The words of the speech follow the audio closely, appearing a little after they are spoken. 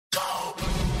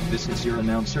This is your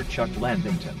announcer Chuck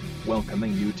Landington,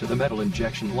 welcoming you to the Metal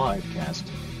Injection Livecast.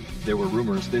 There were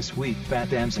rumors this week that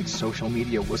Danzig's social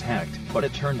media was hacked, but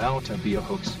it turned out to be a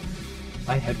hoax.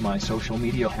 I had my social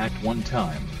media hacked one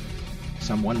time.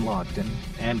 Someone logged in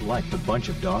and liked a bunch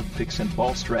of dog pics and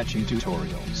ball stretching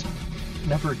tutorials.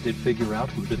 Never did figure out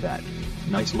who did that.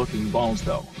 Nice looking balls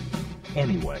though.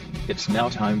 Anyway, it's now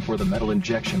time for the Metal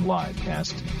Injection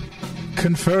Livecast.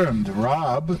 Confirmed,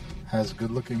 Rob has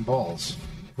good looking balls.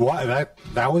 Why?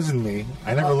 That wasn't me.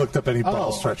 I never looked up any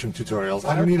ball stretching tutorials.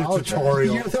 I don't need a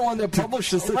tutorial. You're the one that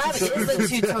publishes the Rob tutorial. is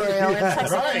the tutorial. I've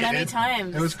texted him many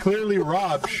times. It was clearly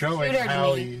Rob showing Tutored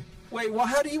how me. he... Wait, well,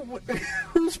 how do you...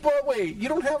 Whose ball... Wait, you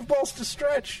don't have balls to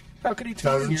stretch. How could he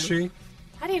tell Doesn't you? she?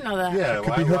 How do you know that? Yeah,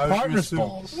 Could be her partner's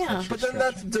balls. Yeah. But then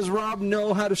does Rob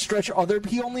know how to stretch other...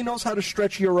 He only knows how to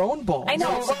stretch your own balls. I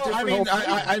know. So it's a I different mean, whole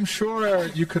thing. I'm sure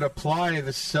you could apply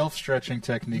the self-stretching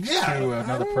techniques to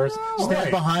another person. Stand Right.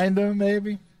 behind him,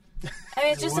 maybe. I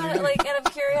mean, it's just out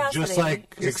of curiosity. Just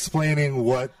like explaining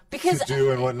what Because- to do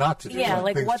and what not to do. Yeah,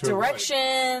 like things what to avoid.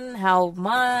 direction, how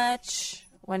much,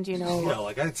 when do you know? Yeah,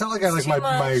 like it's not like I like Too my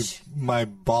much. my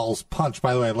balls punched.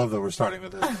 By the way, I love that we're starting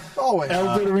with this. Always.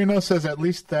 El Dorino says at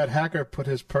least that hacker put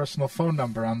his personal phone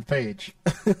number on the page.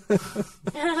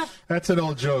 That's an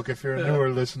old joke. If you're a newer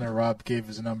listener, Rob gave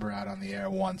his number out on the air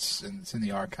once, and it's in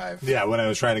the archive. Yeah, when I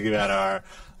was trying to give out our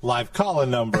live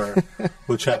call-in number,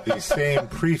 which had the same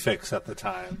prefix at the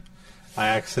time, I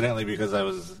accidentally, because I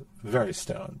was very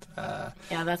stoned, Yeah,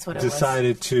 that's what it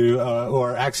decided to,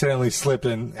 or accidentally slipped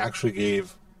and actually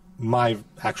gave my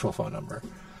actual phone number.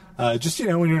 Just,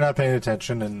 when you're not paying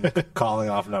attention and calling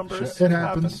off numbers. It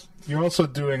happens. You're also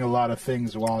doing a lot of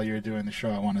things while you're doing the show,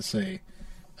 I want to say,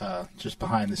 just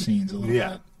behind the scenes a little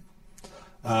Yeah.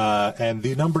 bit. And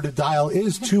the number to dial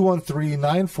is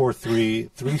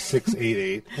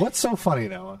 213-943-3688. What's so funny,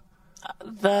 Noah?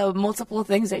 The multiple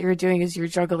things that you're doing is you're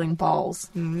juggling balls.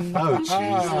 Oh,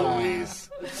 jeez Louise.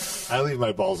 I leave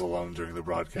my balls alone during the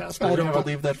broadcast. I don't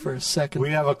believe that for a second. We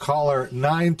have a caller,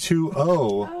 920.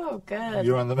 Oh, good.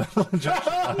 You're on the Metal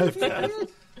Injection Livecast.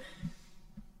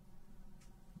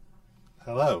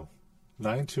 Hello,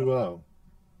 920.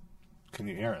 Can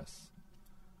you hear us?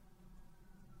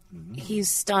 He's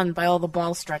stunned by all the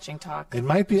ball stretching talk. It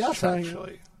might be us,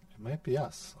 actually. It might be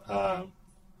us.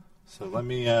 So let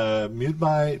me mute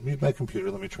my computer.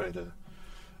 Let me try to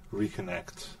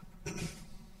reconnect.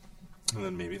 And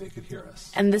then maybe they could hear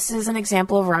us. And this is an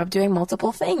example of Rob doing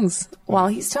multiple things while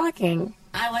he's talking.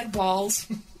 I like balls.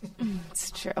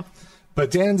 It's true. But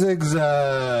Danzig's...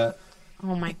 Oh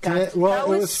my god. Yeah, well,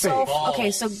 that it was so fake.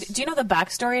 okay, so do you know the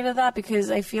backstory to that? Because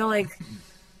I feel like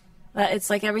that it's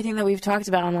like everything that we've talked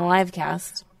about on the live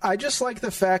cast. I just like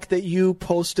the fact that you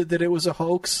posted that it was a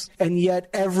hoax, and yet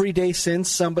every day since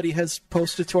somebody has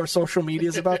posted to our social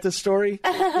medias about this story.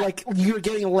 Like, you're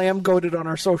getting lamb-goated on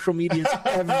our social medias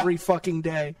every fucking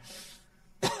day.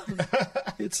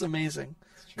 It's amazing.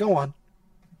 Go on.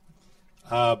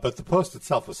 But the post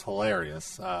itself was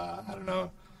hilarious. I don't know.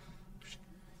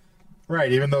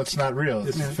 Right, even though it's not real.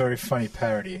 It's a very funny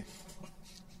parody.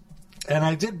 And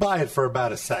I did buy it for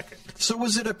about a second. So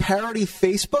was it a parody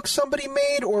Facebook somebody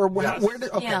made, or Yes. where did...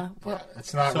 Okay. Yeah. Well,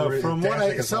 It's not So real. from Danzig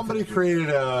what has somebody nothing to do with created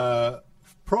a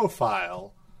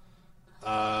profile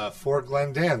for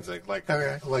Glenn Danzig, like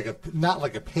not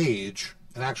like a page,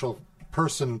 an actual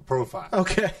person profile.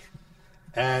 Okay.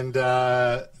 And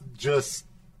just,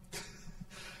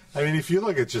 I mean, if you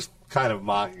look at just kind of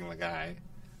mocking the guy.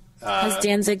 has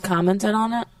Danzig commented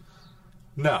on it?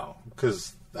 No,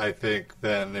 because I think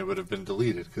then it would have been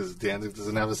deleted because Danzig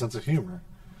doesn't have a sense of humor.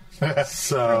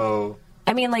 So,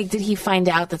 I mean, like, did he find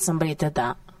out that somebody did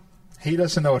that? He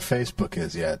doesn't know what Facebook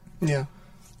is yet. Yeah.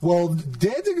 well,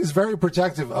 Danzig is very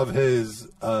protective of his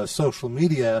social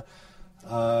media.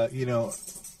 One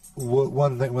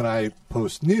thing, when I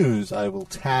post news, I will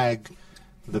tag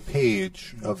the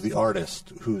page of the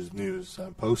artist whose news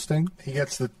I'm posting. He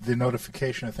gets the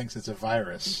notification and thinks it's a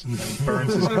virus. And he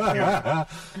burns his computer.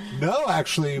 No,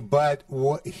 actually, but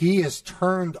he has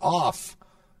turned off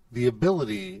the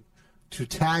ability to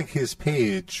tag his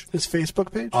page His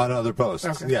Facebook page? on other posts.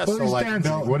 Okay. Yes, Well, so he's like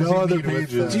Danzig. What does no he other need with,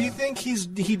 pages. Do you think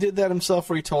he did that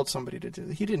himself, or he told somebody to do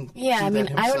that? He didn't. Yeah, do I mean,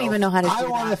 that I don't himself. even know how to do I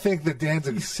want to that. think that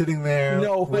Danzig's sitting there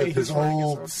No way with his he's running his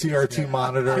old own CRT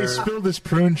monitor. He spilled his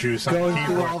prune juice on Going the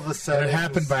through keyboard. all the And settings. it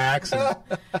happened by accident.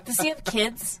 Does he have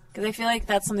kids? Because I feel like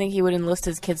that's something he would enlist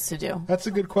his kids to do. That's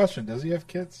a good question. Does he have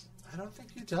kids? I don't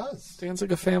think he does. Dan's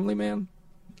like a family man.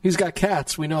 He's got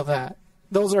cats. We know that.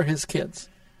 Those are his kids.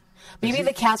 Maybe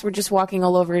the cats were just walking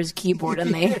all over his keyboard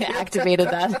and they activated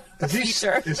that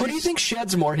feature. What do you think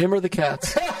sheds more, him or the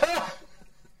cats?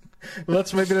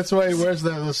 Maybe that's why he wears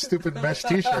those stupid mesh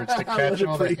T-shirts to catch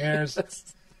all the hairs.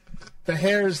 The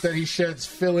hairs that he sheds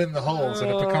fill in the holes,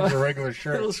 and it becomes a regular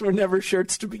shirt. Those were never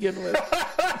shirts to begin with.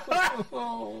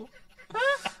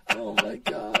 Oh my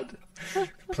God!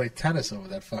 Play tennis over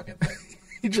that fucking thing.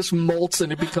 He just molts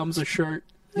and it becomes a shirt.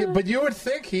 Yeah, but you would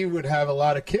think he would have a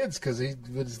lot of kids because he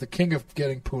was the king of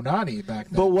getting punani back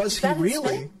then. But was he that his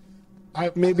really?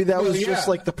 thing? Maybe that was yeah. just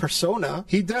like the persona.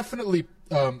 He definitely,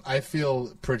 I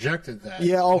feel, projected that.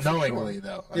 Yeah, oh, for knowingly sure.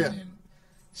 though. Yeah. I mean,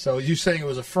 so you saying it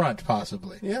was a front,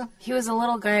 possibly? Yeah. He was a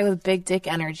little guy with big dick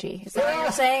energy. Is that what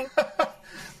you're saying?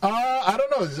 I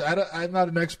don't know. I'm not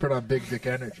an expert on big dick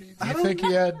energy. Do you think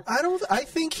he had? I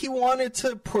think he wanted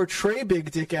to portray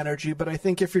big dick energy, but I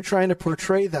think if you're trying to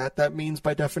portray that, that means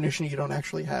by definition you don't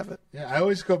actually have it. Yeah, I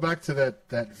always go back to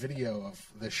that video of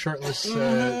the shirtless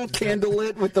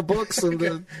Candlelit with the books and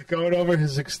the. going over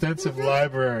his extensive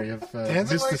library of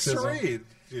Danzig likes to mysticism. read.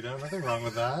 You know, nothing wrong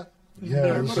with that. Yeah,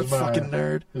 Nerd, this what is a fucking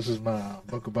nerd. This is my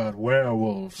book about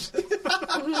werewolves.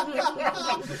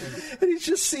 And he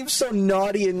just seems so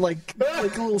naughty and like a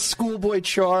little schoolboy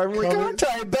charm. Like, aren't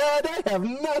I bad? I have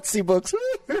Nazi books.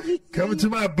 Coming to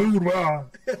my boudoir.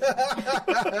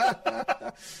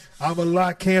 I'm a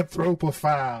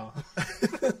lycanthropophile.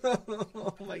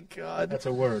 Oh my God. That's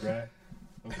a word, right?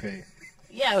 Okay.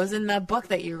 Yeah, it was in that book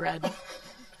that you read.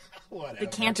 Whatever. The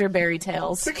Canterbury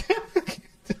Tales.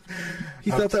 He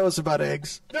thought that was about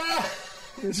eggs.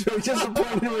 He was very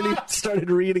disappointed when he started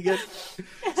reading it.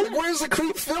 It's like, where's the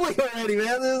creep filling already,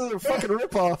 man? This is a fucking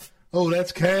ripoff. Oh,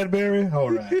 that's Cadbury? All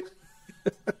right.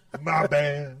 My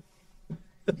bad.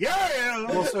 Yeah!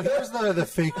 Well, so here's the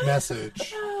fake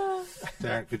message.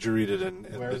 Darren, could you read it in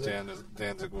Where the is it?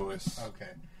 Danzig voice?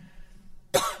 Okay.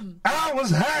 I was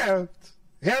hacked.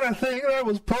 Anything that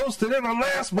was posted in the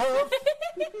last month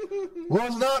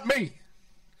was not me.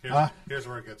 Here's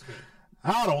where it gets good.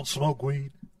 I don't smoke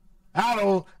weed. I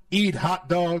don't eat hot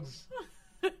dogs.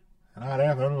 And I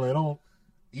definitely don't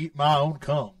eat my own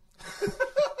cum.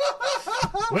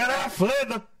 When I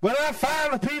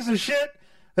find a piece of shit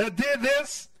that did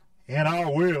this, and I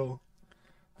will,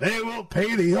 they will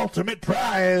pay the ultimate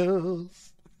prize.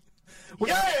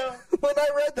 Yeah! When I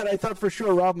read that, I thought for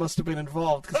sure Rob must have been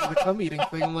involved because of the cum eating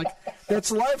thing. I'm like, that's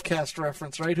a live cast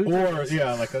reference, right? Who did Or, this?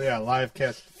 yeah, like a live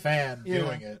cast fan Yeah.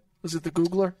 doing it. Was it the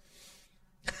Googler?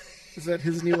 Is that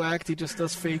his new act? He just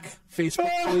does fake Facebook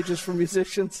pages for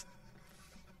musicians.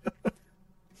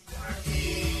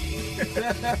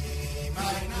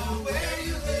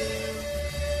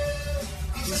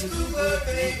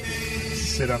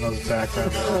 Sit on those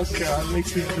background. Oh God,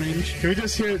 makes me cringe. Can we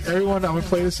just hear everyone? I'm gonna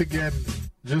play this again.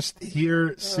 Just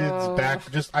hear Sid's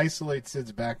just isolate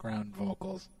Sid's background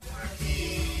vocals.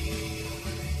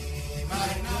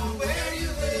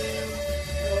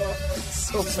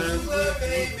 So bad.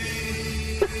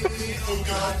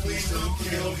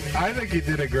 I think he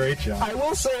did a great job. I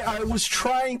will say I was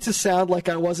trying to sound like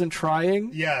I wasn't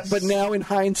trying. Yes. But now in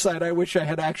hindsight, I wish I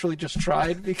had actually just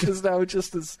tried because now it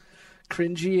just is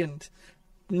cringy and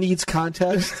needs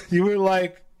context. You were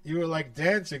like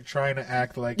Danzig trying to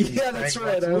act like he Yeah, that's banged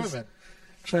right. lots I of was women.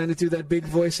 trying to do that big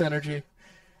voice energy.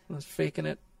 I was faking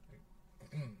it.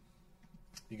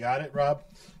 You got it, Rob?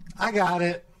 I got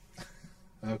it.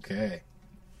 Okay.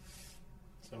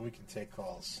 So we can take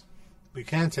calls. We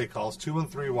can take calls.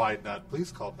 213 Wide Nut.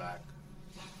 Please call back.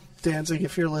 Danzig,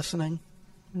 if you're listening,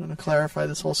 I'm going to clarify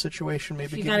this whole situation.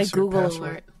 Maybe You give got us a your Google password.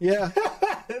 alert. Yeah.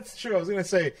 That's true. I was going to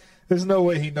say, there's no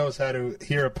way he knows how to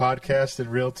hear a podcast in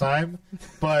real time,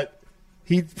 but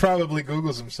he probably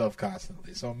Googles himself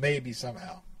constantly, so maybe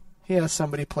somehow. He has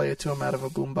somebody play it to him out of a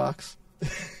boombox.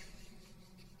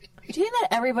 Do you think that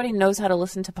everybody knows how to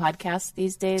listen to podcasts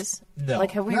these days? No,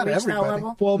 Like, have we not reached everybody. that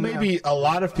level? Well, maybe a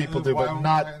lot of people do, but Why-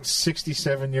 not why-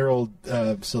 67-year-old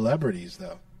celebrities,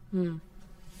 though. The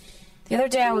other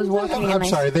day I was walking I'm and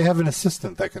sorry, they have an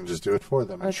assistant that can just do it for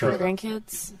them. I I'm with sure. my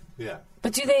grandkids. Yeah.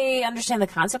 But do they understand the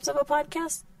concepts of a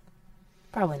podcast?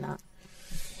 Probably not.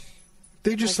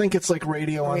 They just think it's like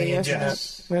radio on the Radio internet.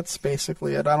 Yes. That's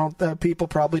basically it. I don't. People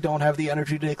probably don't have the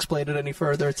energy to explain it any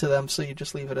further to them, so you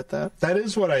just leave it at that. That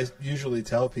is what I usually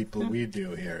tell people we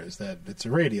do here, is that it's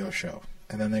a radio show.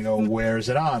 And then they go, where is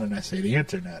it on? And I say, the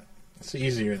internet. It's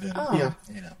easier than, Oh. Yeah.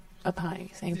 you know.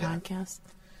 Saying Yeah. podcast.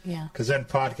 Yeah. Because then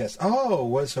podcast,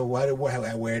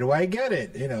 where do I get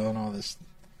it? You know, and all this.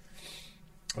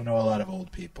 I know a lot of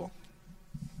old people.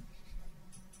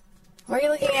 Why are you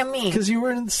looking at me? Because you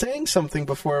were saying something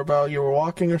before about you were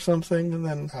walking or something, and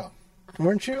then Oh.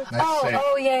 weren't you? Nice save.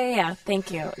 Yeah.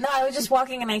 Thank you. No, I was just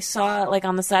walking and I saw, like,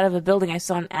 on the side of a building, I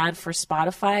saw an ad for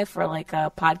Spotify for, like,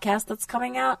 a podcast that's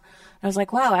coming out. I was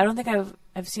like, wow, I don't think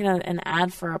I've seen an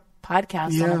ad for a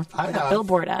podcast. Yeah, like a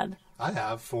billboard ad. I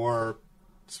have for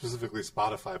specifically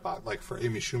Spotify, like for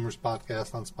Amy Schumer's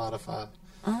podcast on Spotify.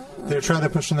 Oh. They're trying to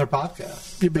push in their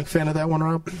podcast. You a big fan of that one,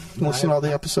 Rob? Listen to all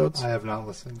the episodes. I have not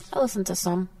listened. I listened to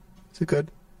some. Is it good?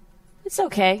 It's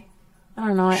okay. I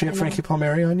don't know. She had Frankie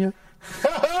Palmieri on you?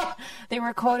 They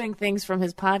were quoting things from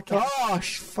his podcast. Oh,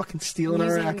 she's fucking stealing our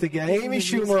Using- act again. using Amy his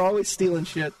Schumer music. always stealing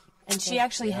shit. And she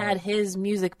actually had his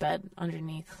music bed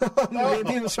underneath.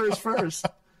 Maybe it was hers first.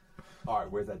 All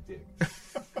right, where's that dig?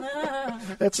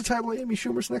 That's the title of Amy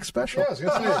Schumer's next special. Yeah, I was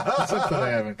going to say, that's something I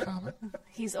have in common.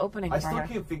 He's opening I for still her.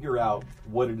 can't figure out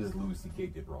what it is Louis C.K.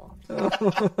 did wrong.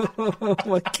 Oh,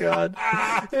 my God.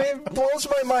 It blows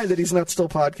my mind that he's not still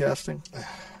podcasting.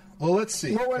 Well, let's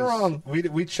see. What went 'cause wrong?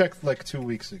 We checked like 2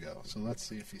 weeks ago, so let's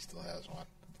see if he still has one.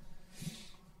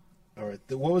 All right.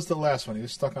 What was the last one? He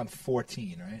was stuck on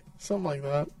 14, right? Something like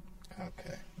that.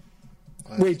 Okay.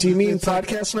 Wait, do you mean It's like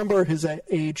podcast number or his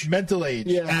age? mental age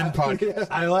Yeah. and podcast?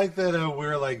 I like that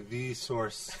we're like the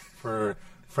source for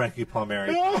Frankie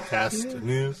Palmieri podcast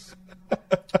news.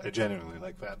 I genuinely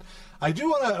like that. I do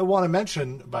want to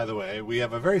mention, by the way, we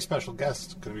have a very special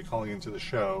guest going to be calling into the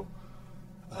show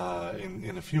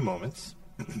in a few moments.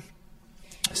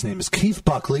 His name is Keith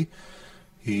Buckley.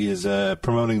 He is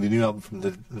promoting the new album from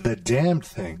the Damned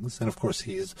Things, and of course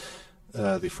he is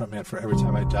the frontman for Every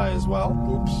Time I Die as well.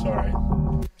 Oops, sorry.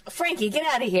 Frankie, get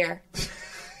out of here.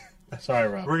 Sorry,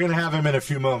 Rob. We're going to have him in a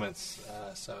few moments,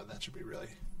 so that should be really,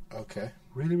 Okay.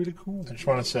 really, really cool. I just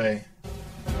want to say,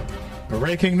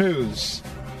 breaking news.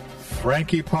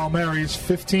 Frankie Palmieri's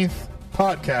 15th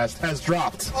podcast has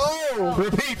dropped. Oh!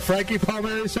 Repeat, Frankie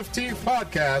Palmieri's 15th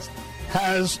podcast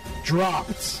has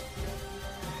dropped.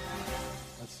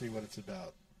 Let's see what it's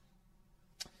about.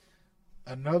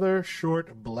 Another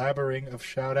short blabbering of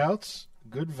shout-outs.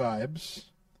 Good vibes.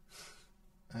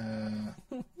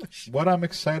 What I'm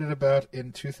excited about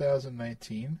in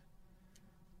 2019.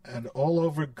 And all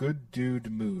over good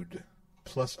dude mood.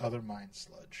 Plus other mind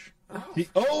sludge. He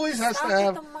always has to Stop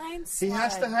have... with the mind He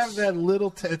has to have sludge. that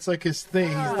little... it's like his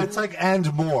thing. It's like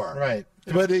and more. Right.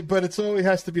 But it's always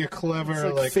has to be a clever,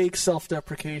 It's like fake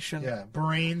self-deprecation. yeah,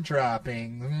 brain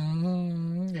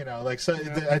dropping. You know, like so.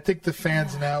 I think the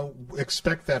fans now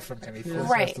expect that from him. He feels he has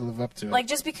Right. to live up to it. Like,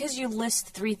 just because you list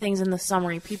 3 things in the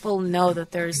summary, people know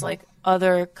that there's, like,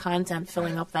 other content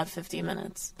filling up that 50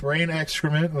 minutes. brain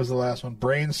excrement was the last one.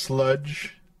 Brain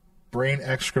sludge, brain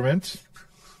excrement,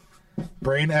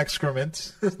 brain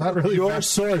excrement. It's not really Your bad.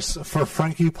 source for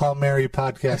Frankie Palmieri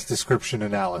podcast description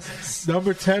analysis.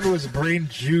 Number 10 was brain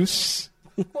juice.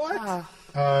 What?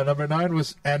 Number 9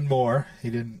 was and more. He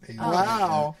didn't.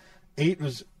 Wow. 8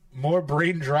 was more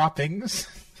brain droppings.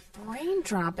 Brain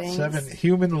droppings. 7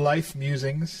 human life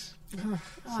musings.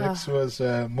 6 was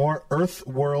more Earth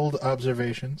world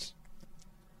observations.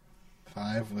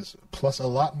 5 was plus a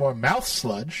lot more mouth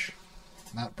sludge,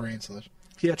 not brain sludge.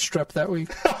 He had strep that week.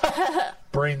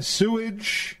 Brain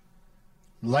sewage,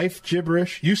 life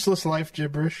gibberish, useless life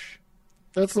gibberish,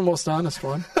 That's the most honest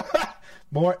one.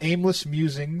 more aimless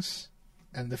musings,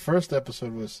 and the first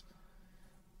episode was,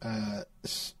 well,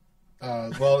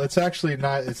 it's actually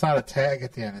not. It's not a tag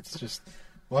at the end. It's just,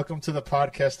 welcome to the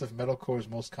podcast of metalcore's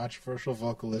most controversial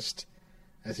vocalist,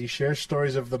 as he shares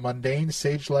stories of the mundane,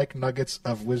 sage-like nuggets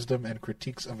of wisdom and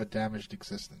critiques of a damaged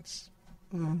existence.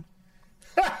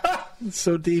 It's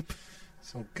so deep.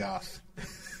 So goth.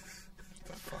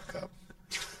 The fuck up.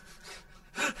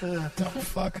 Dumb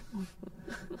fuck.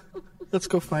 Let's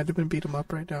go find him and beat him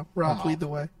up right now. Rob, Aw. lead the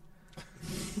way.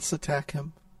 Let's attack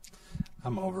him.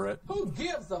 I'm over it. Who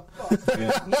gives a fuck?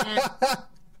 Yeah.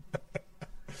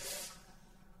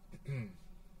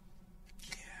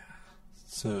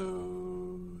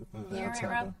 So that's right,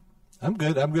 happened. Rob? I'm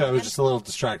good. I'm good. I was just a little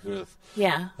distracted with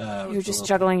Yeah. with You're the just little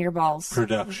juggling your balls.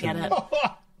 production. Get it?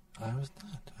 I was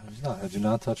not. I do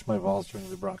not touch my balls during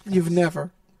the broadcast. You've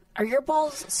never. Are your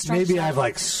balls stretched Maybe out? I've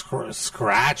like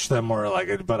scratched them or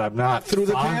like, but I'm not Through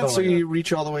the pants, or fondling you them.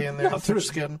 reach all the way in there No, through through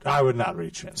skin? I would not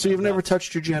reach in. So you've never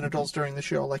touched your genitals during the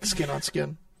show, like skin on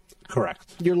skin?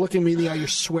 Correct. You're looking me in the eye, you're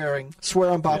swearing. Swear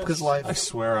on Bobka's Yes. life. I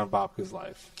swear on Bobka's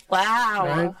life.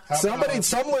 Wow. Right?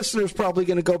 Some listeners probably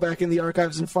going to go back in the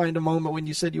archives and find a moment when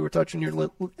you said you were touching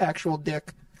your actual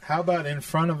dick. How about in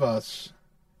front of us,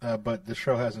 but the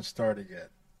show hasn't started yet?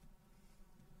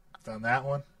 Done that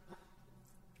one?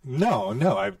 No,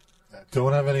 I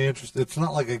don't have any interest. It's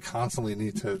not like I constantly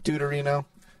need to. Deuterino.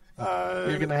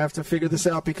 You're going to have to figure this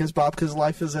out because Bobka's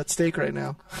life is at stake right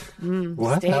now.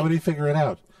 What? Steak. How would he figure it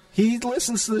out? He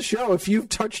listens to the show. If you've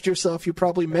touched yourself, you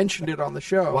probably mentioned it on the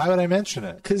show. Why would I mention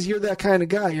it? Because you're that kind of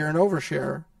guy. You're an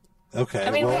oversharer. Okay,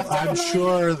 I mean, well, we've I'm definitely-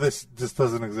 sure this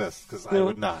doesn't exist because I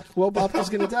would not. Well, Bobka's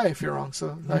going to die if you're wrong,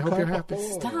 so I hope you're happy.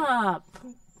 Stop.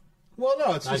 Well,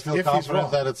 no, it's I just feel if he's confident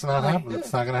wrong. that it's not happening.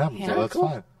 It's not going to happen, Yeah. so that's Cool.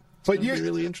 fine. But It'd be you,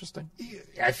 really interesting.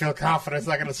 I feel confident it's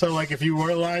not going to. So, like, if you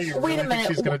were lying, you Wait really a minute.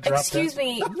 think she's going to drop Excuse dead?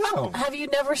 me. No. Have you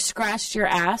never scratched your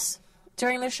ass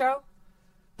during the show?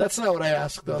 That's not what I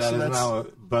asked, though. That so is that's not,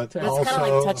 but That's also,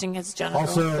 kind of like touching his genital.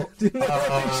 also,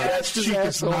 scratched his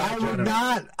asshole. I would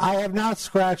not. I have not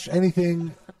scratched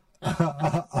anything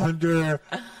under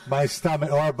my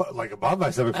stomach or like above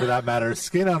my stomach, for that matter,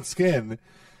 skin on skin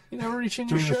You never reach in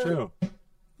your during the shirt. show. A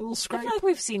little I scrape. feel like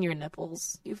we've seen your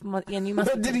nipples. And you must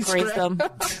have Did he grazed scratch? them.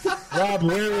 Rob,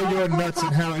 where were your nuts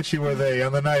and how itchy were they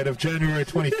on the night of January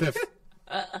 25th?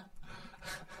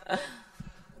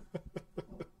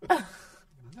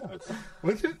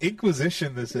 What an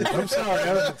inquisition this is. I'm sorry.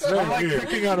 I like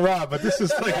picking on Rob, but this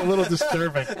is like a little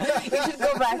disturbing. You should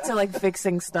go back to like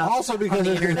fixing stuff. Also, because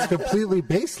it's completely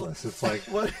baseless. It's like,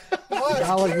 What? it's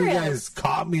not like you guys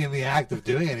caught me in the act of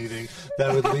doing anything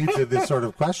that would lead to this sort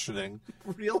of questioning.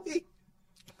 Really?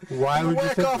 Why would you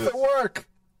Whack think off this? at work.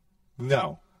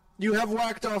 No. You have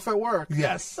whacked off at work.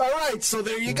 Yes. All right, so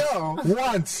there you go.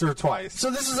 Once or twice. So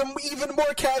this is an even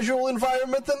more casual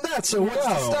environment than that. So what's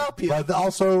to stop you? But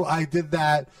also, I did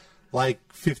that like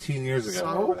 15 years ago So?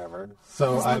 or whatever.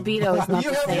 So His I libido is not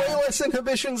You the have same. way less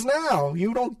inhibitions now.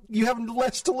 You have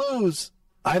less to lose.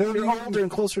 I don't You're know. older and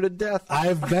closer to death.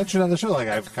 I've mentioned on the show, like,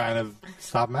 I've kind of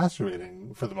stopped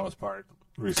masturbating for the most part.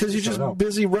 Because you're just So, no.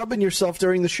 busy rubbing yourself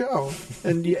during the show,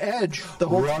 and you edge the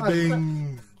whole time.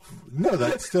 rubbing. No,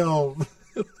 that's still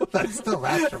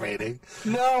masturbating.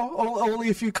 No, only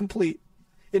if you complete.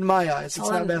 In my eyes, it's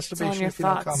all not in- it's all in masturbation your if you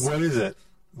don't thoughts. come. What is it?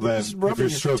 Then, Just if rubbing you're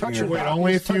it, stroking touching your it. Wait, cock.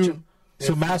 only if you. Touching.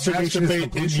 So masturbation is masturbate in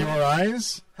completion? your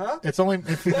eyes? Huh? It's only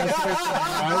if you masturbate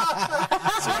in your eyes.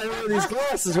 That's why I wear these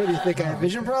glasses. What do you think? I have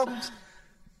vision problems?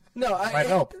 No, Might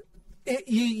help.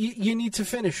 You need to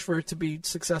finish for it to be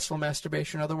successful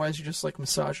masturbation. Otherwise, you're just like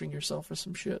massaging yourself or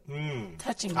some shit.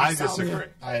 Touching I yourself. disagree.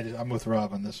 I'm with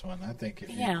Rob on this one. I think if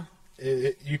you, Yeah.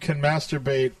 you can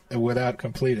masturbate without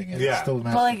completing it. Yeah. It's still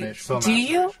But, like, masturbation. So Do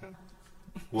you? masturbation.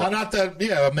 Not that.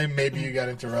 Yeah, maybe you got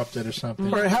interrupted or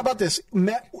something. All right, how about this?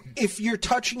 If you're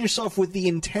touching yourself with the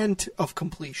intent of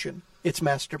completion, it's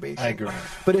masturbation. I agree.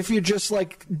 But if you're just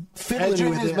like fiddling Edging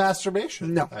with is it,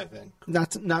 masturbation. No. I think.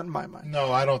 not in my mind.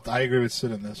 No, I don't. I agree with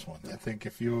Sid in this one. I think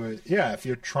if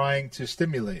you're trying to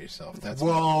stimulate yourself, that's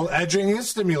Well, edging is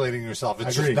stimulating yourself.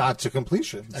 It's Agreed. just not to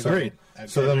completion. Agreed.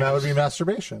 So then that would be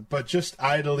masturbation. But just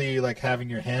idly like having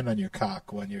your hand on your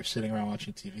cock when you're sitting around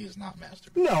watching TV is not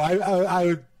masturbation. No, I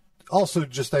would also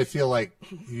just, I feel like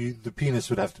the penis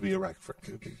would have to be erect for it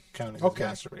to be counting Okay. as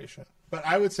masturbation. But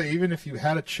I would say even if you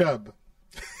had a chub,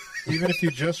 even if you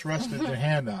just rested your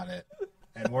hand on it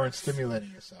and weren't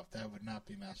stimulating yourself, that would not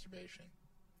be masturbation.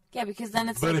 Yeah, because then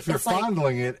it's But like, if you're it's like,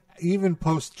 fondling it, even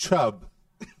post chub,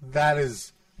 that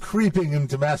is creeping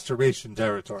into masturbation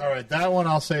territory. All right, that one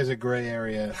I'll say is a gray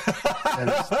area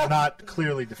that is not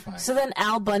clearly defined. so then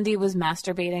Al Bundy was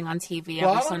masturbating on TV well,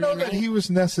 every I don't Sunday know night. that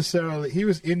he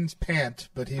was in pant,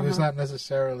 but he was not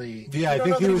necessarily. Yeah, I don't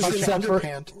think know he that was he just was in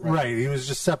underpant. Right, he was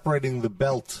just separating the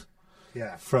belt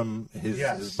Yeah. from his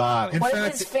Yes. body. In What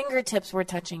fact, if his fingertips were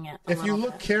touching it? a if you little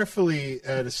look bit? carefully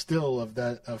at a still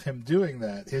of him doing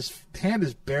that, his hand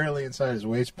is barely inside his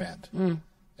waistband.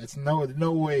 It's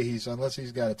no way unless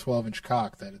he's got a 12-inch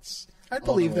cock that it's. I all the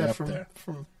believe way that up from there.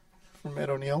 Ed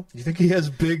O'Neill. You think he has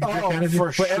big dick Oh, energy?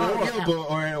 for But Ed sure.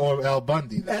 O'Neill or Al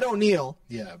Bundy. Ed O'Neill.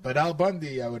 Yeah, but Al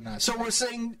Bundy, I would not. So we're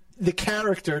saying the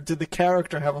character. Did the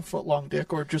character have a foot-long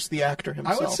dick, or just the actor I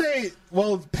himself? would say,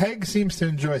 well, Peg seems to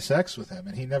enjoy sex with him,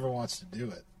 and he never wants to do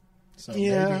it. So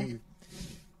Yeah. maybe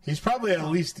he's probably at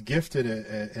least gifted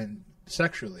and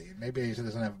sexually. Maybe he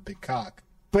doesn't have a big cock.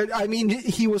 But I mean,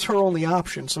 he was her only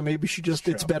option, so maybe she just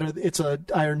it's True. better. It's a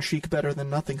Iron Sheik better than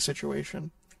nothing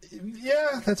situation.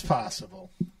 Yeah, that's possible,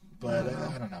 but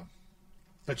I don't know.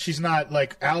 But she's not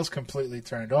like Al's completely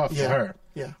turned off Yeah. to her.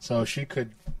 Yeah. So she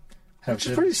could have. Which is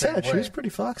did pretty the same sad. She way. was pretty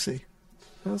foxy.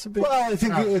 That was a big. Well, I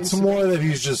think it's more that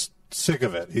he's just sick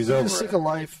of it. He's over He's sick it. of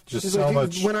life. Just He's so like,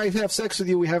 much- When I have sex with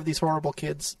you, we have these horrible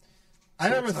kids. I So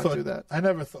never let's not thought do that. I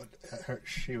never thought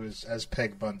she was as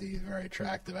Peg Bundy very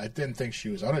attractive. I didn't think she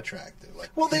was unattractive. Like,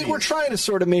 Well, they were hideous. trying to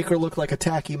sort of make her look like a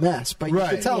tacky mess, but you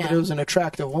Right. could tell that Yeah. it was an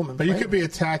attractive woman. But you right? could be a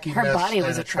tacky Her mess body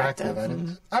was and attractive.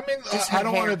 attractive. I mean, Just I her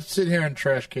don't hair. want to sit here and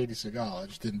trash Katie Seagal. I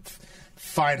just didn't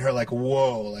find her like,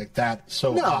 whoa, like that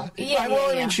so No. hot. Yeah, Well,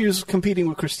 I yeah. mean, she was competing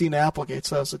with Christina Applegate,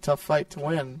 so that was a tough fight to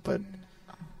win, but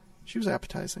she was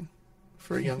appetizing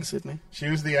for a young Sydney. She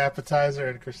was the appetizer,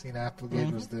 and Christina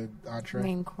Applegate was the entree,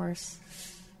 Main course.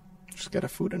 She's got a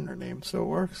food in her name, so it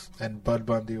works. and Bud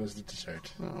Bundy was the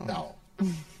dessert. No,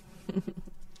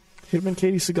 Him and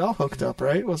Katie Seagal hooked up,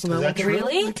 right? Wasn't that, Is that like true?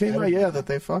 Really? It came out, yeah, that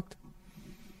they fucked.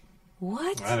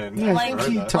 What? I didn't. Yeah, I Like, never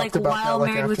heard that. talked like about while that,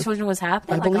 like, Married with after- Children was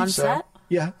happening, I like believe on so. set?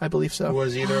 Yeah, I believe so.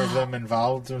 was either of them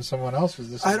involved with someone else? Was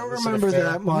this? I don't was this an remember affair?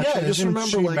 that much. Yeah, I just isn't remember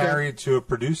she like married to a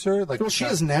producer? Like, well, she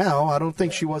is now. I don't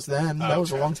think she was then. That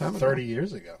was a long time ago. 30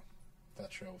 years ago.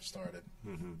 That show started.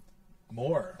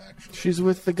 More actually. She's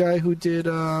with the guy who did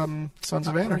Sons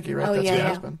of Anarchy, right? Oh, That's yeah, her yeah.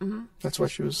 husband. That's why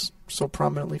she was so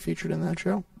prominently featured in that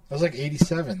show. It was like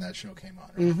 87 that show came on.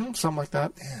 Right? Something like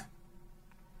that. Damn.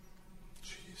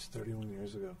 Jeez, 31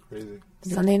 years ago. Crazy.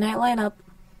 Sunday night lineup.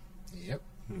 Yep.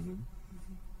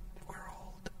 We're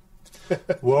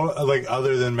old. Well, like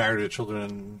other than Married with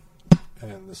Children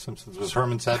and The Simpsons, was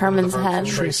Herman's Head? Herman's one of the Head.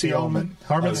 first? Tracy Ullman.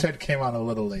 Harmon's Oh. Head came on a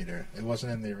little later. It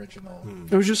wasn't in the original.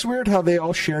 It was just weird how they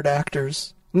all shared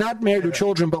actors. Not Married with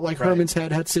Children, but like Right. Herman's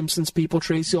Head had Simpsons people.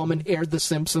 Tracy Ullman aired The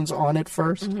Simpsons on it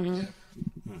first. Yeah.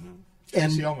 And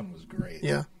Tracy Ullman was great.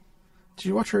 yeah. Did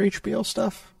you watch her HBO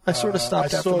stuff? I sort of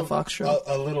stopped I after saw the Fox show.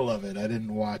 A little of it. I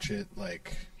didn't watch it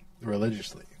like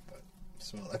religiously, but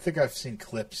so I think I've seen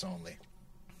clips only.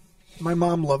 My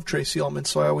mom loved Tracy Ullman,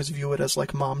 so I always view it as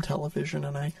like mom television,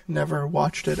 and I never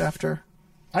watched it after.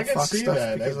 I can Fox see stuff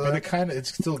that, because of but that.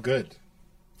 it's still good.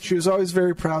 She was always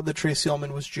very proud that Tracy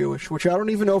Ullman was Jewish, which I don't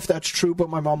even know if that's true, but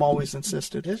my mom always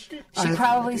insisted. Is she? I She have no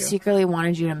probably idea. secretly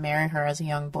wanted you to marry her as a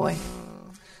young boy.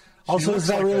 Also, looks is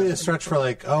that like really a- a stretch for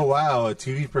like, oh wow, a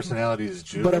TV personality is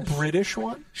Jewish? But a British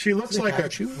one? She looks They like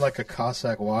have you? a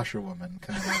Cossack washerwoman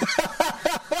kind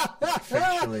of.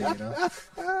 Facially, you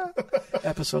know.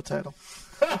 Episode title.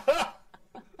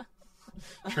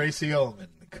 Tracy Ullman,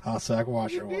 the Cossack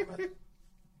washerwoman.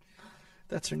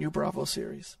 That's her new Bravo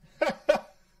series.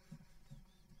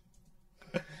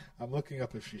 I'm looking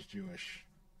up if she's Jewish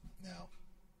now.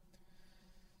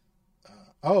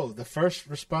 The first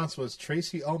response was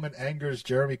Tracy Ullman angers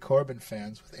Jeremy Corbyn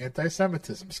fans with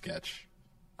anti-Semitism sketch.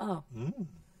 Oh.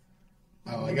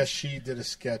 Oh, I guess she did a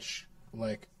sketch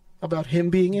like About him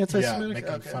being anti-Semitic? making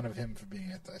Okay. fun of him for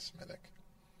being anti-Semitic.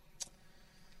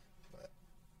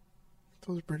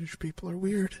 Those British people are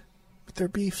weird with their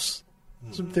beefs.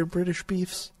 Their British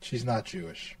beefs. She's not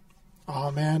Jewish.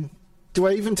 Oh, man. Do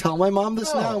I even tell my mom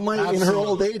this now? In her absolutely.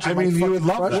 old age? I Am mean, you fucking would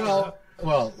love crushed? that.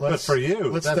 Well, let's, for you,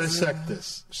 let's that's- dissect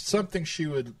this. Something she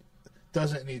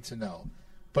doesn't need to know.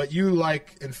 But you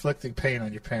like inflicting pain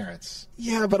on your parents.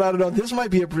 Yeah, but I don't know. This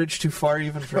might be a bridge too far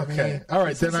even for me. Okay. All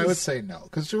right, then This I would is- say no.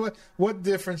 Because what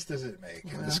difference does it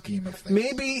make in the scheme of things?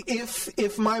 Maybe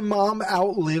if my mom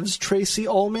outlives Tracy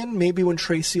Ullman, maybe when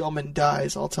Tracy Ullman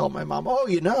dies, I'll tell my mom, oh,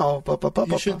 you know,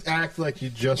 You should act like you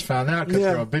just found out because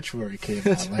Yeah. your obituary came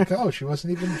out. Like, oh, she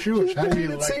wasn't even Jewish. How do you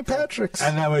like St. that? Patrick's.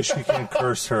 And that way she can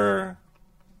curse her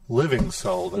living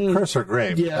soul, but curse her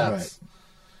grave. Yeah.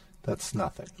 That's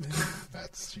nothing.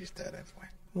 She's dead anyway.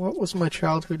 What was my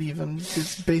childhood even?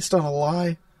 It's based on a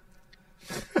lie.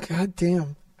 God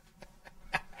damn.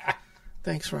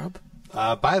 Thanks, Rob.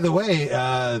 By the way,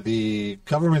 the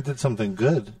government did something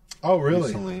good Oh, really?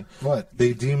 recently. What?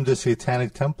 They deemed a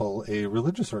satanic temple a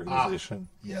religious organization.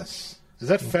 Yes. Is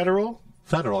that federal?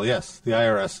 Federal, yes. The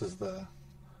IRS is the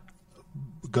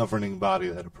governing body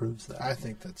that approves that. I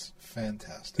think that's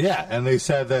fantastic. Yeah, and they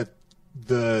said that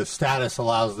the status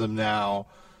allows them now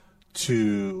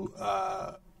to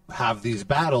have these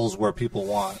battles where people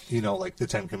want, like the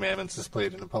Ten Commandments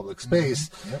displayed in a public space.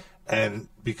 Yep. And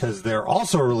because they're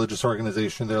also a religious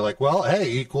organization, they're like, well, hey,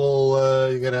 you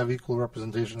got to have equal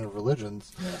representation of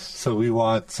religions. Yes. So we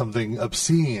want something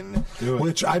obscene. Do it.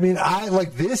 Which, I mean,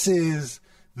 this is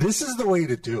the way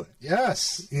to do it.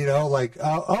 Yes. There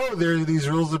are these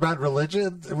rules about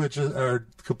religion, which are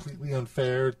completely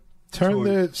unfair. Turn toward-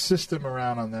 the system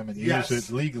around on them and Yes. use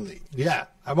it legally. Yeah,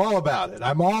 I'm all about it.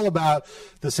 I'm all about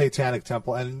the Satanic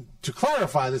Temple. And to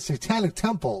clarify, the Satanic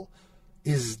Temple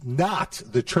is not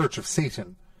the Church of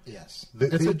Satan. Yes.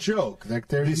 The- It's the- a joke. Like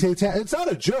they're It's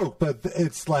not a joke, but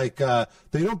it's like they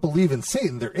don't believe in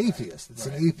Satan. They're atheists. It's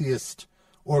an atheist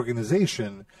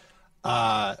organization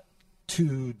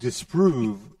to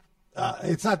disprove.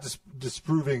 It's not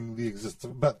disproving the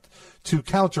existence, but to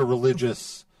counter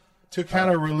religious. to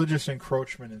counter religious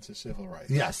encroachment into civil rights.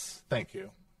 Yes, thank you.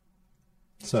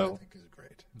 I So think is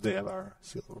great. they have our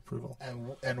seal of approval.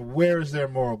 And where is their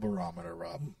moral barometer,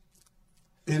 Rob?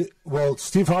 Well,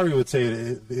 Steve Harvey would say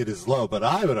it is low, but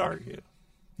I would argue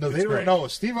No, they It's don't great. know.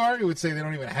 Steve Harvey would say they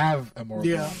don't even have a moral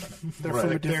Yeah. barometer. They're Right. from a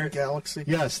They're- different galaxy.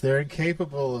 Yes, they're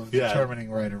incapable of Yeah.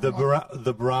 determining right or The wrong.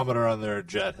 the barometer on their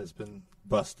jet has been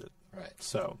busted. Right.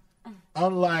 So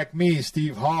Unlike me,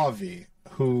 Steve Harvey,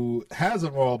 who has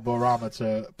a moral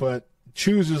barometer but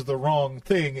chooses the wrong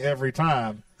thing every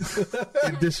time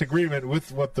in disagreement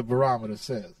with what the barometer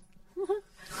says.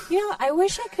 You know, I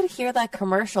wish I could hear that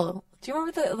commercial. Do you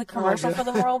remember the commercial for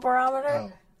the moral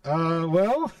barometer?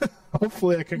 Well,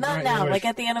 hopefully I can Not grant your now, wish. like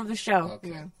at the end of the show.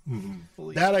 Yeah.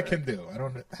 That I can do. I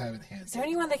don't have it handy. Is there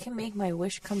anyone that can make my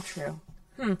wish come true?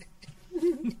 We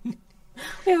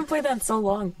haven't played that in so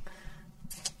long.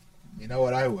 You know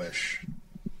what I wish?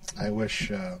 I wish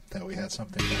that we had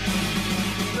something.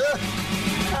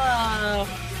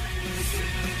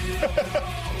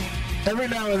 Every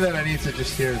now and then I need to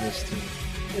just hear this to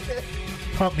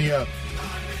pump me up.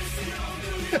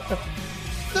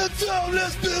 The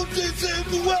tallest buildings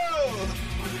in the world!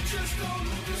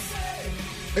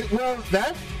 Well,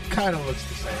 that kind of looks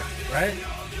the same, right?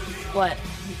 What?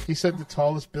 He said the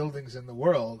tallest buildings in the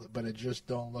world, but it just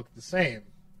don't look the same.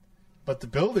 But the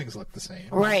buildings look the same.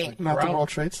 Right. Like Not the ground- World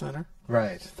Trade Center.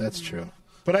 Right, that's true.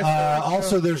 But I feel like,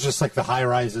 also, there's just like the high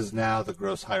rises now, the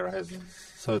gross high rises.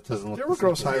 So it doesn't look. There the were same.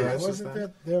 gross high yeah, rises wasn't then.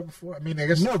 that there before? I mean, I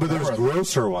guess No, but there's there were-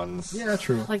 grosser ones. Yeah,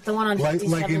 true. Like the one on Like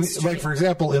 57th Street. like for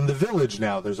example, in the Village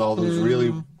now, there's all those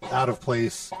really out of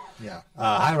place Yeah.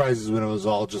 high rises when it was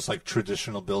all just like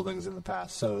traditional buildings in the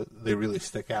past. So they really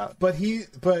stick out. But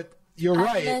you're I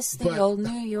right. miss the But old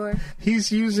New York.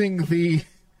 he's using the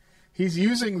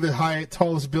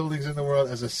tallest buildings in the world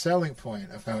as a selling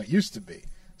point of how it used to be.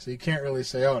 So you can't really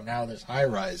say, oh, now there's high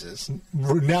rises.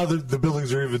 Now the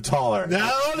buildings are even taller.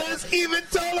 Now there's even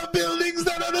taller buildings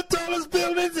that are the tallest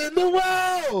buildings in the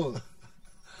world.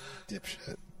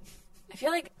 Dipshit. I feel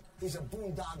like He's a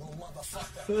boondoggle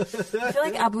motherfucker. I feel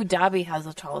like Abu Dhabi has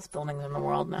the tallest buildings in the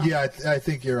world now. Yeah, I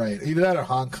think you're right. Either that or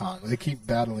Hong Kong. They keep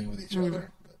battling with each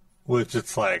other. Which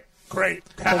it's like great.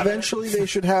 have it. Eventually, they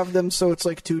should have them so it's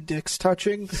like two dicks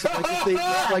touching. So like if they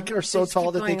like are so Just tall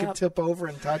keep that they going can up. tip over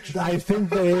and touch. I think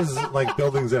there is like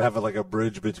buildings that have like a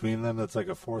bridge between them that's like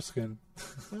a foreskin.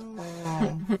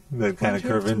 That kind of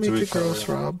curve into Make it each other. gross,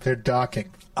 Rob. They're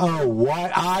docking. Oh,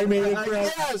 what? I made it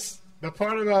gross. Yes. The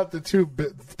part about the two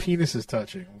penises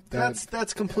touching.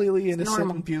 That's completely innocent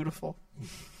normal. and beautiful.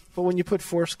 But when you put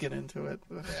foreskin into it,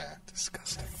 ugh, Yeah.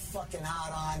 disgusting. Fucking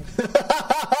hot on.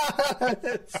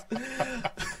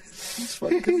 It's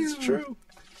funny because it's true.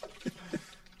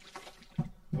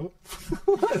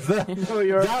 Oh,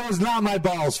 you're That was not my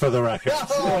balls for the record.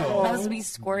 That was me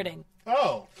squirting.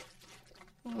 Oh.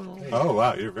 Oh,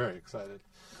 wow. You're very excited.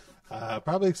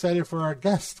 Probably excited for our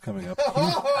guest coming up.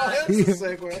 That's Keith, a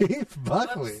segue. Keith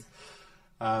Buckley.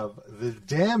 The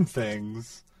Damn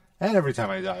Things, and Every Time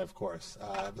I Die, of course.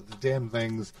 But the Damn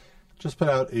Things just put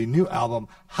out a new album,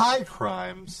 High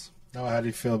Crimes. No, how do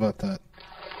you feel about that?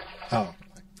 Oh.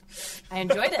 I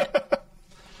enjoyed it.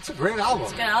 It's a great album.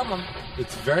 It's a good album.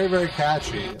 It's very, very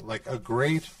catchy. Like a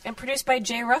great, And produced by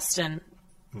Jay Rustin.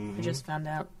 We just found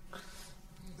out.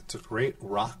 it's a great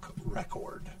rock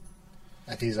record.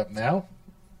 And he's up now?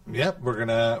 Yep, we're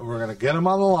gonna get him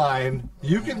on the line.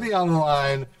 You can be on the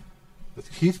line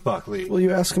with Keith Buckley. Will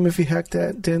you ask him if he hacked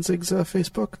Danzig's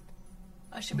Facebook?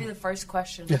 That should be the first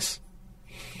question. Yes.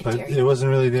 But it wasn't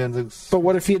really Danzig's. But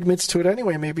what if he admits to it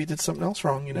anyway? Maybe he did something else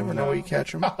wrong. You never know where you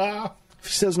catch him. If he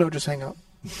says no, just hang up.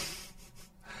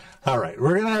 All right,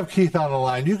 we're going to have Keith on the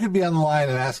line. You could be on the line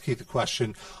and ask Keith a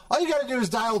question. All you got to do is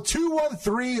dial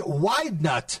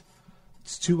 213-WIDE-NUT.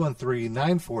 It's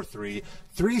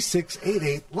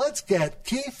 213-943-3688. Let's get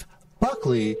Keith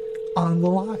Buckley on the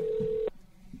line.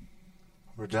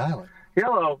 We're dialing.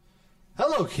 Hello.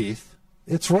 Hello, Keith.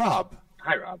 It's Rob.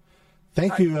 Hi, Rob.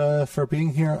 Thank you for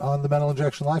being here on the Metal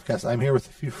Injection Livecast. I'm here with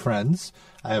a few friends.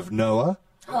 I have Noah,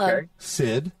 Hello. Okay.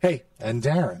 Sid, Hey. and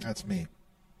Darren. That's me.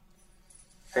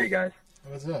 Hey, guys.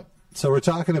 What's up? So we're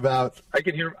talking about I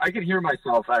can hear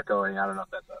myself echoing. I don't know if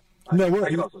that's up. No, I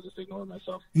can also just ignore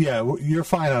myself. you're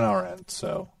fine on our end.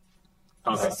 So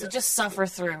Okay. So just suffer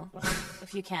through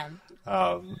if you can.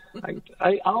 I'll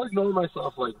ignore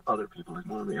myself like other people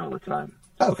ignore me all the time.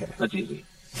 okay. That's easy.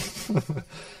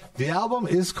 The album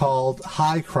is called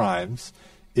High Crimes.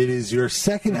 It is your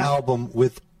second album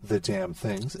with The Damn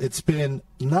Things. It's been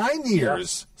 9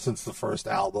 years since the first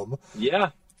album, Yeah.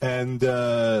 and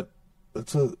I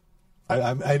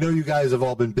know you guys have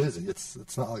all been busy.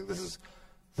 It's not like this is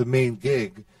the main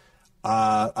gig.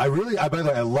 By the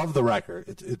way, I love the record.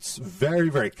 It's very,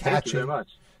 very catchy. Thank you very much.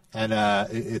 And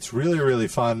it's really, really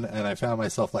fun. And I found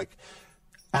myself like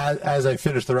as I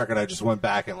finished the record, I just went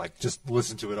back and like just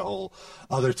listened to it a whole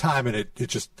other time, and it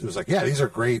was like, yeah, these are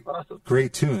great,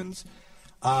 great tunes.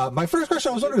 My first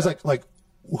question I was wondering is like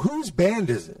whose band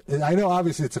is it? I know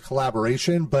obviously it's a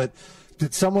collaboration, but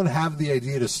did someone have the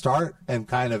idea to start and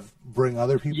kind of bring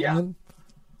other people in?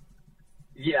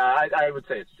 Yeah, I would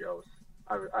say it's Joe's.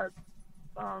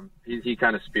 He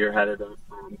kind of spearheaded it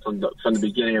from the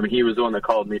beginning. I mean, he was the one that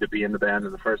called me to be in the band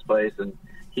in the first place, and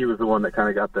he was the one that kind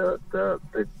of got the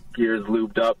gears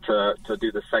lubed up to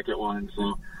do the second one.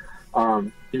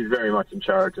 So he's very much in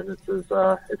charge, and it's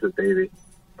his baby.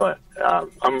 But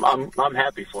I'm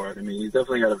happy for it. I mean, he's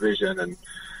definitely got a vision, and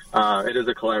it is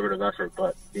a collaborative effort.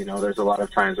 But you know, there's a lot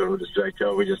of times where we'll just be like,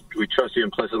 Joe, we trust you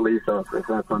implicitly. So if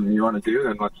that's something you want to do,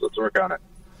 then let's work on it.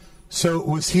 So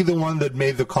was he the one that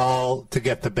made the call to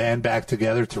get the band back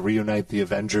together to reunite the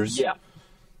Avengers? Yeah.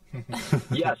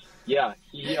 Yes.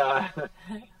 Yeah.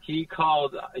 He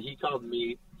called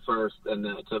me first, and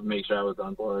then to make sure I was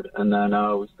on board, and then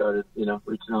we started,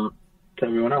 reaching out to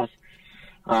everyone else.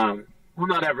 Well,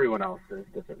 not everyone else. There's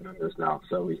different members now,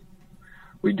 so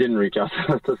we didn't reach out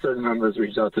to certain members.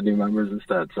 Reached out to new members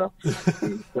instead. So,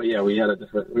 but yeah, we had a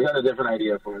different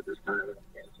idea for it this time, and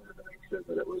to make sure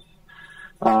that it was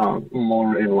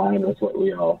more in line with what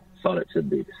we all thought it should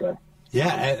be. So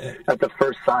yeah, at the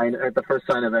first sign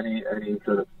of any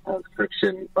sort of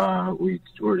friction, we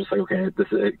were just like, okay,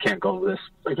 it can't go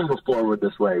forward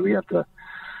this way. We have to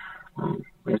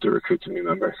recruit some new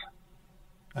members.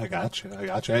 I got you.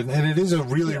 And it is a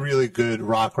really, really good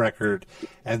rock record.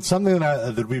 And something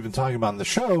that we've been talking about on the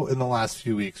show in the last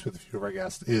few weeks with a few of our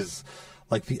guests is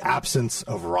like the absence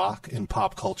of rock in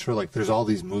pop culture. Like there's all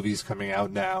these movies coming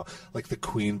out now, like the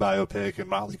Queen biopic and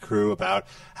Motley Crue, about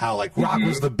how like rock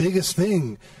was the biggest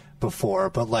thing before,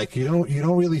 but like you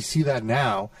don't really see that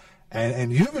now.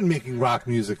 And you've been making rock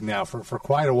music now for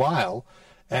quite a while.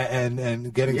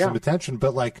 And getting some attention,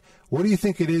 but like, what do you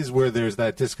think it is where there's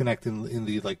that disconnect in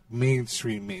the like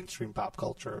mainstream pop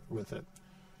culture with it?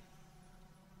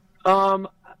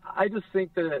 I just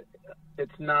think that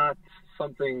it's not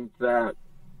something that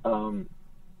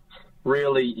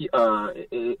really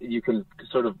you can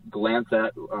sort of glance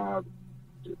at.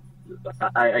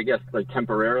 I guess like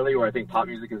temporarily, where I think pop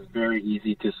music is very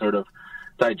easy to sort of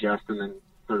digest and then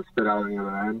sort of spit out on the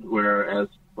other end, whereas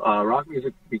rock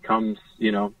music becomes,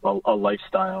 a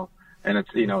lifestyle, and it's,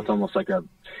 it's almost like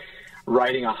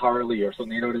riding a Harley or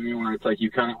something. You know what I mean? Where it's like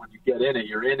when you get in it,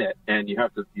 you're in it, and you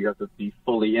have to be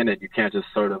fully in it. You can't just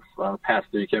sort of pass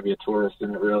through. You can't be a tourist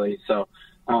in it, really. So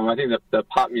I think that the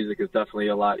pop music is definitely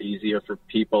a lot easier for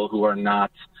people who are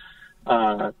not,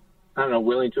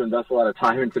 willing to invest a lot of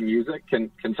time into music.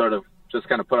 Can sort of just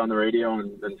kind of put on the radio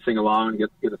and sing along and get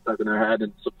it stuck in their head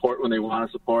and support when they want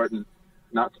to support and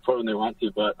not support when they want to.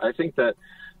 But I think that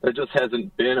there just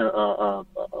hasn't been a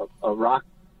rock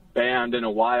band in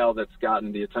a while that's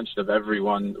gotten the attention of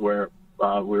everyone, where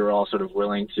we were all sort of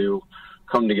willing to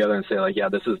come together and say like, yeah,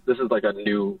 this is like a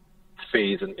new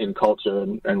phase in culture,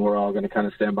 and we're all going to kind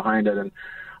of stand behind it. And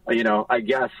I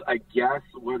guess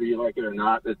whether you like it or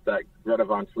not, that Greta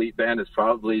Van Fleet band is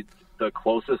probably the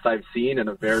closest I've seen in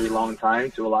a very long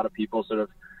time to a lot of people sort of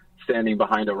standing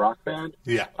behind a rock band.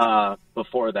 Yeah.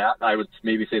 Before that, I would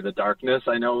maybe say The Darkness,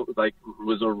 I know, like,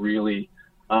 was a really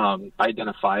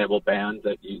identifiable band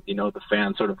that the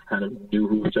fans sort of kind of knew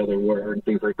who each other were and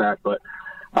things like that. But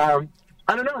I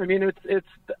don't know. I mean,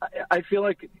 I feel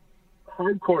like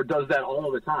hardcore does that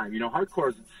all the time. Hardcore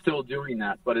is still doing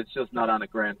that, but it's just not on a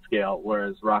grand scale.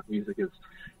 Whereas rock music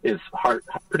is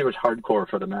pretty much hardcore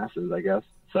for the masses, I guess.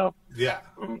 So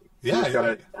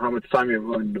how much time you're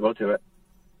willing to devote to it.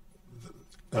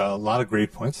 A lot of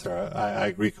great points there. I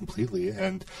agree completely.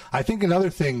 And I think another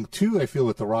thing, too, I feel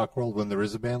with the rock world, when there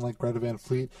is a band like Greta Van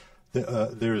Fleet,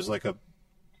 there's like a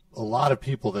lot of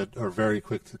people that are very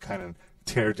quick to kind of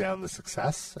tear down the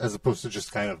success, as opposed to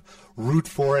just kind of root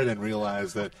for it and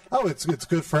realize that, it's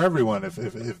good for everyone if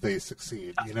they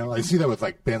succeed. I see that with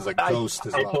like bands like Ghost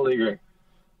as well. I totally agree.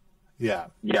 Yeah,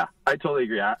 I totally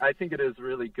agree. I think it is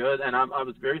really good, and I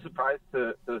was very surprised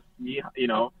to see,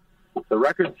 the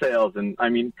record sales. And I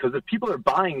mean, because if people are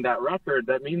buying that record,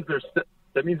 that means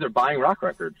they're buying rock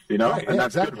records, right, and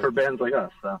that's exactly. good for bands like us.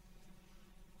 So.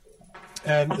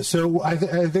 And so I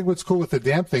think what's cool with the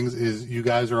Damp Things is you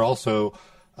guys are also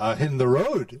hitting the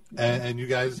road, and you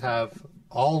guys have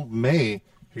all May.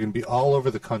 You're going to be all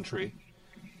over the country.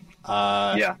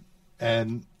 Yeah.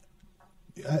 And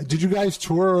did you guys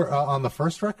tour on the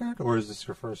first record, or is this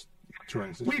your first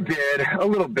touring We situation? did a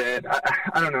little bit.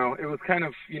 I don't know. It was kind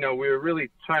of, we were really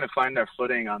trying to find our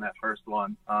footing on that first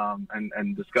one,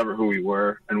 and discover who we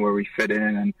were and where we fit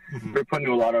in. And we were put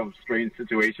into a lot of strange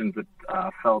situations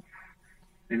that felt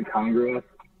incongruous.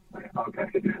 Okay.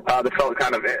 That felt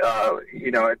kind of,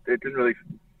 it didn't really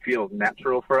feel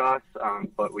natural for us,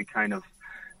 but we kind of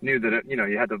knew that,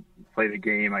 you had to play the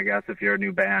game, I guess, if you're a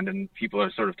new band and people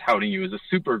are sort of touting you as a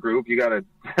super group. You got to,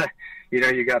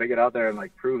 you got to get out there and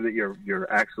like prove that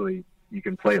you're actually, you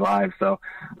can play live. So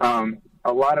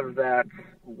a lot of that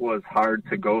was hard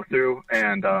to go through.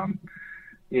 And,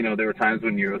 there were times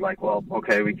when you were like, well,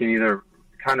 okay, we can either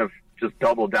kind of just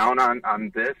double down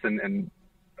on this and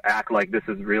act like this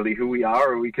is really who we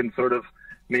are, or we can sort of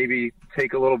maybe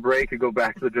take a little break and go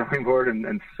back to the drawing board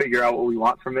and figure out what we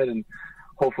want from it. And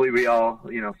hopefully we all,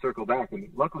 circle back. And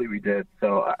luckily we did.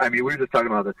 So, I mean, we were just talking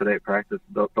about this today at practice.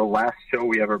 The last show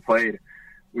we ever played,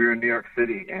 we were in New York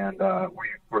City, and we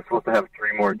were supposed to have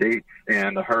 3 more dates,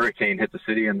 and a hurricane hit the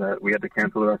city, and we had to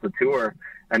cancel the rest of the tour,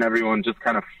 and everyone just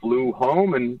kind of flew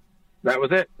home, and that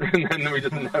was it. And then we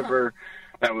just never...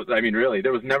 really,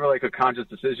 there was never like a conscious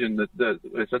decision that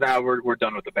said, we're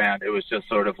done with the band. It was just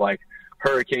sort of like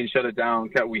hurricane shut it down.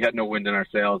 We had no wind in our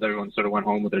sails. Everyone sort of went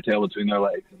home with their tail between their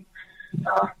legs and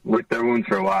licked their wounds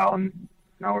for a while, and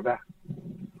now we're back.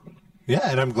 Yeah,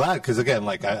 and I'm glad because, again,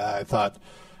 like I thought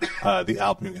the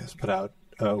album you guys put out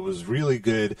was really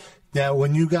good. Now,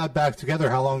 when you got back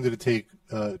together, how long did it take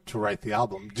to write the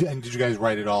album? And did you guys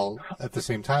write it all at the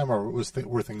same time, or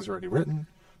were things already written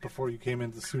before you came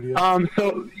into the studio?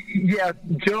 So yeah,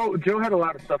 Joe had a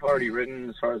lot of stuff already written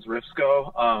as far as riffs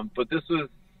go. But this was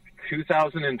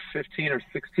 2015 or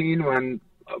 16 when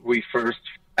we first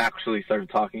actually started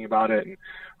talking about it, and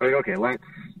we're like, okay,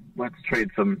 let's trade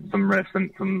some riffs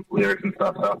and some lyrics and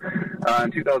stuff. So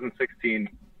in 2016,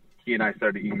 he and I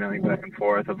started emailing back and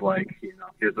forth of like,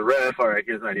 here's the riff, all right,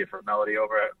 here's an idea for a melody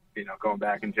over it, going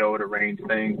back, and Joe would arrange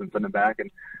things and send them back.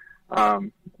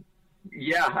 And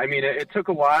yeah, I mean, it took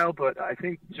a while, but I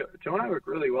think Joe and I work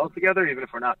really well together, even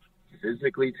if we're not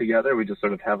physically together. We just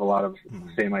sort of have a lot of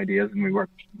the same ideas, and we work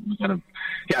kind of,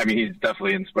 I mean, he's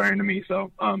definitely inspiring to me.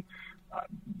 So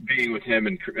being with him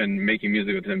and making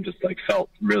music with him just like felt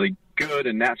really good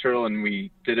and natural, and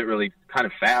we did it really kind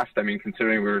of fast. I mean,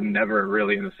 considering we were never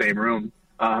really in the same room.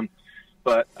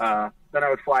 But then I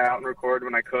would fly out and record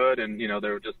when I could, and,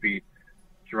 there would just be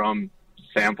drum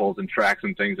samples and tracks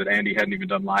and things that Andy hadn't even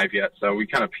done live yet. So we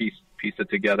kind of pieced it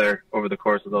together over the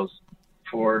course of those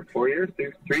 3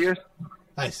 years.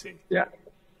 I see. Yeah.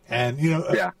 And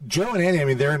Joe and Andy, I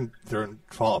mean, they're in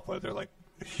Fall Out Boy. They're like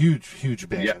a huge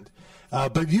band. Yeah.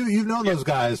 But you've known those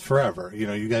guys forever.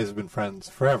 You guys have been friends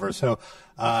forever. So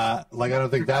I don't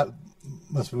think that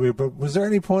must be weird. But was there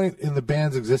any point in the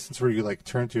band's existence where you like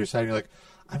turned to your side and you're like,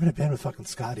 I'm in a band with fucking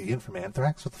Scotty Ian from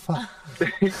Anthrax. What the fuck?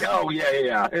 Oh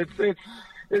yeah.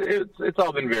 It's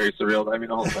all been very surreal. I mean,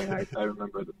 the whole thing. I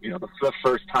remember, the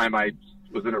first time I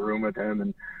was in a room with him,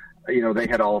 and they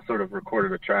had all sort of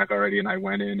recorded a track already, and I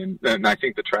went in, and I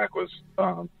think the track was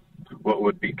what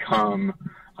would become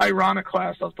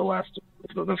Ironiclast off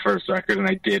the first record, and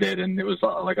I did it, and it was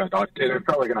like it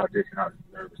felt like an audition. I was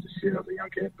nervous as shit. I was a young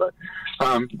kid, but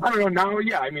I don't know now.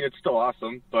 Yeah, I mean, it's still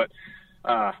awesome, but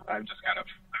I'm just kind of,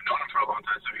 I've known him for a long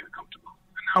time, so he's comfortable.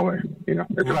 And now we're,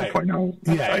 at this point now,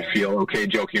 I feel okay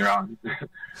joking around.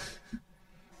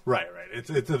 Right. It's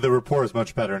the rapport is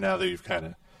much better now that you've kind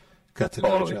of got to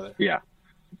know each other. Yeah.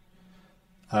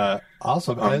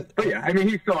 Awesome. But yeah, I mean,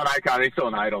 he's still an icon. He's still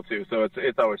an idol too. So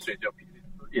it's always strange.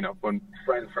 When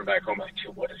friends from back home are like,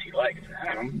 what is he like?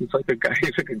 It's like a guy.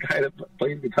 He's like a guy that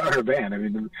plays guitar in a band. I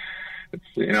mean,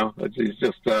 he's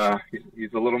just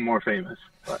he's a little more famous,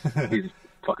 but he's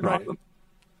fucking awesome.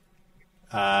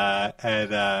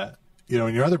 And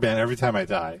in your other band, Every Time I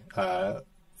Die,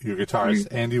 your guitarist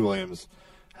Andy Williams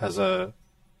has a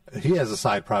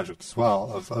side project as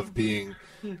well of being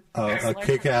a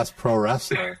kick-ass pro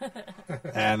wrestler,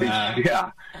 and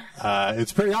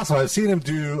it's pretty awesome. I've seen him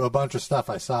do a bunch of stuff.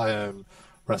 I saw him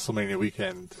WrestleMania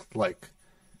weekend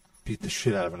beat the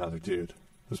shit out of another dude. It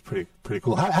was pretty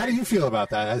cool. How do you feel about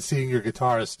that? Seeing your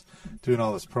guitarist doing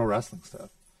all this pro wrestling stuff.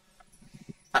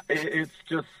 It's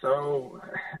just so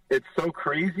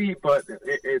crazy, but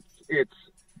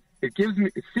it gives me,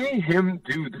 seeing him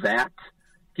do that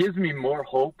gives me more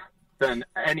hope than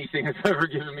anything has ever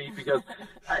given me, because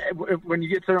when you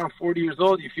get to around 40 years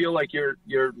old, you feel like your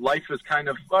life is kind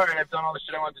of, all right, I've done all the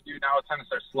shit I wanted to do. Now it's time to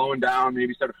start slowing down,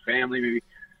 maybe start a family, maybe,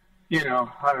 I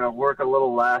don't know, work a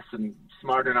little less and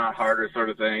smarter, not harder sort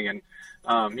of thing. And,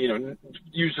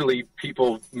 usually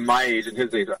people my age and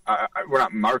his age, we're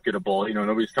not marketable.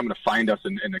 Nobody's coming to find us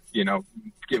and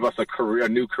give us a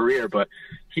new career. But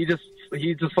he just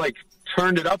like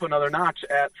turned it up another notch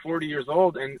at 40 years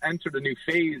old and entered a new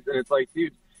phase. And it's like,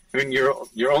 dude, I mean,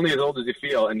 you're only as old as you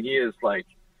feel, and he is like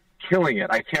killing it.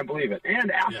 I can't believe it.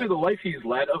 And after the life he's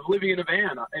led of living in a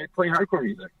van and playing hardcore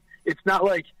music, it's not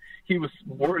like he was,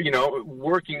 working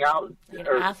out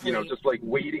or just like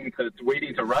waiting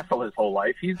to wrestle his whole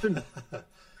life. He's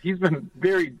been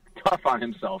very tough on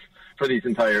himself for these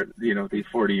entire these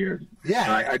 40 years.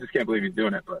 Yeah, I just can't believe he's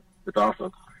doing it, but it's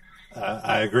awesome.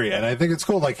 I agree, and I think it's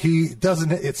cool. Like he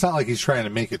doesn't. It's not like he's trying to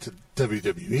make it to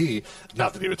WWE.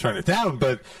 Not that he would turn it down,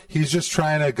 but he's just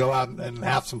trying to go out and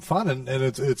have some fun. And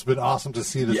it's been awesome to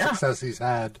see the success he's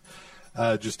had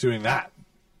just doing that.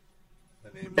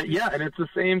 Yeah, and it's the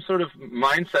same sort of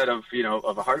mindset of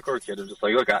of a hardcore kid of just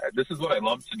like, look, this is what I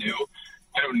love to do.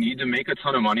 I don't need to make a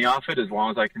ton of money off it as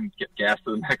long as I can get gas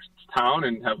to the next town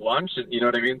and have lunch. And you know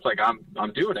what I mean? It's like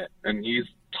I'm doing it, and he's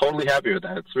totally happy with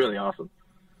that. It's really awesome.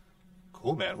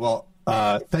 Cool, man. Well,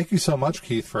 thank you so much,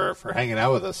 Keith, for hanging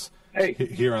out with us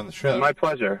here on the show. My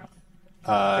pleasure.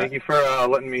 Thank you for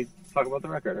letting me talk about the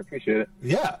record. I appreciate it.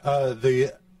 Yeah,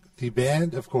 the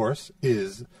band, of course,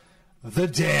 is The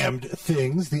Damned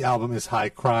Things. The album is High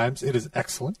Crimes. It is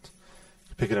excellent.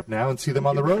 Pick it up now and see them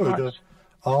on the road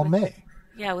all May.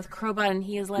 Yeah, with Crowbot and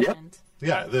He Is Legend.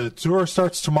 Yeah, the tour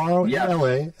starts tomorrow in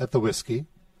L.A. at the Whiskey.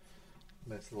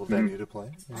 Nice little venue to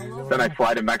play. Then I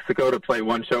fly to Mexico to play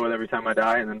one show with Every Time I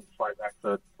Die, and then fly back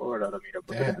to Florida to meet up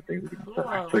with the things.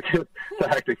 It's a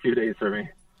hectic few days for me.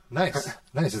 Nice.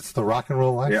 It's the rock and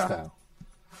roll lifestyle.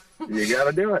 Yeah. You got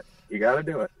to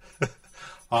do it.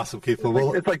 Awesome, Keith.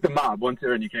 It's like the mob. Once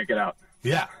you're in, you can't get out.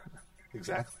 Yeah,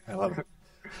 exactly. I love it.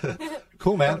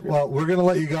 Cool, man. Well, we're going to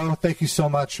let you go. Thank you so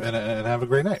much, and have a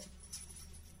great night.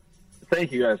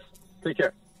 Thank you, guys. Take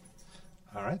care.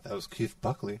 All right, that was Keith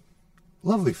Buckley.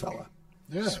 Lovely fella.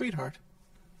 Yeah. Sweetheart.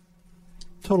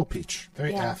 Total peach.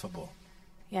 Very affable.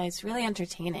 Yeah, he's really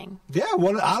entertaining. Yeah,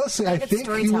 honestly, I think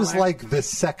he was storyteller. like the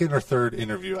second or third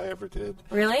interview I ever did.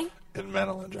 Really? In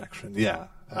Mental Injection, yeah.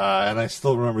 And I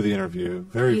still remember the interview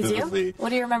very vividly. What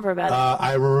do you remember about it?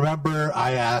 I remember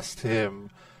I asked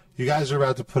him, you guys are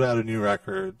about to put out a new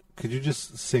record. Could you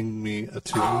just sing me a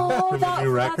tune from the new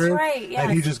record? That's right, yes.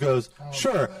 And he just goes,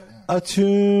 sure. A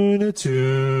tune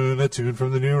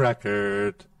from the new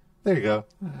record. There you go.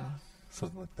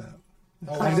 Something like that.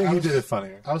 I think he did it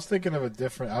funnier. I was thinking of a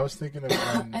different. I was thinking of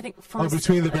I think from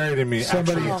Between the Buried and Me.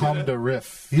 somebody actually hummed did it. a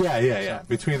riff. Yeah.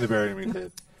 Between the Buried and Me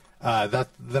did.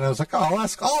 Then I was like, I'll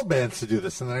ask all bands to do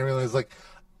this, and then I realized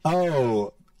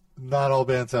not all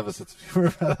bands have a sense of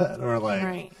humor about that, or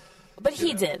right. But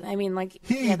he did. I mean, like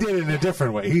he did it in a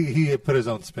different way. He put his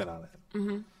own spin on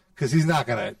it because he's not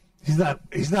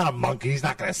a monkey. He's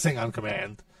not gonna sing on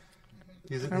command.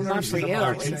 He's not for you,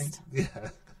 at least. Yeah.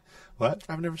 What?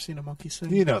 I've never seen a monkey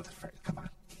sing. You know the phrase.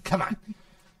 Come on.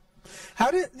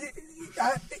 How did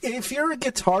if you're a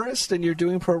guitarist and you're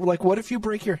doing what if you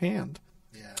break your hand?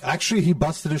 Actually, he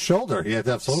busted his shoulder. He had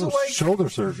to have shoulder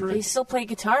surgery. Do you still play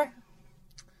guitar?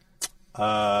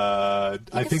 I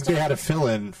think they had a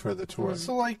fill-in for the tour.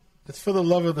 So it's for the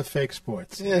love of the fake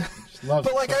sports. Yeah, just love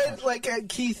but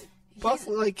Keith Buck,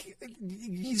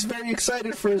 he's very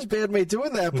excited for his bandmate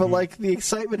doing that, but the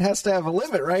excitement has to have a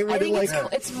limit, right? I think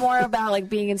it's more about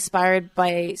being inspired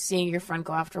by seeing your friend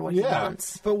go after what he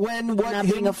wants. But not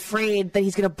being afraid that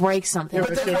he's going to break something. Yeah,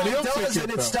 but then when he does,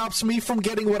 and it stops me from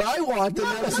getting what I want.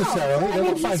 Not necessarily. I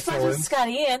mean, he's friends with Scott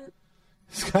Ian.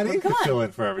 Scott Ian can fill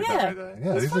in for Every Time I Die.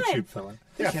 Yeah, he's a cheap fill-in.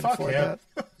 Yeah, fuck him.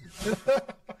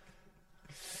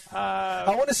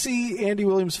 I want to see Andy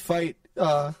Williams fight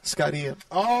Scott Ian.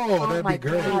 Oh, that'd be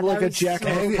great. God, like a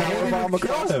jackknife powerbomb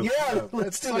across. him. Yeah,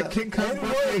 let's do like that. King Kong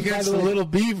against the little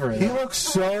beaver. He looks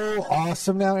so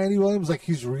awesome now, Andy Williams. Like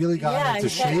he's really gotten into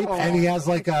shape, and he has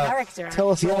like a character. Tell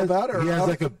us all about it. He has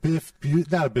like a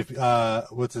not a Biff.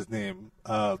 What's his name?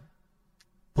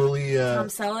 Bully. Tom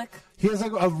Selleck. He has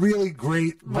like a really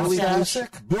great Mustache.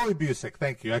 Billy Busick.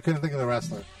 Thank you. I couldn't think of the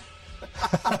wrestler.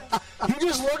 He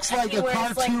just looks like a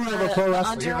wears, cartoon like, of a pro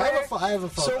wrestler. underwear. I have a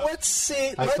photo. So let's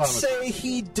say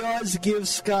he does give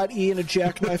Scott Ian a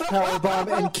jackknife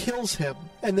powerbomb and kills him,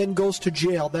 and then goes to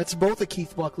jail. That's both of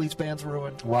Keith Buckley's bands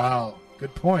ruined. Wow,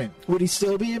 good point. Would he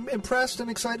still be impressed and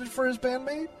excited for his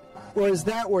bandmate, or is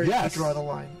that where you draw the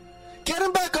line? Get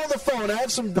him back on the phone. I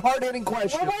have some hard-hitting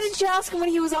questions. Well, why didn't you ask him when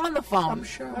he was on the phone? I'm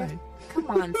shy. Come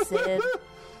on, Sid.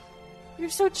 You're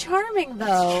so charming, though.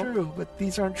 That's true, but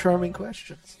these aren't charming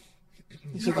questions.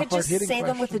 These You are the could just hard-hitting say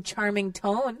them with a questions. charming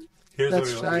tone.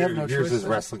 Here's I have no here's choice his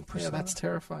there. wrestling persona. Yeah, that's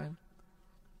terrifying.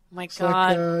 My It's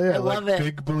God, like, I love like it.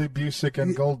 Big Bully Busick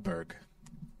and Goldberg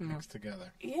mixed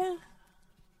together. Yeah.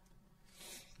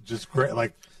 Just great,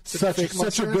 like such fake a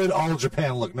mustache? good all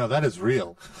Japan look. No, that is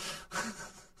real.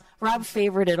 Rob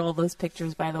favorited all those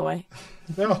pictures, by the way.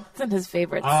 No, It's in his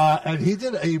favorites. And he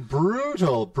did a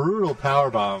brutal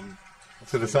powerbomb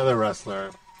to this other wrestler.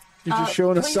 You're just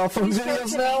showing us please- cell phone please show it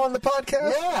videos to now me. on the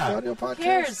podcast? Yeah. The audio podcast?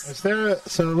 Here's is there?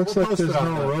 So it looks We'll like post there's it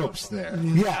on no the- ropes there.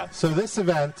 Yeah. So this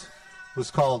event was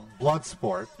called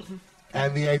Bloodsport,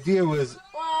 and the idea was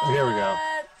here we go.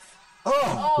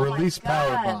 Oh, my release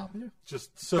God. powerbomb.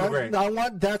 Just so great.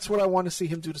 That's what I want to see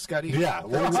him do to Scotty. Yeah,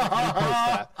 we'll post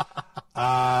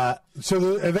that. So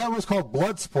the event was called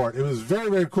Bloodsport. It was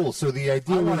very, very cool. So the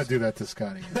idea I want was to do that to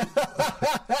Scotty.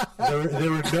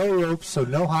 there were no ropes, so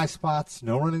no high spots,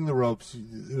 no running the ropes.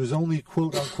 It was only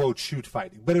quote unquote shoot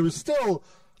fighting, but it was still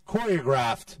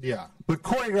choreographed. Yeah. but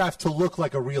choreographed to look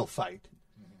like a real fight.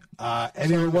 And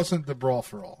So it wasn't the brawl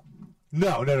for all.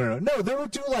 no. They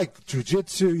would do like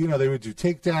jujitsu. They would do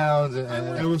takedowns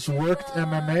and It was worked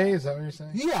MMA. Is that what you're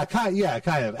saying? Yeah,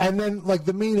 kind of. And then, like,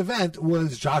 the main event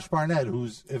was Josh Barnett, who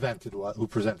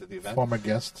presented the event. Former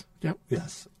guest. Yep.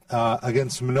 Yes.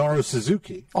 Against Minoru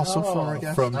Suzuki Also former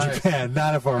guest. from nice. Japan.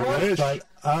 Not a former guest, but,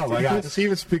 oh my God. Does he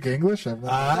even speak English? I've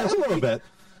never- A little bit.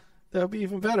 That would be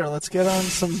even better. Let's get on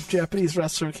some Japanese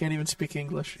wrestler who can't even speak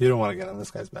English. You don't want to get on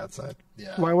this guy's bad side.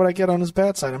 yeah. Why would I get on his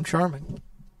bad side? I'm charming.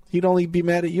 He'd only be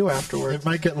mad at you afterwards. It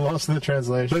might get lost in the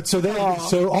translation. But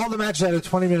so all the matches had a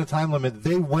 20-minute time limit.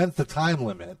 They went the time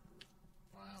limit.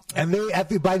 And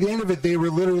by the end of it, they were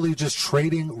literally just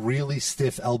trading really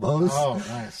stiff elbows. Oh,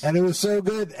 nice. And it was so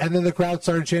good. And then the crowd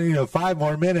started chanting, 5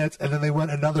 more minutes. And then they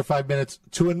went another 5 minutes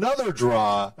to another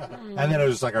draw. And then it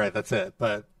was just like, all right, that's it.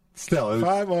 But still, it was,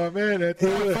 5 more minutes.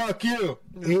 was- Fuck you.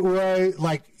 it was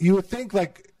like, you would think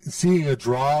like seeing a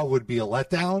draw would be a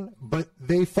letdown, but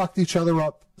they fucked each other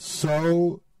up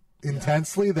so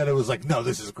intensely that it was like, no,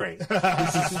 this is great.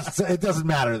 It doesn't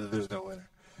matter that there's no winner.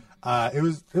 It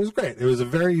was great. It was a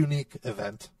very unique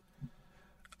event,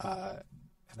 and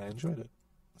I enjoyed it,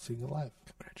 seeing it live.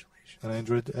 Congratulations! And I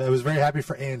enjoyed. I was very happy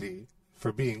for Andy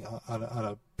for being on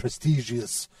a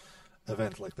prestigious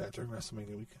event like that during WrestleMania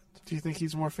weekend. Do you think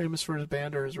he's more famous for his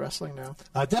band or his wrestling now?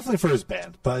 Definitely for his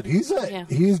band, but he's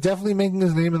definitely making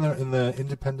his name in the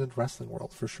independent wrestling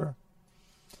world for sure.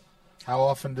 How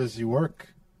often does he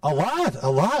work? A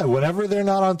lot. Whenever they're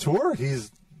not on tour,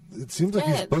 it seems like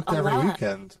he's booked a every lot.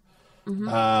 weekend in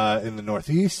the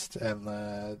Northeast,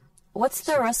 and What's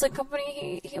the wrestling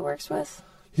company he works with?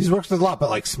 he's worked with a lot. But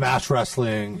like Smash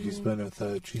Wrestling, he's been with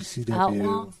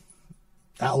GCW,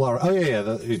 Outlaw. Oh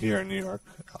yeah, here in New York,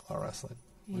 Outlaw Wrestling.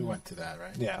 We went to that,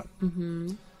 right? Yeah.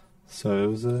 Mm-hmm. So it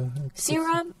was See,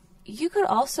 Rob, you could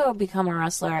also become a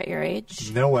wrestler at your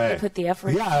age. no way. You put the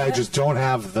effort Yeah, into I it. just don't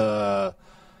have the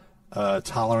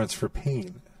tolerance for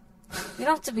pain. You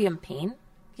don't have to be in pain.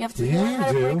 You have to Yeah, learn how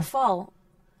you to do. break fall.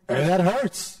 And that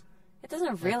hurts. It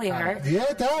doesn't really hurt. Yeah,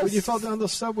 it does. When you fell down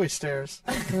those subway stairs.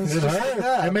 it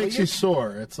hurts. It makes you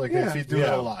sore. It's like Yeah. if you do it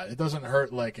Yeah. a lot. It doesn't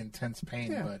hurt like intense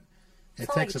pain, Yeah. but it It's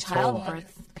not takes like a toll on you.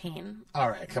 childbirth pain. All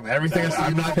right, come on. Everything has to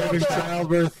I'm be not having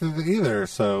childbirth either,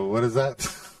 so what is that?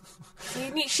 So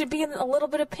you should be in a little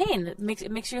bit of pain. It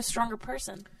makes you a stronger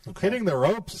person. Hitting the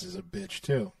ropes is a bitch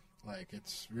too. Like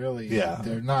it's really Yeah.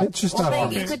 They're not. It's just Well, not then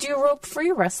for you me. could do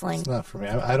rope-free wrestling. It's not for me.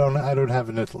 I don't have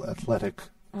an athletic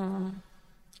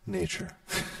nature.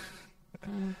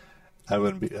 I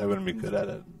wouldn't be good at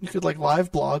it. You could like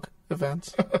live blog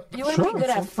events. You wouldn't be good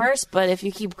at first, but if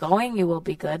you keep going, you will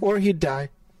be good. Or he'd die.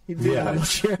 He'd be in Yeah. a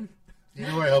wheelchair.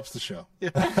 Either way helps the show.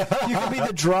 You could be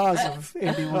the draws of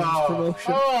Andy Williams'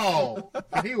 promotion. Oh,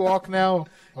 did he walk now?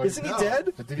 Or- Isn't he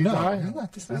dead? Did he die?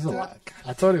 He's alive.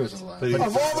 I thought he was alive. But he- But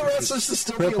Of all the wrestlers to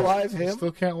still be alive, he him.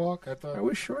 still can't walk. I thought. I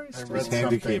was sure he's I still read He's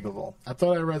handy something. capable. I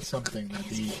thought I read something that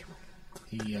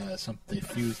they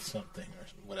fused something or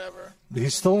whatever.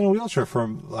 He's still in a wheelchair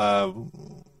from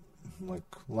like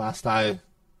last I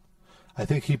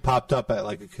think he popped up at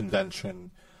like a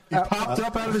convention. He popped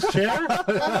up out of his chair.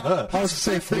 I was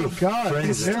say, thank God.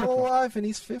 He's still alive and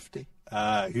he's 50.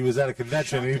 He was at a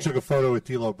convention and he took a photo with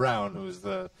D'Lo Brown,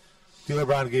 D'Lo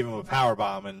Brown gave him a power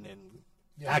bomb and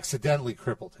accidentally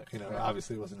crippled him.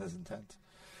 Obviously it wasn't his intent.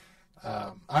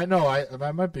 I know.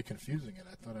 I might be confusing it.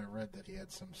 I thought I read that he had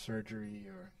some surgery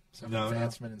or some No.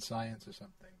 advancement in science or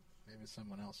something. Maybe it's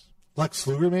someone else. Lex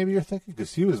Luger, maybe you're thinking,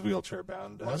 because he was wheelchair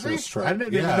bound. Was after he? a stroke. I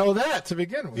didn't Yeah. even know that to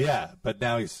begin with. Yeah, but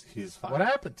now he's fine. What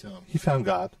happened to him? He found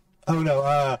God. Oh no,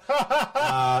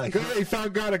 He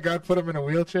found God and God put him in a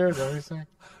wheelchair. Is that what you're saying?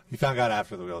 he found God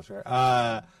after the wheelchair.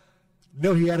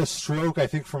 No, he had a stroke, I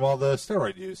think, from all the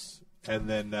steroid use. And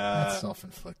then... That's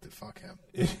self-inflicted. Fuck him.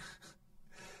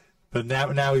 But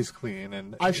now he's clean.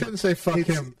 And I shouldn't say fuck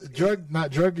him.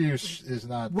 Drug use is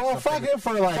not... Well, something- fuck him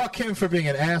for, like... Fuck him for being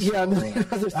an asshole. Yeah,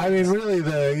 Right. I mean, really,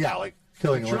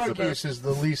 killing Drug Elizabeth. use is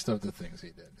the least of the things he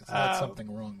did. It's not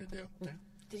something wrong to do.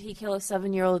 Did he kill a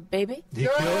 7-year-old baby? He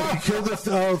killed a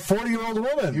 40-year-old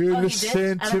woman. You Oh, he listen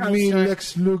did? I don't to know the me, story.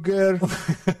 Lex Luger.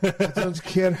 I don't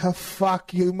care how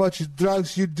much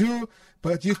drugs you do,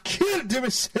 but you killed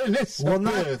Mrs. Elizabeth. Well,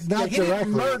 not Yeah, directly. he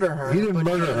didn't murder her. He didn't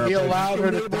murder her. He but allowed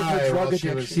her to enabled her die drug while she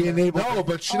was. addiction. He enabled No,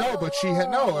 but she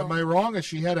had no. Am I wrong? Or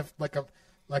she had like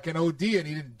an OD and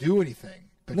he didn't do anything.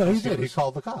 No, he Because did. He was-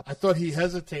 called the cops. I thought he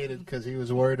hesitated because he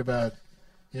was worried about,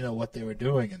 what they were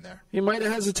doing in there. He might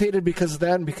have hesitated because of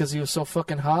that and because he was so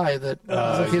fucking high that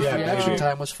his yeah, reaction maybe.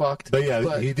 time was fucked. But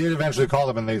yeah, he did eventually call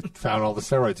them, and they found all the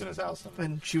steroids in his house.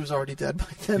 And she was already dead by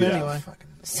then Yeah. anyway.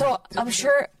 So I'm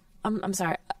sure. I'm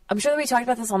sorry. I'm sure that we talked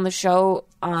about this on the show,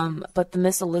 but the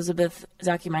Miss Elizabeth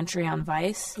documentary on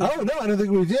Vice. Oh no, I don't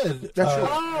think we did. That's right.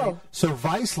 Oh, So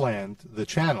Viceland, the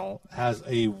channel, has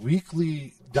a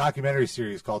weekly documentary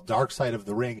series called Dark Side of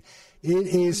the Ring. It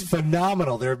is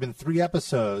phenomenal. There have been 3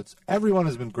 episodes. Everyone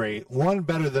has been great. One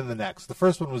better than the next. The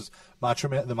first one was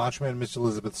the Macho Man Miss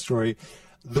Elizabeth story.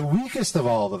 The weakest of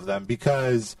all of them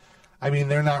because, I mean,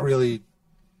 they're not really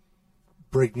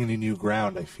breaking any new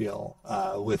ground, I feel,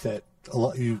 with it.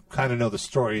 You kind of know the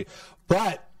story.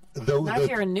 But not if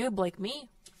you're a noob like me.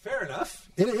 fair enough.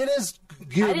 It is I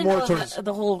geared didn't more know towards...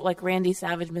 the whole like Randy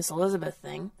Savage Miss Elizabeth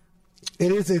thing.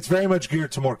 It is. It's very much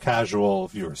geared to more casual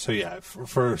viewers. So yeah,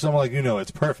 for someone like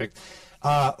it's perfect.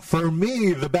 For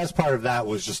me, the best part of that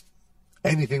was just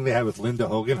anything they had with Linda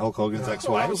Hogan, Hulk Hogan's Well,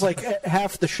 ex-wife. that was like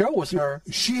half the show was her.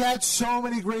 She had so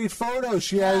many great photos.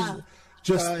 She has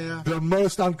just yeah. the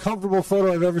most uncomfortable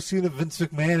photo I've ever seen of Vince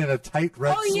McMahon in a tight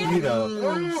red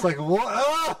Speedo. It's like what?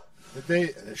 Ah! They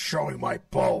showing my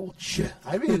bulge.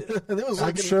 I mean, It was I'm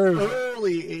like an sure.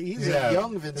 early. He's Yeah. a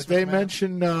young Vince Did they McMahon.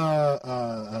 mention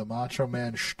Macho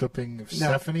Man stooping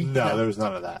Stephanie? No, there was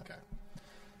none of that.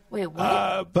 Wait,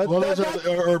 what? But Well, that- there's that-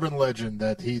 an urban legend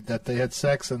that they had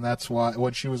sex, and that's why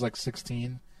when she was like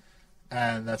 16,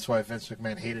 and that's why Vince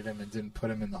McMahon hated him and didn't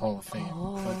put him in the Hall of Fame.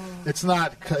 But it's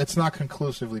not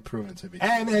conclusively proven to be true.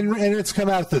 and it's come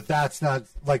out that that's not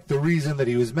like the reason that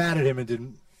he was mad at him and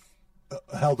didn't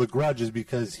held a grudge is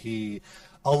because he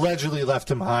allegedly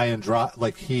left him high and dry.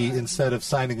 Like he, instead of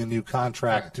signing a new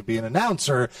contract to be an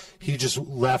announcer, he just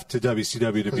left to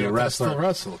WCW to be a wrestler. Still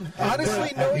wrestled. Honestly,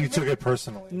 And he knowing, took it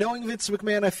personally. knowing Vince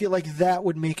McMahon, I feel like that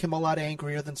would make him a lot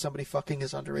angrier than somebody fucking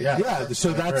his underage. Yeah. Yeah, so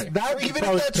I that's agree. that. Even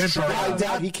probably if that's true, pimp I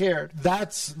doubt he cared.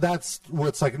 That's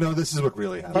what's like. No, this is what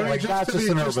really happened. I mean, Like that's just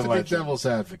an just urban to be legend. devil's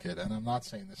advocate, and I'm not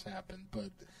saying this happened,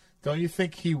 but don't you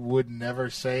think he would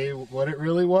never say what it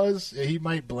really was? He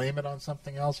might blame it on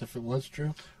something else if it was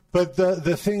true. But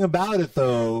the thing about it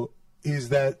though is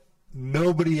that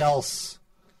nobody else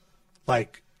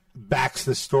like backs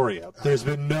the story up. There's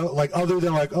been no like other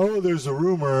than like there's a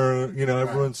rumor,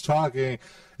 everyone's talking.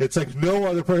 It's like no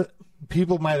other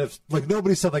people might have like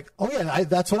nobody said like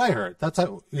that's what I heard. That's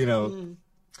how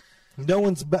no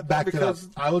one's backed it up. Because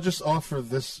I will just offer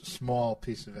this small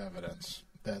piece of evidence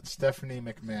that Stephanie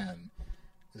McMahon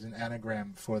is an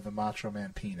anagram for the Macho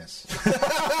Man penis.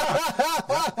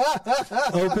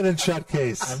 Open and shut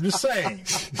case. I'm just saying.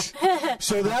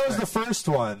 So that was the first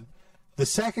one. The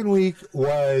second week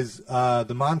was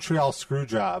the Montreal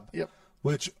Screwjob, Yep.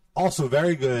 which also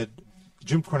very good.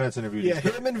 Jim Cornette's interviewed. Yeah,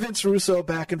 these him and Vince Russo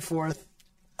back and forth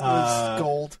was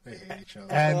gold. They hate each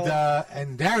other.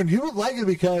 and Darren, you would like it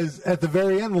because at the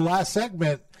very end, the last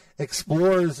segment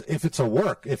explores if it's a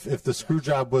work, if the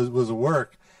Screwjob was a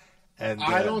work. And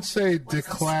I don't say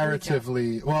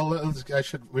declaratively. Well,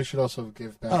 we should also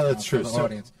give background that's true. to the So-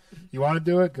 audience. You want to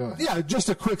do it? Go ahead. Yeah, just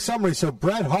a quick summary. So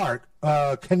Bret Hart,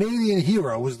 Canadian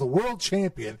hero, was the world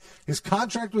champion. His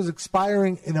contract was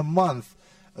expiring in a month.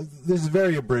 This is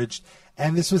very abridged.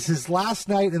 And this was his last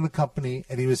night in the company,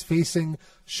 and he was facing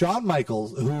Shawn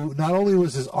Michaels, who not only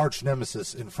was his arch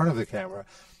nemesis in front of the camera,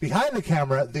 behind the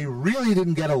camera, they really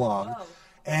didn't get along.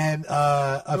 And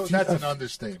That's an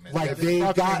understatement. like they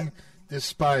fucking got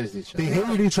despised each other. they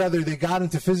hated each other. They got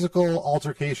into physical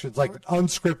altercations, like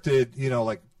unscripted.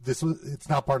 Like this was. It's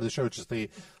not part of the show. It's just they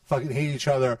fucking hate each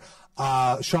other.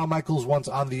 Shawn Michaels once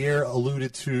on the air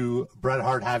alluded to Bret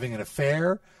Hart having an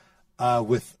affair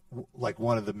with like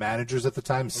one of the managers at the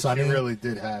time, Sonny. He really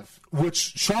did have. Which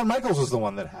Shawn Michaels was the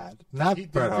one that had, not He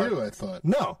did Bret Hart. too, I thought.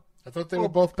 No, I thought they were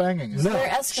both banging. no. They're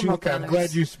Eskimo Okay, I'm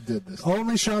brothers. glad you did this.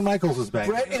 Only Shawn Michaels was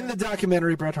banging. Brett, in the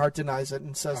documentary, Bret Hart denies it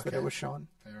and says that it was Shawn.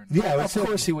 fair enough. Yeah, Of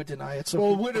course he would deny it. So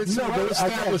Well, it's No, well but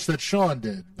established that Sean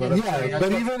did. But I'm saying, yeah, I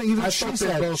but thought- even I she thought they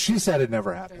said both- it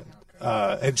never happened,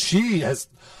 and she has.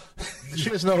 she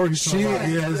has no reason. She to lie.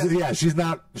 is, yeah, she's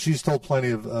not. She's told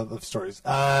plenty of stories,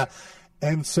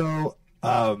 and so,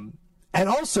 and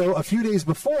also a few days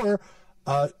before,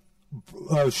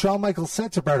 Shawn Michaels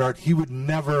said to Bret Hart he would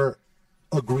never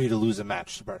agree to lose a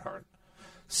match to Bret Hart.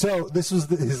 So this was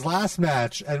his last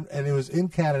match, and it was in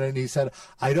Canada, and he said,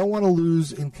 "I don't want to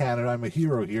lose in Canada. I'm a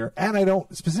hero here, and I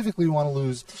don't specifically want to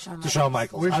lose to Shawn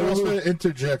Michaels." We should I will also lose-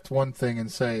 interject one thing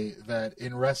and say that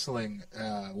in wrestling,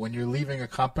 when you're leaving a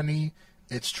company,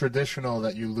 it's traditional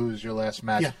that you lose your last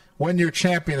match. Yeah. When you're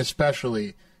champion,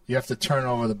 especially, you have to turn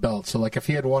over the belt. So, like, if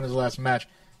he had won his last match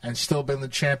and still been the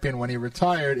champion when he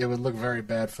retired, it would look very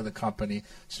bad for the company. You're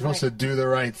supposed to do the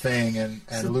right thing and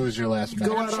lose your last match.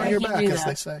 go out sure on your he back, knew as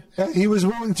that. they say. He was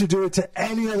willing to do it to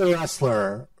any other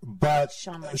wrestler but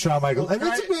Shawn Michaels. And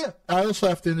Vince McMahon. I also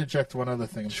have to interject one other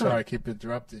thing. I'm sorry I keep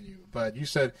interrupting you, but you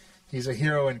said he's a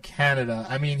hero in Canada.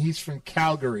 I mean, he's from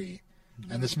Calgary,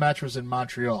 and this match was in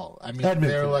Montreal. I mean, Edmonton.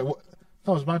 they're like, no, it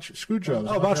was Screwjob.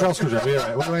 Oh, Montreal Screwjob. You're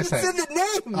right. What am I saying? It's in the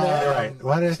name. You're right.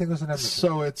 Why did I think it was an Edmonton?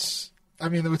 So it's. I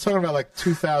mean, we're talking about like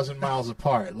 2,000 miles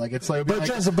apart. Like it's like, But like,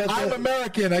 just- but I'm the-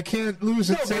 American. I can't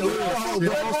lose it. but the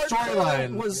whole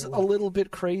storyline was a little bit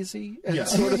crazy and Yeah.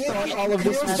 sort of thought all of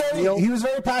this was real. He was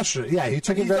very passionate. Yeah, he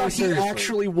took He it very thought he seriously.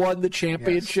 actually won the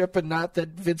championship and not that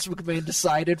Vince McMahon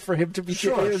decided for him to be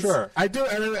Sure, his. sure. I do,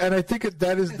 and I think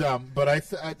that is dumb. But I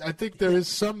think there is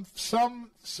some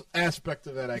aspect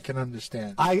of that I can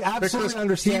understand. I absolutely Because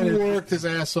understand He it. worked his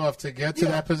ass off to get to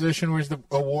that position where he's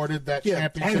awarded that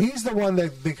championship. And he's the one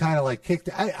that they kind of like kicked.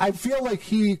 I feel like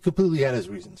he completely had his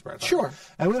reasons, Bret Hart. Sure.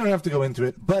 And we don't have to go into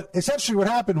it. But essentially what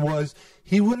happened was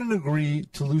he wouldn't agree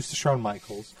to lose to Shawn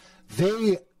Michaels.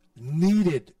 They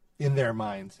needed, in their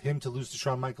minds, him to lose to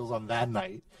Shawn Michaels on that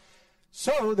night.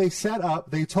 So they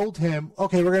told him,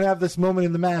 okay, we're going to have this moment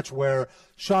in the match where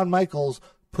Shawn Michaels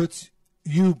puts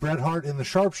you, Bret Hart, in the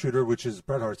sharpshooter, which is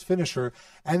Bret Hart's finisher,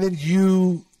 and then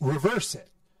you reverse it.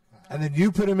 And then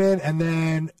you put him in, and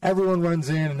then everyone runs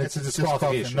in, and it's a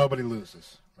disqualification. Nobody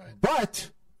loses. Right.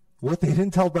 But what they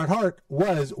didn't tell Bret Hart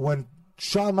was when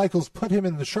Shawn Michaels put him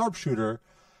in the sharpshooter,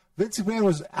 Vince McMahon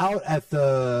was out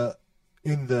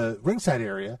in the ringside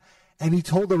area, and he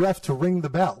told the ref to ring the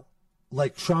bell,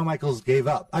 like Shawn Michaels gave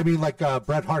up. I mean, like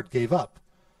Bret Hart gave up.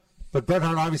 But Bret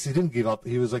Hart obviously didn't give up.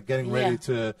 He was like getting ready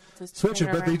to switch it,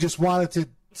 but they just wanted to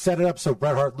set it up so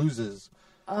Bret Hart loses,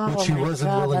 which he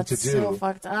wasn't willing to do. So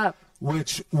fucked up.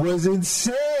 Which was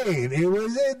insane. It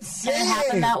was insane. And it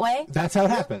happened that way? That's how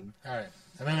it happened. All right.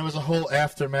 And then there was a whole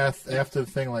aftermath after the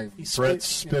thing, like Brett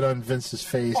spit on Vince's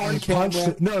face. On He camera. Punched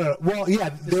it. No. Well, yeah,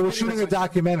 they were shooting a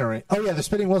documentary. Oh, yeah, the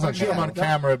spitting was on punched him camera. on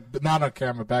camera, but not on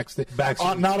camera, backstage.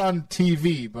 Not on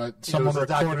TV, but someone was a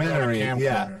recorded it on a documentary, camcorder.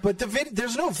 yeah. But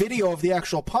there's no video of the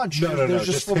actual punch. No, There's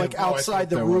just just from like him.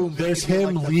 outside the there was. room. There's They give you,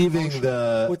 him like, the leaving motion.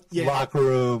 the Yeah. locker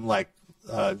room, like,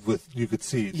 with, you could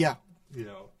see, Yeah. in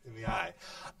the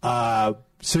eye.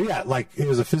 So, yeah, like, it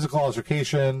was a physical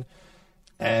altercation,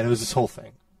 and it was this whole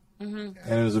thing. And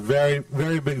it was a very,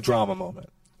 very big drama moment.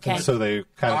 Okay. And so they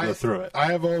kind of go through it.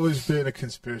 I have always been a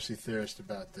conspiracy theorist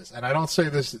about this, and I don't say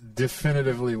this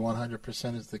definitively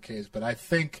 100% is the case, but I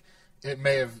think it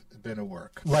may have been a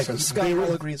work. Like, So Scott they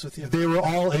Hall agrees with you. They were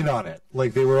all in on it.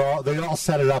 Like, they all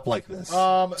set it up like this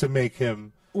to make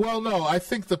him. Well, no, I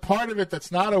think the part of it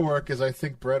that's not a work is I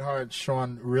think Bret Hart and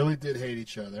Shawn really did hate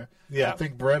each other. Yeah. I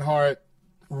think Bret Hart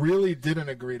really didn't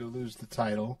agree to lose the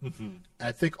title.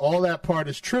 I think all that part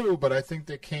is true, but I think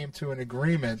they came to an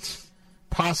agreement,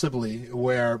 possibly,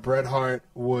 where Bret Hart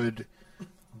would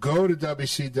go to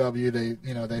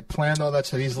WCW. They planned all that,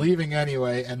 so he's leaving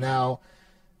anyway, and now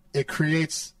it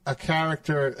creates a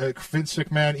character, a Vince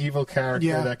McMahon evil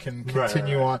character that can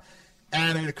continue on.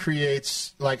 And it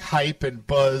creates like hype and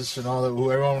buzz and all that.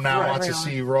 Everyone now wants to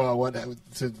see Raw. I mean,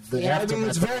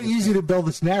 it's very easy to build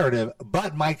this narrative,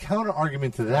 but my counter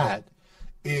argument to that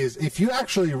is if you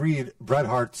actually read Bret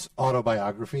Hart's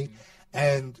autobiography,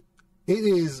 and it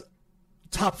is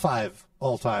top 5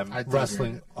 all-time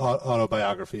wrestling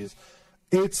autobiographies.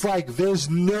 It's like there's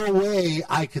no way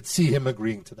I could see him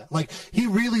agreeing to that. Like, he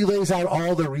really lays out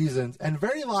all the reasons and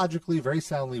very logically, very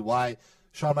soundly why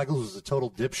Shawn Michaels was a total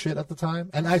dipshit at the time.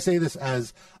 And I say this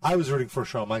as I was rooting for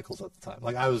Shawn Michaels at the time.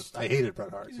 Like, I hated Bret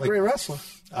Hart. He's a great wrestler.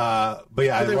 But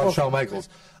yeah, I love Shawn Michaels.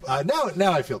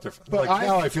 Now I feel different. But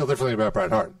now I feel differently about Bret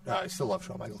Hart. I still love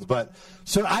Shawn Michaels. But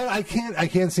so I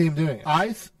can't see him doing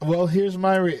it. Well, here's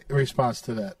my response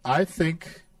to that. I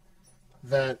think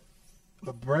that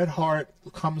Bret Hart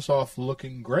comes off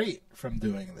looking great from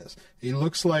doing this. He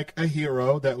looks like a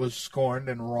hero that was scorned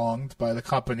and wronged by the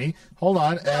company. Hold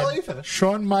on. Well, And you finish.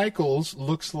 Shawn Michaels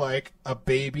looks like a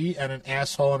baby and an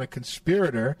asshole and a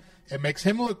conspirator. It makes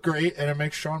him look great, and it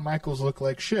makes Shawn Michaels look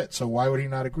like shit. So why would he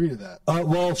not agree to that?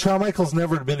 Well, Shawn Michaels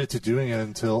never admitted to doing it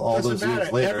until all Doesn't those matter.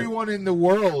 years later. Everyone in the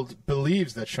world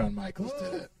believes that Shawn Michaels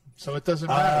did it. So it doesn't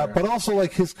matter. But also,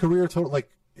 like, his career,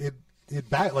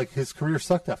 his career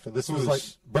sucked after this. Was like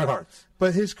Bret Hart's.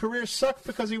 But his career sucked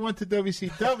because he went to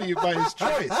WCW by his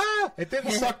choice. It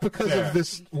didn't suck because of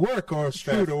this work or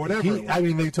shoot or whatever.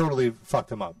 They totally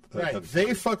fucked him up. Right.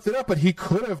 They fucked it up, but he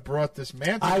could have brought this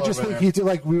mantle I just over think there. he did,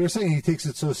 like we were saying, he takes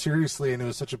it so seriously, and it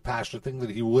was such a passionate thing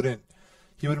that he wouldn't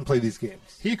play these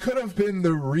games. He could have been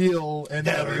the real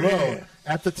NWO. Yeah.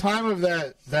 At the time of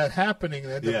that happening,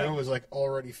 the NWO was like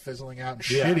already fizzling out and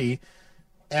shitty.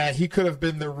 And he could have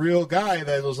been the real guy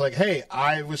that was like, hey,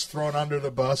 I was thrown under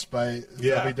the bus by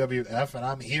WWF, and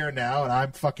I'm here now, and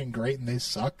I'm fucking great, and they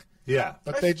suck. Yeah.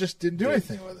 But they just didn't do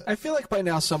anything with it. I feel like by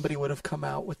now somebody would have come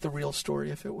out with the real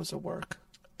story if it was a work.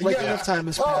 Like enough time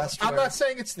has passed. I'm not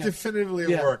saying it's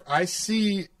definitively a work. I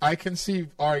can see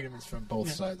arguments from both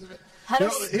sides of it.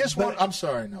 Here's one. I'm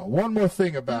sorry, no. One more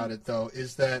thing about it though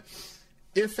is that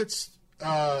if it's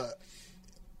a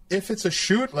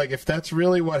shoot, like if that's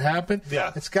really what happened,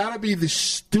 it's got to be the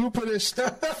stupidest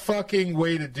fucking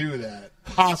way to do that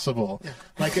possible. Yeah.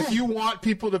 Like if you want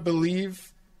people to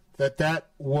believe that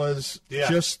was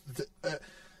just,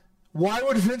 why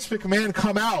would Vince McMahon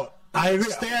come out? I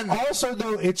understand. Also,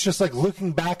 though, it's just like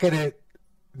looking back at it,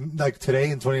 like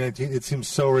today in 2019, it seems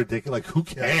so ridiculous. Like, who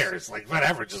cares? Like,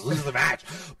 whatever, just lose the match.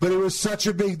 But it was such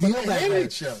a big deal. They hated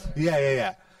each other.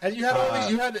 Yeah. And you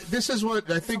had this is what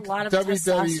I think a lot of WWE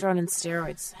testosterone and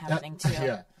steroids happening too.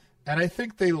 Yeah. And I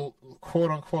think they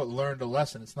quote unquote learned a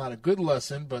lesson. It's not a good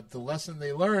lesson, but the lesson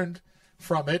they learned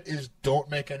from it is don't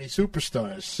make any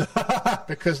superstars.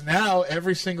 Because now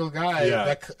every single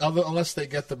guy unless they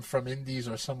get them from indies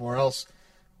or somewhere else,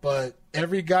 but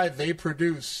every guy they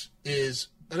produce is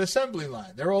an assembly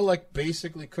line. They're all like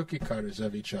basically cookie cutters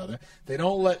of each other. They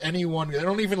don't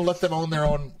even let them own their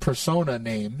own persona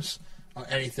names.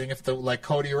 Anything like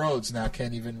Cody Rhodes now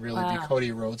can't even really be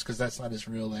Cody Rhodes because that's not his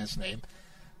real last name.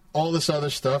 All this other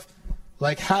stuff,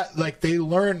 like they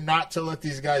learn not to let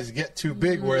these guys get too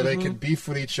big where they can beef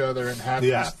with each other and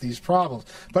have these problems.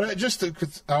 But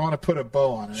I want to put a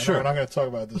bow on it. Sure. We're not going to talk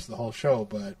about this the whole show,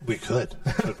 but we could,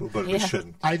 but we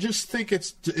shouldn't. I just think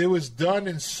it was done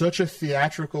in such a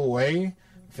theatrical way.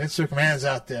 Vince McMahon's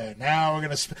out there. Now we're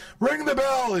going to ring the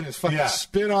bell and just fucking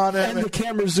spit on it. And the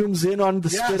camera zooms in on the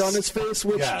spit on his face,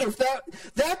 which if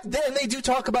that then they do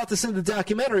talk about this in the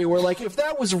documentary where like if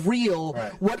that was real,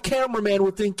 what cameraman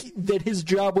would think that his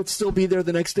job would still be there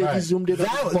the next day if he zoomed in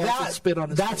on the spit on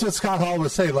his face? That's what Scott Hall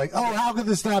was saying. Like, oh, how could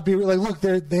this not be real? Like, look,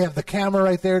 they have the camera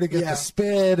right there to get the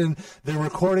spit, and they're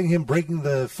recording him breaking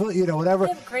the foot, whatever.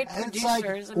 They have great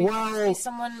producers. Like, I mean,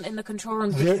 someone in the control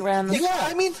room thinking around the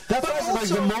I mean, that's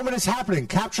like the moment is happening.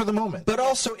 Capture the moment. But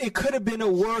also, it could have been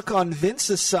a work on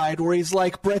Vince's side where he's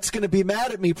like, Brett's going to be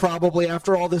mad at me probably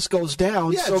after all this goes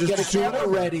down, so get a camera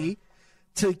ready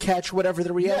to catch whatever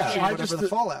the reaction, whatever the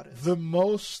fallout is. The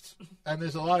most, and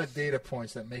there's a lot of data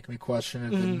points that make me question it.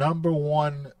 The number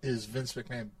one is Vince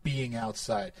McMahon being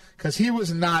outside. Because he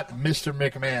was not Mr.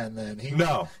 McMahon then.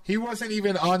 He wasn't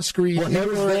even on screen. Well, he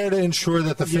was there to ensure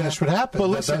that the finish would happen. But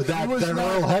listen, that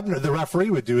Earl Hebner, the referee,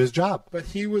 would do his job. But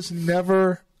he was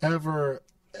never, ever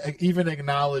even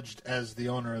acknowledged as the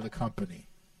owner of the company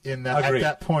at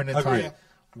that point in time.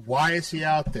 Why is he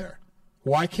out there?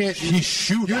 Why can't he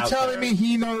shoot? You're telling me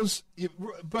he knows,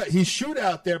 but he shoot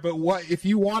out there. But what if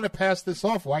you want to pass this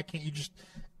off? Why can't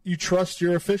you trust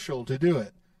your official to do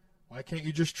it? Why can't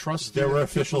you just trust? There were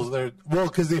officials there. Well,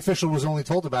 because the official was only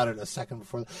told about it a second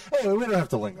before. Anyway, we don't have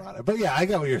to linger on it. But yeah, I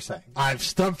got what you're saying. I've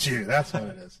stumped you. That's what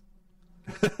it is.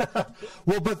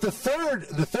 Well, but the third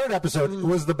episode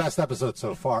was the best episode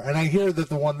so far, and I hear that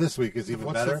the one this week is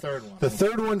even better. What's the third one? The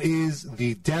third one is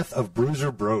the death of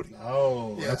Bruiser Brody.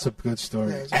 Oh, that's a good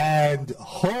story. And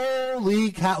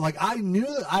holy cow! Like I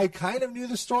kind of knew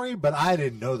the story, but I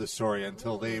didn't know the story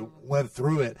until they went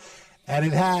through it, and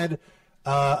it had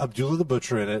Abdullah the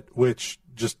Butcher in it, which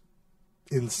just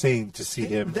insane to see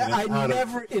him. I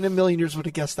never in a million years would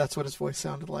have guessed that's what his voice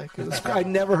sounded like. I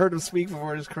never heard him speak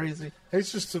before. It was crazy.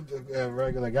 He's just a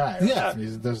regular guy. Right? Yeah,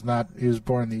 he was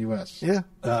born in the U.S. Yeah,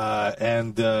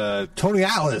 and Tony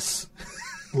Atlas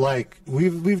like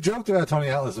we've joked about Tony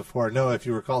Atlas before. No, if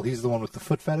you recall, he's the one with the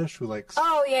foot fetish who likes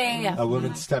Oh yeah. a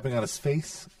woman stepping on his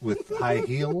face with high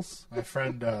heels. My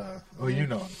friend, you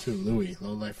know him too, Louis,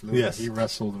 Low Life Louis. Yes. He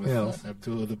wrestled with Yeah.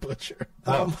 Abdullah the Butcher.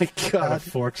 Oh my Had a god.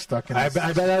 fork stuck in I his...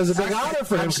 bet that was a big honor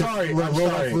for him. I'm sorry. Low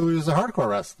Life Louis was a hardcore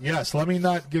wrestler. Yes, let me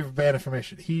not give bad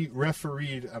information. He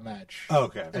refereed a match.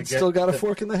 Okay. And still got a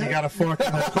fork in the head. He got a fork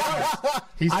in the head.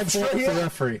 He's I'm sure the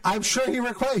referee. I'm sure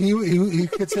he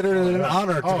considered it an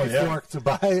honor to be yeah. forked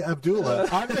by Abdullah.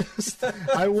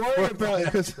 I worry about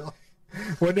because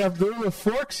when Abdullah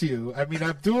forks you, I mean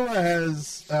Abdullah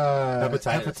has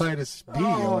hepatitis B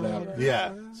or whatever.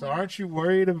 Yeah. So aren't you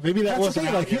worried? Maybe that That's the wasn't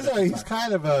thing, like out yet. he's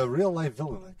kind of a real life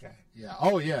villain. That guy. Yeah.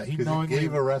 Oh yeah. He 'Cause knowingly he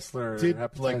gave a wrestler did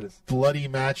hepatitis. like bloody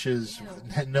matches,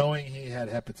 knowing he had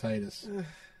hepatitis.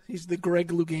 He's the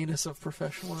Greg Louganis of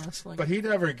professional wrestling. But he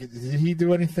never did. He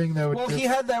do anything that would? well, he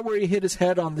had that where he hit his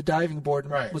head on the diving board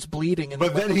and Right. was bleeding. And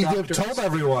But then he doctors. told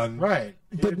everyone. right.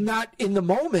 But not in the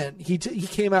moment. He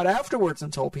came out afterwards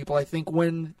and told people. I think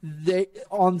when they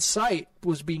on site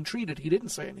was being treated, he didn't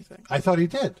say anything. I thought he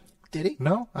did. Did he?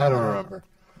 No, I don't remember.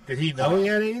 Did he know he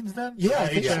had AIDS then? Yeah, I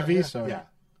think so, HIV. yeah. So Yeah,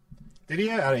 did he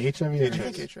have HIV? I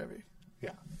think HIV.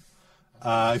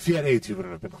 yeah. If he had AIDS, he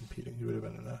wouldn't have been competing. He would have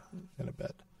been in a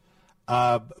bed.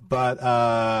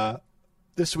 But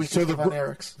This week, so so the Von Bro-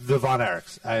 Erichs. the Von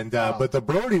Erichs, and but the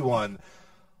Brody one,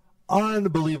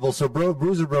 unbelievable. So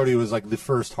Bruiser Brody was like the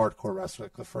first hardcore wrestler,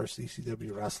 like the first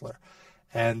ECW wrestler,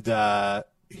 and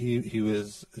he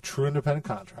was a true independent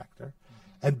contractor,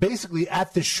 and basically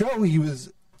at the show he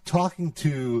was talking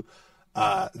to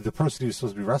the person he was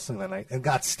supposed to be wrestling that night, and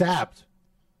got stabbed.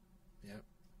 Yep.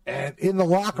 And in the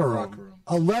locker room,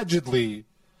 allegedly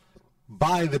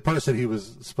by the person he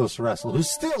was supposed to wrestle,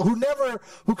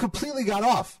 who completely got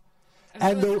off.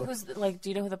 And Who's like? Do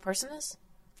you know who the person is?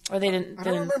 Or they didn't? I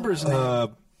don't remember his name.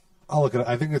 I'll look at it.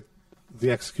 I think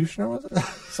the Executioner, was it?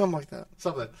 Something like that.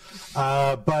 Something.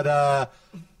 But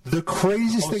the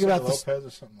craziest thing about Lopez or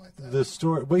something like that. the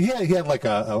story, but he had like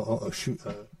a shoot.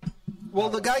 Well,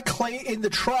 the guy in the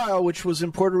trial, which was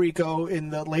in Puerto Rico in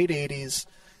the late '80s,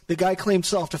 the guy claimed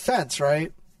self-defense,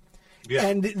 right? Yeah.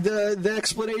 And the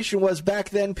explanation was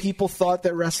back then people thought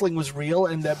that wrestling was real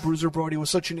and that Bruiser Brody was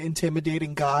such an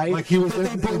intimidating guy. Like he was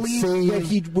that they believed insane. that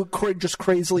he would just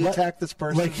crazily attack this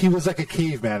person. Like he was like a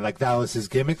caveman. Like that was his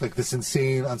gimmick. Like this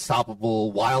insane,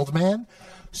 unstoppable wild man.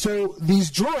 So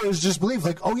these jurors just believed,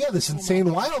 like, oh yeah, this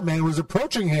insane wild man was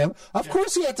approaching him. Of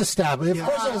course he had to stab him. Of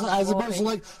course, as opposed to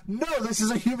like, no, this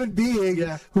is a human being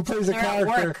who plays a They're at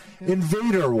character. work.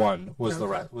 Invader One was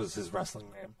was his wrestling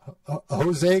name.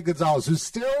 Jose Gonzalez, who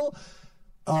still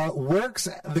works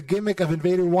the gimmick of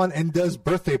Invader One and does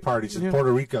birthday parties in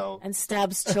Puerto Rico. And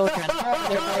stabs children.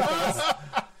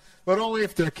 But only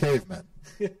if they're cavemen.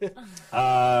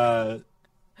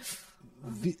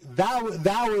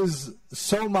 That was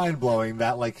so mind blowing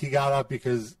that like he got up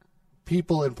because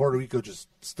people in Puerto Rico just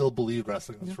still believed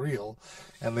wrestling was real,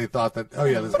 and they thought that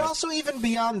this but also even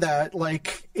beyond that,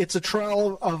 like it's a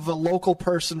trial of a local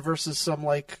person versus some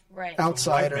like Right.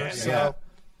 outsider. White man, so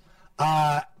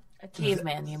yeah. A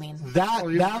caveman, you mean? that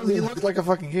he looked like a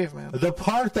fucking caveman. the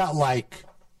part that like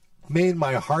made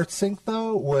my heart sink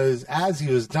though was as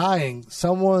he was dying,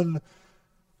 someone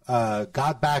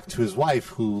got back to his wife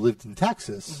who lived in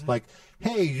Texas, like,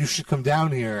 hey, you should come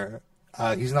down here.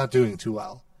 He's not doing too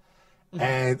well.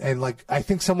 And like I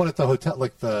think someone at the hotel,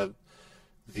 like the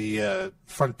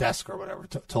front desk or whatever,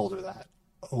 told her that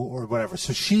or whatever.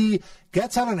 So she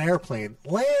gets on an airplane,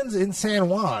 lands in San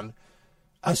Juan,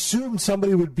 assumed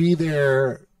somebody would be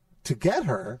there to get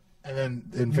her. And then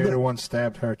Invader One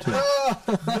stabbed her too.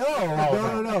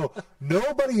 No.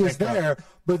 Nobody is there.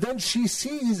 But then she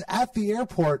sees at the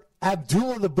airport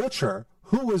Abdullah the Butcher,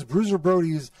 who was Bruiser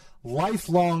Brody's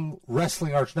lifelong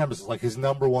wrestling arch nemesis, like his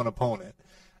number one opponent.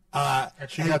 And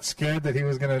she got scared that he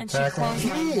was going to And she attack her. closed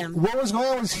him. What was going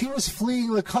on was he was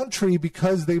fleeing the country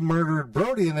because they murdered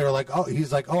Brody, and they were like,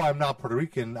 he's like, I'm not Puerto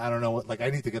Rican. I don't know what, like, I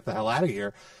need to get the hell out of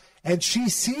here. And she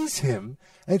sees him,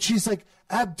 and she's like,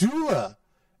 Abdullah.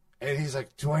 And he's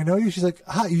like, do I know you? She's like,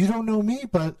 you don't know me,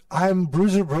 but I'm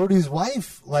Bruiser Brody's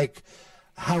wife. Like,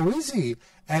 how is he?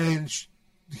 And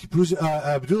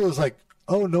Abdullah's like,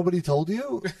 oh, nobody told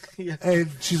you? Yeah.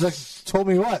 And she's like, told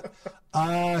me what?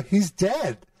 He's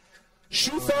dead.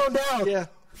 She found out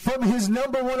from his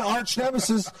number one arch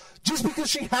nemesis just because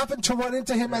she happened to run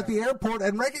into him at the airport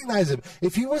and recognize him.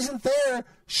 If he wasn't there,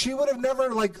 she would have never,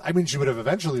 she would have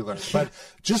eventually learned. But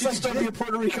just She'd still be in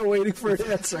Puerto Rico waiting for an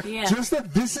answer. Yeah. just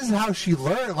that this is how she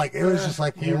learned. Like, it was just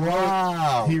like,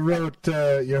 wow. He wrote,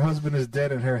 your husband is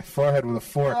dead in her forehead with a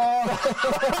fork.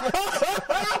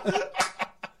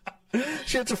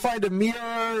 She had to find a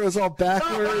mirror. It was all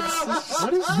backwards.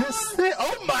 What is this thing?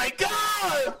 Oh my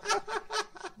god!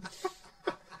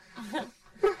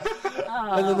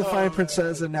 And then the fine print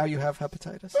says, and now you have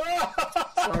hepatitis.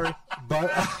 Sorry. But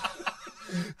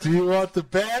do you want the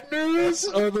bad news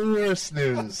or the worst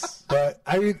news? But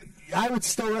I mean, I would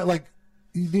still like.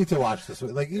 You need to watch this.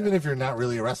 Like, even if you're not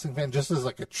really a wrestling fan, just as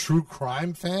like a true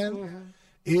crime fan,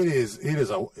 it is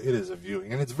a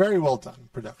viewing, and it's very well done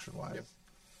production wise. Yep.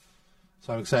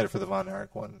 So I'm excited for the Von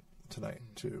Erich one tonight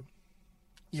too.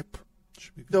 Yep.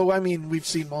 Should be good. Though, I mean, we've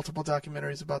seen multiple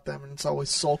documentaries about them, and it's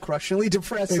always soul-crushingly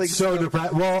depressing. It's so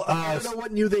depressing. Well, I don't know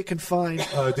what new they can find.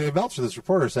 Dave Meltzer, this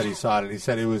reporter, said he saw it, and he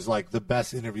said it was like the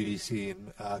best interview he's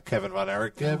seen Kevin Von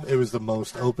Erich give. It was the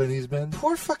most open he's been.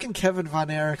 Poor fucking Kevin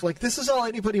Von Erich. Like, this is all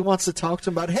anybody wants to talk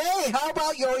to him about. Hey, how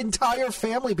about your entire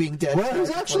family being dead? Well, he's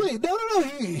actually no.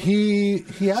 He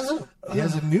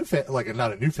has a new family, like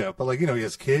not a new family, but like he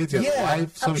has kids, he has a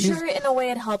wife. So I'm sure in a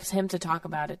way it helps him to talk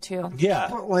about it too. Yeah,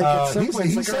 But, like, at some point,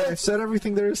 he he's like, I've said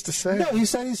everything there is to say. No, he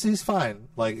said he's fine.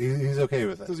 Like he's okay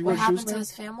with it. Does he What wear shoes happened to now?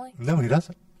 his family? No, he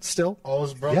doesn't. Still? All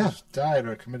his brothers died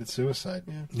or committed suicide.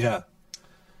 Yeah,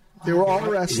 They were all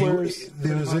wrestlers.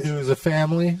 It was a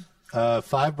family,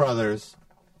 5 brothers,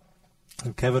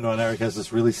 and Kevin Von Erich has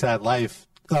this really sad life.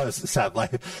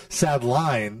 Sad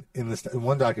line in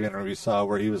one documentary we saw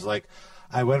where he was like,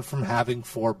 "I went from having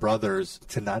 4 brothers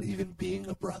to not even being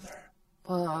a brother."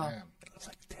 Whoa. I was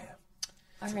like, "Damn."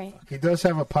 All right. He does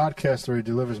have a podcast where he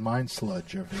delivers mind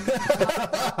sludge. Very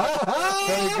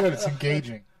good. It's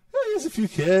engaging. Well, he has a few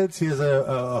kids. He has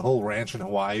a whole ranch in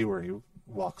Hawaii where he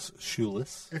walks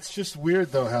shoeless. It's just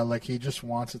weird though how like he just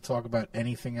wants to talk about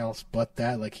anything else but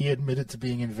that. Like he admitted to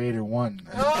being Invader 1.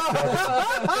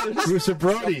 Bruce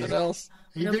Brody.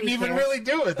 He didn't even really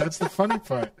do it. That's the funny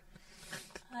part.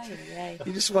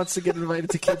 He just wants to get invited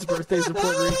to kids' birthdays in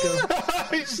Puerto Rico.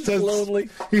 He just does, Lonely.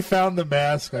 He found the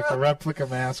mask, like a replica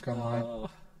mask online.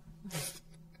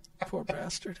 Poor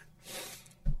bastard.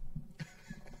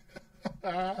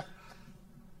 But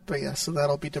yeah, so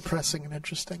that'll be depressing and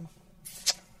interesting.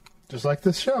 Just like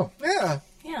this show. Yeah.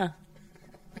 Yeah.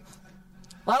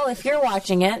 Well, if you're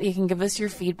watching it, you can give us your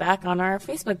feedback on our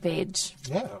Facebook page.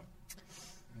 Yeah.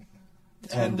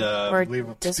 And or Leave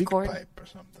a Discord. speak pipe or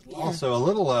something. also a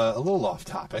little off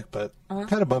topic, but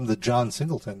kind of bummed that John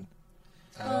Singleton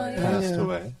passed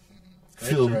away.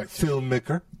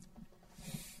 Filmmaker.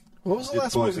 What was the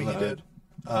last Boys movie in he the did?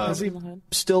 Hood. Has he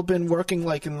still been working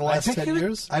like in the last 10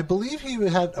 years? I believe he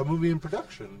had a movie in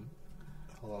production.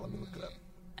 Hold on, let me look it up.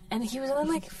 And he was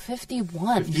only like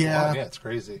 51. Yeah. Yeah, it's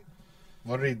crazy.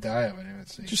 What did he die of? I didn't even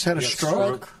see. Just had a He had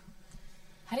stroke.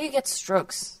 How do you get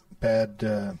strokes? Bad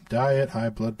diet, high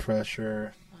blood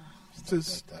pressure,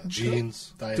 Does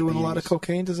Genes. doing a lot of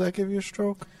cocaine, does that give you a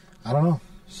stroke? I don't know.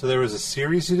 So there was a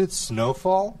series he did,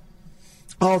 Snowfall.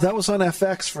 Oh, that was on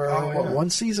FX for yeah. one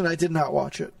season. I did not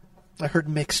watch it. I heard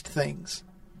mixed things.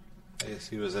 I guess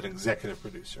he was an executive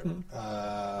producer.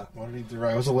 What did he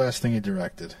direct? What was the last thing he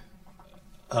directed?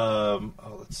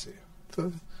 Let's see.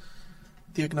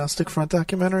 The Agnostic Front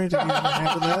documentary. Did you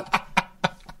remember that?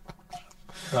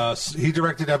 He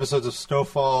directed episodes of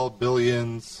Snowfall,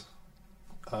 Billions.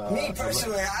 Me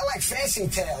personally, I like fancy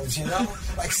tales,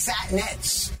 like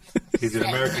satinets. He did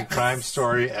American Crime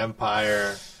Story,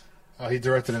 Empire. Oh, he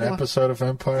directed an episode of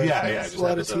Empire? Yeah, A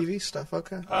lot of TV stuff.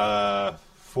 Okay.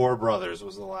 4 Brothers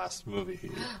was the last movie he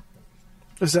did.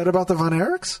 Is that about the Von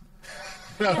Erichs?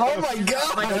 Oh, my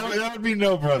God. That would be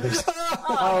No Brothers.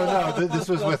 Oh, no. This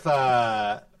was with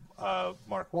Mark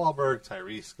Wahlberg,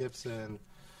 Tyrese Gibson,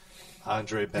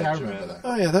 Andre Yeah, I Benjamin. remember that.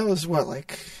 Oh, yeah. That was what,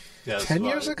 like Yeah, this 10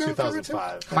 was, years ago?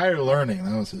 2005. Higher Learning.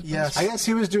 That was his Yes. I guess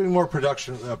he was doing more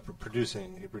producing.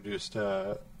 He produced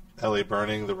L.A.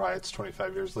 Burning, The Riots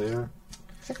 25 Years Later.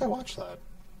 I think I watched that.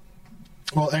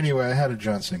 Well, anyway, I had a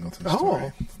John Singleton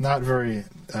story. Not very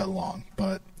long,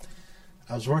 but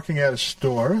I was working at a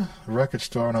store, a record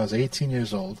store, when I was 18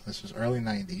 years old. This was early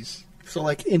 90s. So,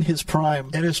 like, in his prime.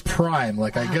 In his prime,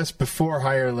 like I guess before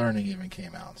Higher Learning even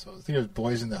came out. So I think it was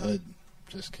Boys in the Hood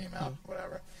just came out,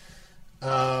 whatever.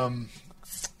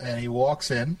 And he walks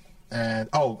in, and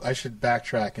I should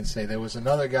backtrack and say there was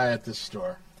another guy at this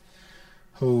store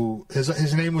who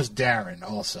his name was Darren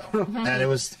also, and it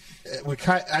was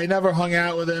I never hung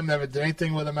out with him, never did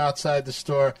anything with him outside the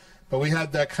store. But we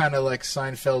had that kind of like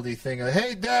Seinfeldy thing, like,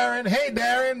 hey Darren,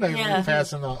 like we were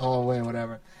passing all the way,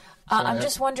 whatever. I'm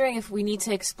just wondering if we need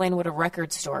to explain what a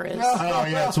record store is. Oh,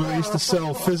 yeah. So they used to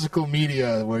sell physical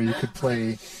media where you could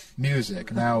play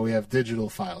music. Now we have digital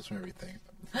files for everything.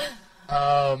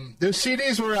 The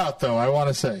CDs were out, though, I want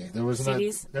to say. There was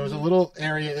CDs? There was a little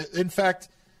area. In fact,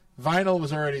 Vinyl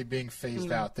was already being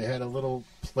phased out. They had a little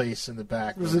place in the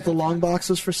back. Was it the long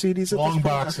boxes for CDs? At Long this point?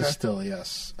 boxes Okay. still,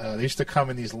 yes. They used to come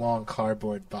in these long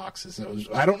cardboard boxes.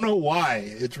 I don't know why.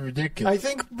 It's ridiculous. I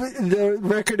think the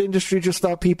record industry just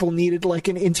thought people needed like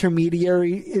an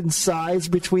intermediary in size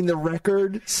between the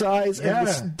record size and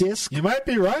the disc. You might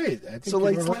be right. I think So you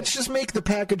like, were right. let's just make the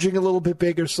packaging a little bit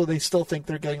bigger so they still think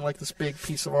they're getting like this big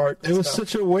piece of art. It was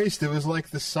such a waste. It was like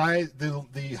the size,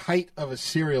 the height of a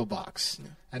cereal box,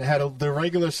 and it had the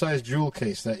regular size jewel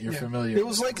case that you're familiar. It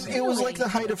was with. like the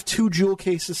height of two jewel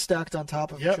cases stacked on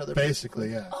top of each other.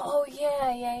 Basically, yeah. Oh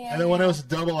yeah. And then when it was a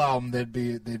double album,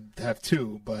 they'd have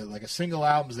two, but like a single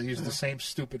album, they used the same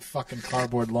stupid fucking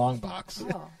cardboard long box.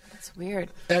 Oh, that's weird.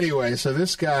 Anyway, so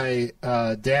this guy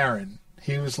Darren,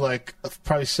 he was like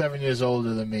probably 7 years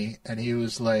older than me, and he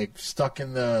was like stuck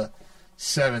in the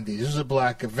 70s. This was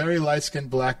a very light-skinned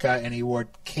black guy, and he wore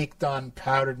caked-on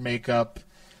powdered makeup.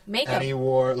 And he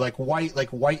wore like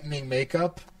whitening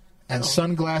makeup and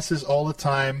sunglasses all the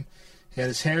time. He had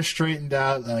his hair straightened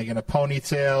out, like in a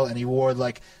ponytail, and he wore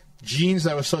like jeans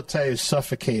that were so tight he would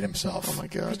suffocate himself. Oh my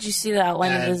god! Did you see the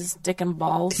outline of his dick and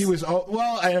balls? He was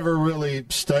I never really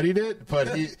studied it,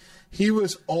 but he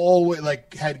was always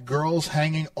like had girls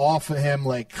hanging off of him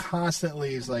like constantly.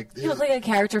 He's like He looked like a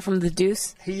character from The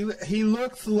Deuce. he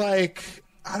looked like.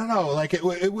 I don't know. Like it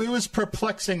was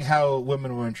perplexing how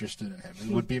women were interested in him.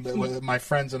 It would be what my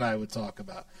friends and I would talk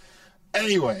about.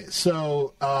 Anyway,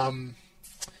 so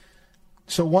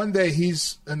one day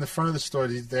he's in the front of the store.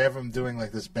 They have him doing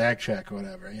like this bag check or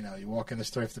whatever. You know, you walk in the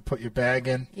store, you have to put your bag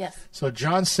in. Yes. So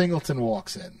John Singleton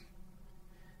walks in.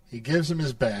 He gives him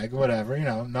his bag, whatever. You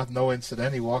know, no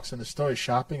incident. He walks in the store. He's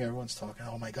shopping. Everyone's talking.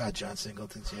 Oh my God, John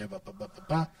Singleton's here.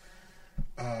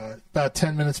 About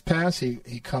 10 minutes pass.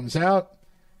 He comes out.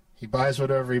 He buys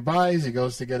whatever he buys. He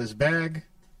goes to get his bag,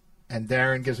 and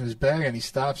Darren gives him his bag, and he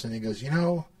stops and he goes, "You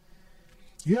know,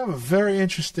 you have a very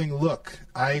interesting look.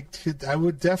 I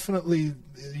would definitely,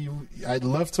 I'd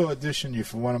love to audition you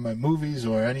for one of my movies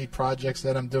or any projects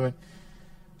that I'm doing."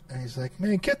 And he's like,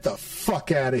 "Man, get the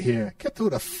fuck out of here. Who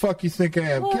the fuck you think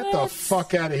I am? Get the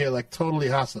fuck out of here!" Like totally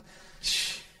hostile.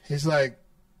 He's like,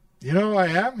 "You know who I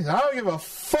am? He's like, I don't give a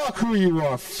fuck who you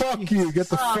are. Fuck you. Get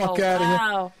the fuck out of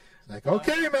here." Like,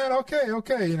 okay, man,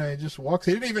 okay. You know, he just walks.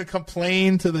 He didn't even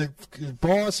complain to the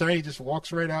boss, or he just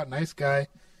walks right out. Nice guy.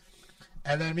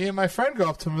 And then me and my friend go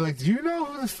up to him. We're like, "Do you know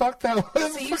who the fuck that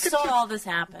was?" So you saw all this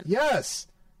happen? Yes.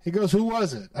 He goes, "Who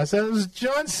was it?" I said, "It was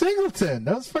John Singleton.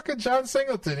 That was fucking John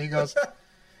Singleton." He goes,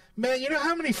 "Man, you know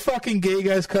how many fucking gay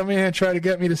guys come in here and try to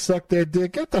get me to suck their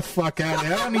dick? Get the fuck out of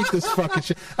here. I don't need this fucking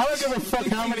shit. I don't give a fuck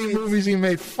how many movies he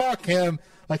made. Fuck him."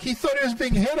 Like, he thought he was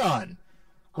being hit on.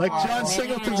 Like, John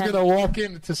Singleton's going to walk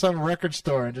into some record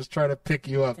store and just try to pick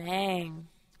you up. Dang.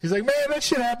 He's like, "Man, that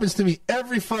shit happens to me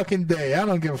every fucking day. I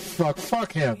don't give a fuck.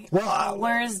 Fuck him." Well,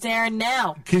 Where's Darren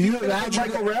now? can you imagine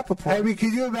Michael Rappaport. I mean,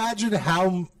 can you imagine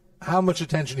how much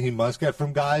attention he must get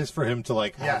from guys for him to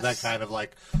like have Yes. that kind of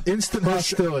like Instant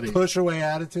hostility. push away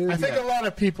attitude? I think Yeah. a lot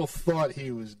of people thought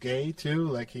he was gay, too.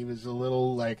 Like, he was a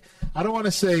little, like, I don't want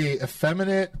to say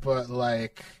effeminate, but,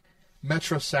 like,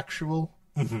 metrosexual.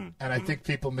 And I think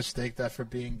people mistake that for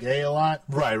being gay a lot.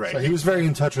 Right. So he was very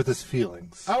in touch with his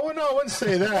feelings. I wouldn't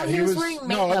say that. Well, he was wearing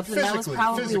makeup, and that was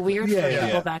probably weird for Yeah.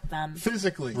 people back then.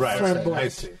 Physically. Right. I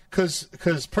see.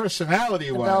 Because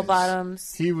personality-wise, The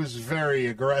bell-bottoms. he was very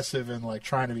aggressive and, like,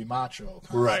 trying to be macho.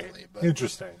 Right. constantly, but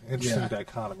Interesting Yeah.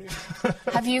 dichotomy.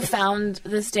 Have you found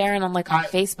this Darren on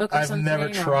Facebook or I've something? never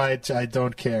or- tried to. I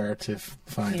don't care to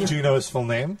find Do it. you know his full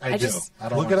name? I do. just- I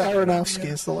don't Look want it up. Aronofsky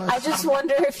is the last. I just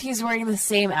wonder if he's wearing the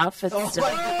same outfit Oh still.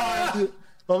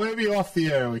 Well, maybe off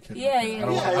the air we can. Yeah, I yeah,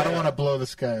 don't, yeah. I don't want to blow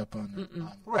this guy up on.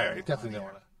 Right. Definitely don't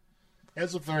want to. He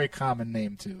has a very common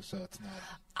name too, so it's not.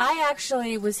 I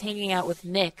actually was hanging out with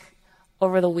Nick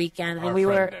over the weekend, and Our we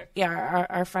friend were Nick.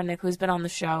 our friend Nick, who's been on the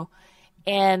show,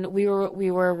 and we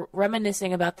were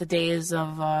reminiscing about the days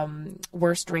of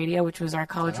Worst Radio, which was our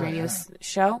college radio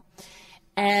show,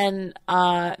 and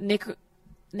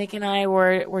Nick and I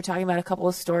were talking about a couple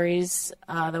of stories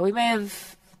that we may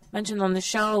have mentioned on the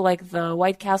show, like the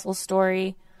White Castle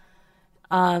story.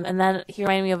 And then he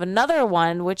reminded me of another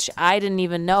one, which I didn't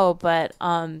even know, but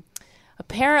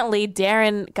apparently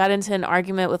Darren got into an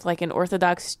argument with like an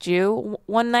Orthodox Jew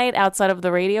one night outside of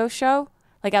the radio show,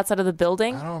 like outside of the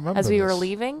building I don't remember as we were this.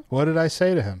 leaving. What did I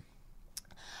say to him?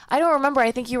 I don't remember.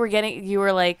 I think you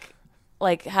were like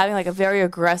like having like a very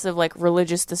aggressive like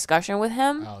religious discussion with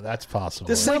him. Oh, that's possible.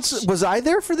 This sounds. Was I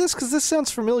there for this? Because this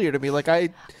sounds familiar to me. Like I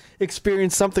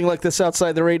experienced something like this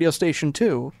outside the radio station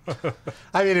too.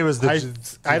 I mean, it was the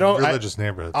religious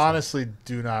neighborhood. Honestly,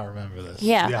 do not remember this.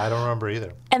 Yeah. Yeah, I don't remember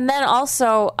either. And then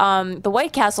also the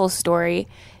White Castle story.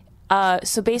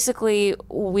 So basically,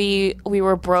 we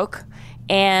were broke,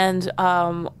 and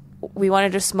we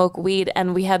wanted to smoke weed,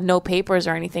 and we had no papers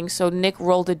or anything. So Nick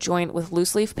rolled a joint with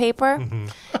loose leaf paper,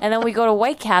 and then we go to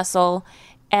White Castle,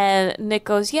 and Nick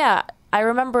goes, "Yeah, I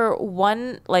remember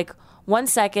one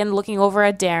second looking over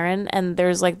at Darren, and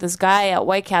there's like this guy at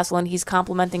White Castle, and he's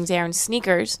complimenting Darren's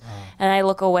sneakers, and I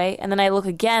look away, and then I look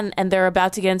again, and they're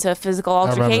about to get into a physical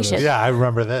altercation." Yeah, I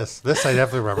remember this. This I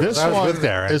definitely remember. This I was one with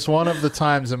Darren. is one of the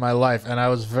times in my life, and I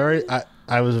was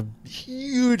I was a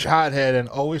huge hothead and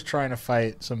always trying to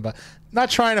fight somebody. Not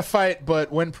trying to fight, but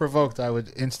when provoked, I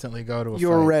would instantly go to a You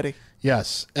fight. were ready.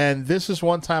 Yes, and this is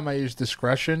one time I used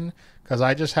discretion because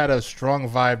I just had a strong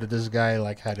vibe that this guy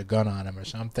like had a gun on him or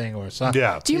something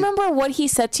Yeah. Do you remember what he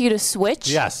said to you to switch?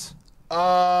 Yes.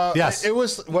 Yes, it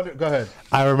was. What? Go ahead.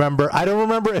 I remember. I don't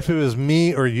remember if it was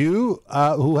me or you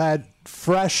who had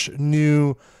fresh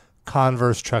new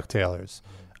Converse Chuck Taylors,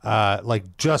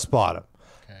 like just bought them,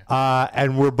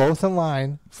 and we're both in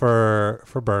line for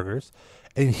burgers,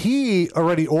 and he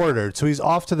already ordered, so he's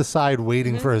off to the side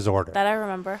waiting for his order, That I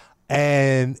remember.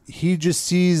 and he just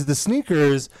sees the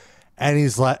sneakers, and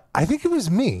he's like, "I think it was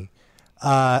me,"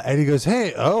 and he goes,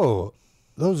 "Hey,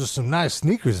 those are some nice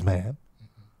sneakers, man,"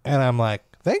 and I'm like,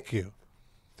 "Thank you.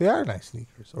 They are nice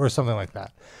sneakers," or something like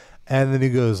that. And then he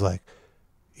goes like,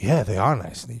 "Yeah, they are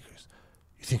nice sneakers.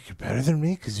 You think you're better than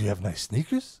me because you have nice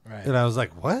sneakers?" Right. And I was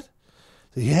like, "What?"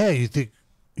 Yeah, you think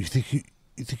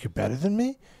you're better than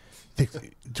me?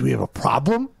 Do we have a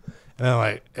problem? And I'm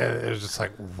like, it was just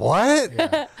like, what?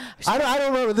 Yeah. I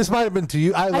don't remember. This might have been to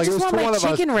you. I Like, just it was want to my one of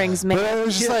us. chicken rings, man. But I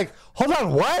was just like, hold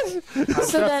on, what? I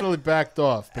So then- definitely backed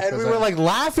off. And we because were I- like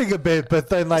laughing a bit, but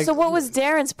then like, So what was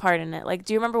Darren's part in it? Like,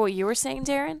 do you remember what you were saying,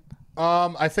 Darren?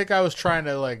 I think I was trying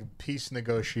to like peace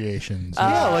negotiations.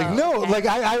 yeah, like no, okay. like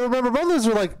I remember both of us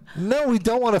were like, no, we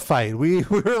don't want to fight. We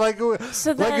were like,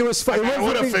 So like then- it was. It went I from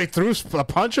would have being- if they threw a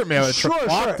punch at me. I would have Sure.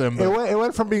 blocked them. It But it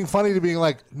went from being funny to being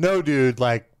like, no, dude,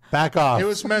 like back off. he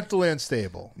was mentally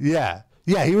unstable. Yeah.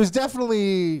 Yeah, he was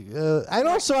definitely. And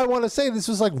also, I want to say this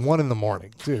was like 1 a.m.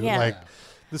 too. Yeah. Like,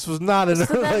 this was not an So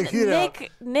then like you know.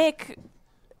 Nick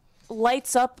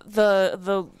lights up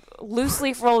the loose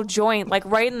leaf roll joint like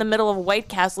right in the middle of White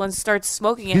Castle and starts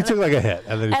smoking it. He took like a hit,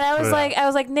 and then he and I put was it like,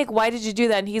 out. Nick, why did you do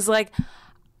that? And he's like,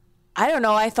 I don't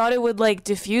know. I thought it would like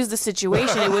diffuse the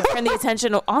situation. It would turn the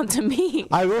attention onto me.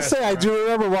 I will say, I do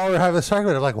remember while we were having this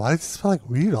argument, I'm like, why does it smell like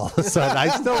weed all of a sudden? I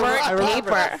still Burnt I remember paper.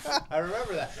 that. I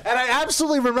remember that. And I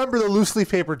absolutely remember the loose leaf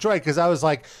paper joint because I was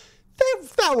like,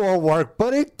 that won't work,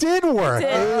 but it did work. did.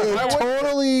 It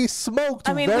totally smoked.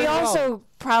 I mean, very we well. also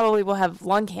probably will have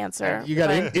lung cancer. You got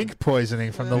but- ink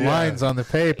poisoning from the lines on the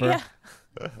paper.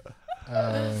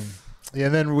 Yeah. Yeah,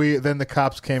 and then the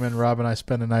cops came and Rob and I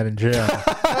spent a night in jail.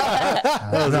 That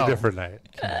was no. a different night.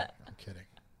 I'm kidding.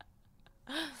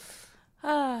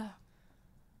 Yeah,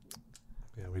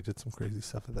 we did some crazy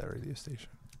stuff at that radio station.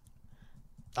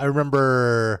 I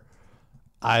remember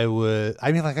I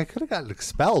could have gotten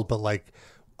expelled, but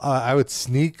I would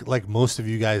sneak like most of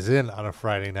you guys in on a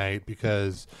Friday night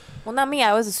because, Well, not me.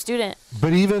 I was a student.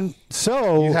 but even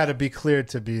so, You had to be cleared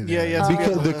to be there. Yeah.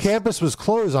 because the campus was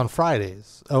closed on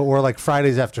Fridays or like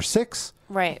Fridays after 6.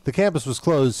 Right. The campus was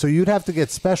closed, so you'd have to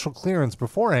get special clearance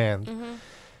beforehand.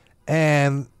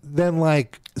 And then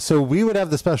so we would have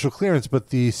the special clearance, but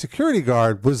the security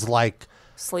guard was like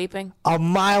Sleeping. a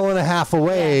mile and a half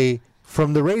away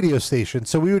from the radio station.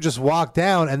 So we would just walk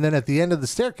down, and then at the end of the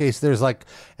staircase, there's like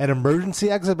an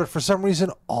emergency exit. But for some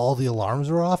reason, all the alarms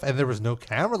were off, and there was no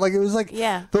camera. Like it was like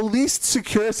Yeah. the least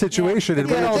secure situation. Yeah. And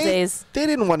Good we- old days. They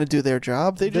didn't want to do their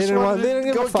job. They just didn't wanted they didn't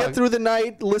to give a go fuck. get through the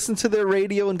night, listen to their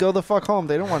radio, and go the fuck home.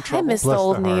 They don't want I trouble. miss Bless the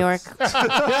old their New hearts. York.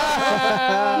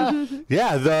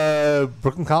 Yeah, the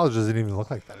Brooklyn College doesn't even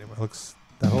look like that anymore. It looks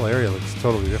that whole area looks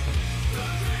totally different.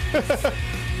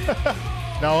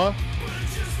 Noah,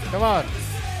 come on.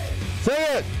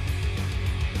 Say it.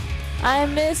 I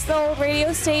miss the old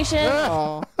radio station.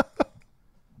 Aw.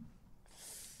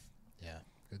 Yeah,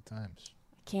 good times.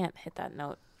 Can't hit that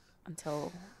note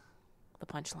until the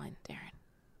punchline, Darren.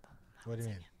 What do you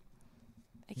mean?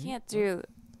 I can't do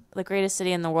the greatest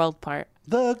city in the world part.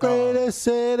 The greatest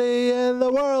city in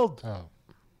the world. Oh,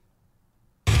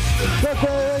 The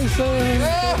greatest city in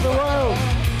the world.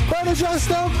 But it just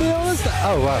don't feel the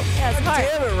Oh, wow. Yeah, it's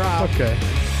hard. okay.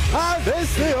 I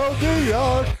miss the old New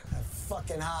York.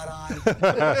 fucking hot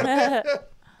on.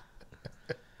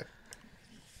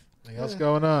 Anything else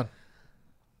going on?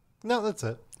 No, that's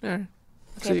it. All right.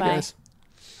 Okay, See you bye. guys.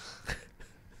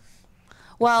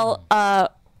 Well,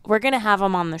 we're gonna have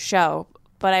him on the show,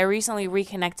 but I recently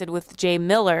reconnected with Jay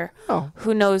Miller,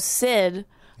 who knows Sid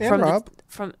And from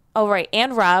Rob.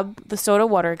 and Rob, the soda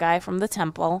water guy from the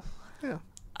Temple. Yeah.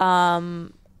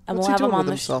 And What's we'll he have doing him on with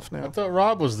the himself I now? thought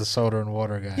Rob was the soda and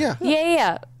water guy. Yeah.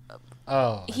 Yeah.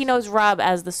 Oh. He knows Rob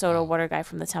as the soda water guy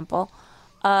from the Temple.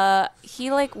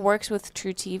 He like works with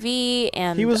True TV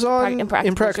and He was on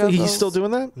Impractical He's Jokers. still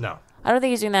doing that? No. I don't think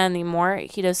he's doing that anymore.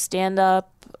 He does stand up.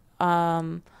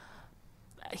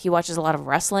 He watches a lot of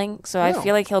wrestling, so I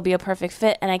feel like he'll be a perfect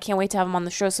fit. And I can't wait to have him on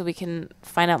the show so we can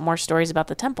find out more stories about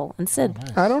the Temple and Sid.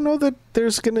 I don't know that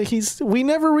there's gonna. We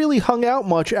never really hung out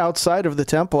much outside of the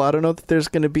Temple. I don't know that there's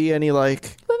gonna be any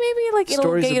like. But maybe like it'll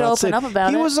stories get you to about open Sid. up about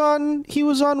he it. He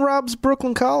was on Rob's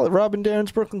Brooklyn College, Rob and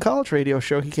Darren's Brooklyn College radio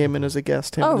show. He came in as a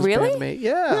guest. Him Oh, and his really? bandmate.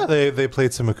 Yeah, they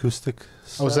played some acoustic.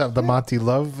 Oh, was that the Monty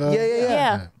Love?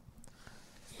 Yeah.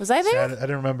 Was I See, there? I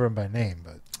didn't remember him by name,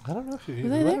 but I don't know if you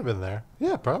Was I might there? have been there.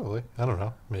 Yeah, probably. I don't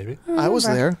know. Maybe. I was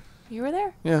there. You were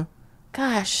there? Yeah.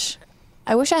 Gosh,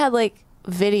 I wish I had like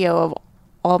video of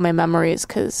all my memories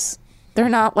because they're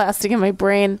not lasting in my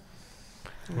brain.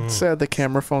 It's sad the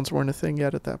camera phones weren't a thing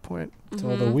yet at that point. it's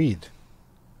all the weed.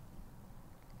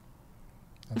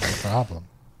 That's the problem.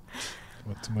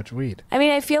 With too much weed. I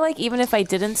mean, I feel like even if I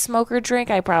didn't smoke or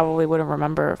drink, I probably wouldn't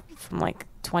remember from like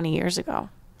 20 years ago.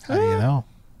 How do you know?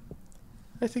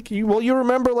 I think you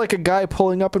remember like a guy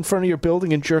pulling up in front of your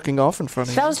building and jerking off in front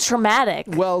of you. That was traumatic.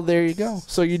 Well, there you go.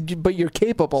 So but you're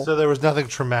capable. So there was nothing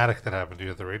traumatic that happened to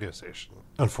you at the radio station,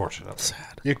 unfortunately.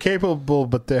 You're capable,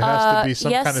 but there has to be some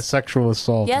yes. kind of sexual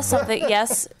assault. Yes, something.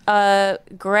 Yes.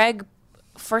 Greg,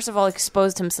 first of all,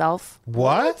 exposed himself,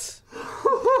 What?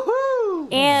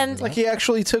 and Like he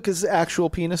actually took his actual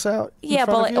penis out. in yeah, front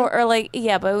but of like, you? or like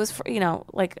yeah, but it was for,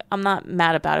 like I'm not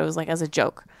mad about it. It was like as a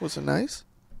joke. Was it nice?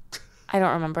 I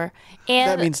don't remember.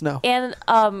 And That means no. And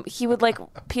he would like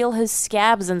peel his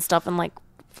scabs and stuff and like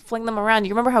fling them around.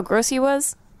 You remember how gross he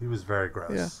was? He was very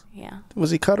gross. Yeah. Yeah.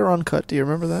 Was he cut or uncut? Do you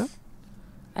remember that?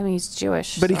 I mean, he's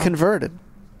Jewish. But he so- converted.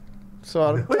 So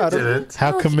I He don't. didn't.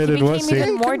 How No, committed he was became he?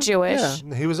 even more Jewish.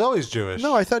 Yeah. He was always Jewish.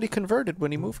 No, I thought he converted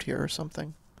when he moved here or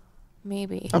something.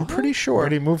 Maybe. I'm pretty sure.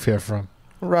 Where'd he move here from?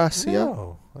 Russia.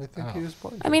 No, I think he was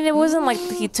born. I mean, it wasn't like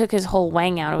he took his whole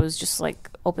wang out. It was just like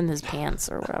opened his pants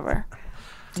or whatever.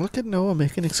 Look at Noah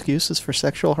making excuses for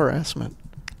sexual harassment.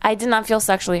 I did not feel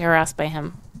sexually harassed by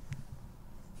him.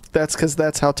 That's because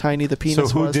that's how tiny the penis So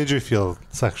who was. did you feel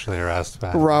sexually harassed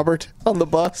by? Robert on the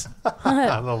bus.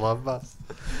 On the love bus.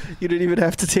 You didn't even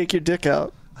have to take your dick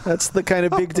out. That's the kind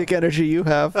of big dick energy you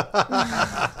have.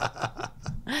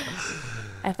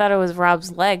 I thought it was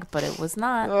Rob's leg, but it was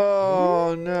not.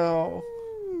 Oh no.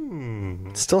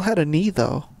 Still had a knee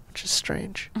though, which is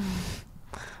strange.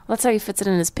 That's how he fits it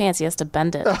in his pants. He has to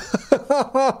bend it.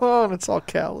 And it's all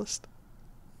calloused.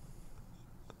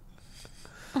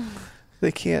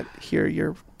 They can't hear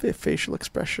your facial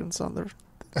expressions on the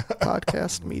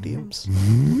podcast mediums.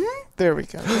 There we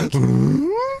go. Thank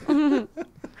you.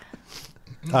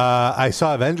 I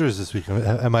saw Avengers this week.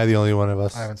 Am I the only one of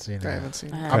us? I haven't seen it. I yet. haven't seen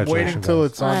it. I'm waiting Congratulations, till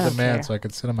guys. it's I on don't demand care. so I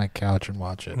can sit on my couch and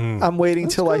watch it. I'm waiting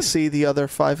till I see the other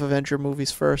 5 Avenger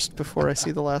movies first before I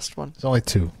see the last one. It's only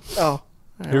 2. Oh,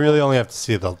 You really only have to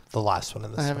see the last one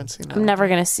in this. I one. haven't seen that. I'm never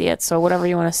going to see it, so whatever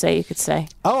you want to say, you could say.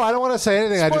 Oh, I don't want to say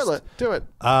anything. Spoil it. Do it.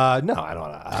 No, I don't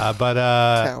want to. But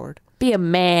Coward. Be a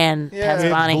man, Yeah.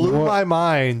 it Pazvani. blew my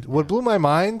mind. What blew my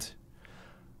mind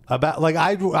about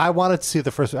I wanted to see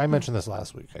the first. I mentioned this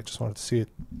last week. I just wanted to see it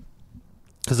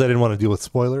because I didn't want to deal with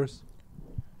spoilers.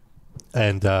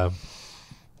 And I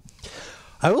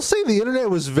will say the internet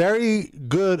was very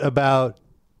good about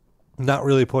not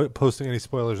really posting any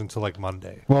spoilers until like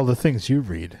Monday Well, the things you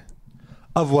read.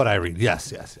 of what I read.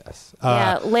 Yes.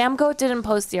 Yeah, Lambgoat didn't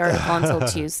post the article until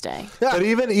Tuesday. But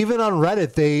even on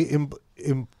Reddit, they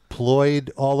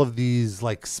employed all of these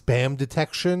like spam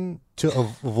detection to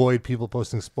avoid people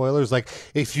posting spoilers. Like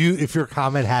if your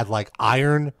comment had like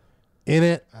iron in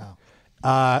it,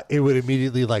 it would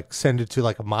immediately like send it to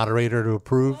like a moderator to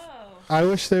approve. I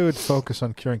wish they would focus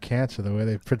on curing cancer the way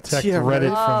they protect Yeah, right.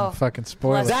 Reddit Oh. from fucking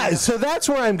spoilers. So that's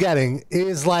where I'm getting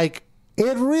is like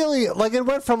it really like it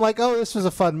went from like, oh, this was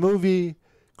a fun movie,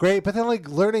 great, but then like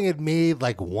learning it made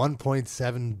like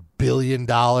 $1.7 billion in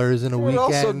a It weekend.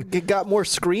 also got more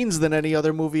screens than any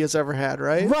other movie has ever had,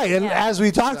 right? Right, and Yeah. as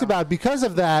we talked about, because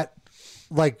of that,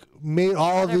 like made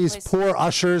all of Other these places. poor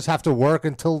ushers have to work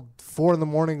until 4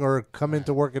 a.m. or come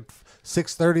into work at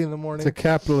 6:30 in the morning. It's a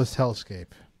capitalist hellscape.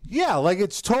 Yeah, like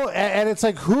it's and it's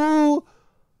like who,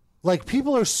 like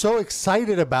people are so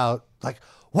excited about like,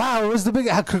 wow, it was the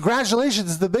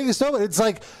congratulations, it's the biggest moment. It's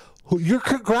like you're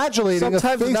congratulating.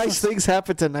 Sometimes nice things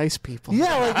happen to nice people.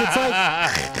 Yeah, like it's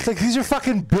like these are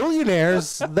fucking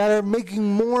billionaires that are making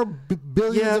more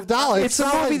billions of dollars. It's a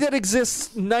movie that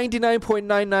exists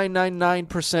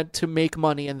 99.9999% to make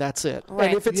money, and that's it. Right.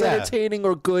 And if it's entertaining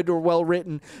or good or well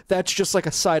written, that's just like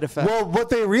a side effect. Well, what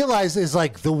they realize is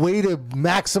like the way to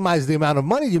maximize the amount of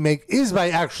money you make is by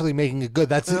actually making it good.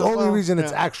 That's the only reason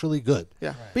it's actually good.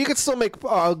 Yeah, but you can still make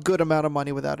a good amount of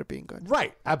money without it being good.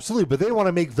 Right, absolutely. But they want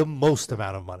to make the most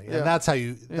amount of money, and that's how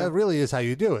you. That really is how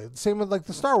you do it. Same with like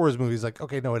the Star Wars movies. Like,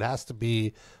 okay, no, it has to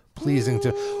be pleasing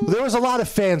to. There was a lot of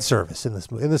fan service in this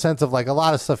movie, in the sense of like a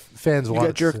lot of stuff fans wanted. You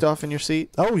got jerked off in your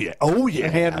seat. Oh yeah, Your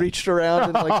hand reached around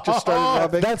and like just started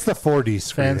rubbing. That's the 4D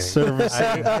screening. Fan service.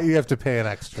 You have to pay an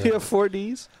extra. You have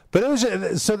 4Ds. But it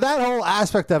was so that whole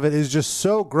aspect of it is just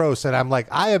so gross, and I'm like,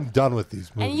 I am done with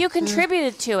these movies. And you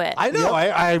contributed to it. I know.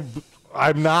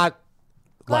 I'm not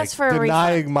like for a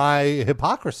denying refund. my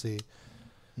hypocrisy.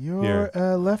 You're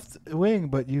left wing,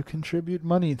 but you contribute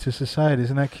money to society.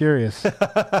 Isn't that curious?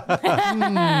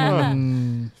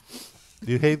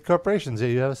 You hate corporations,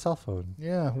 yet you have a cell phone.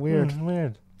 Yeah, weird.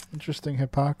 Weird. Interesting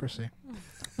hypocrisy.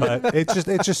 But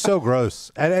it's just so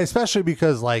gross, and especially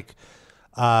because like,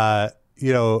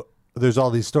 there's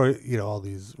all these stories, all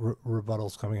these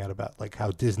rebuttals coming out about like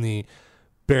how Disney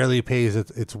barely pays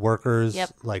its workers,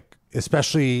 like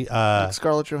especially Like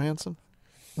Scarlett Johansson.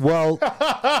 Well,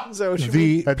 Is that what you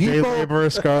mean? A day laborer,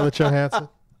 Scarlett Johansson.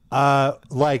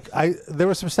 There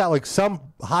was some stat like some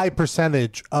high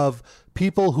percentage of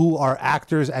people who are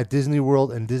actors at Disney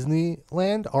World and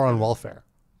Disneyland are on welfare.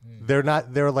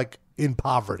 They're like in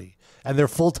poverty, and their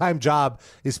full-time job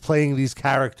is playing these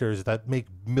characters that make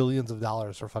millions of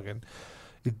dollars for fucking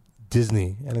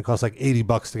Disney, and it costs like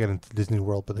 $80 to get into Disney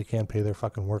World, but they can't pay their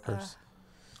fucking workers.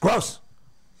 Gross.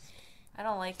 I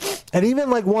don't like it. And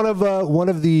even like one of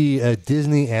the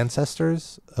Disney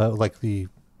ancestors, like the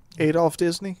Adolf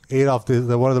Disney.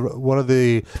 One of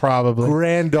the probably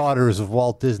granddaughters of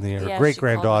Walt Disney or Yeah, great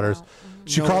granddaughters.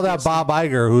 She called out Bob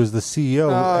Iger, who is the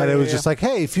CEO, and it was just like,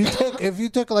 hey, if you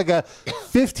took like a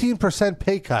 15%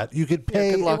 pay cut, you could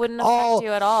pay It wouldn't affect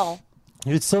you at all.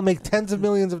 You'd still make tens of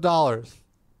millions of dollars,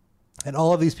 and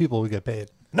all of these people would get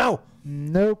paid. No,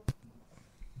 nope.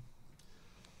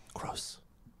 Gross.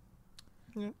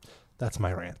 That's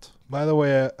my rant. By the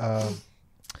way, I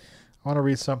want to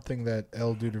read something that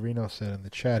El Duderino said in the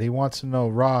chat. He wants to know,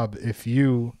 Rob, if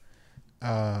you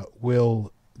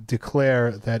will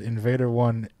declare that Invader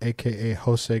 1, a.k.a.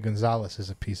 Jose Gonzalez, is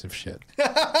a piece of shit.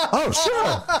 Oh,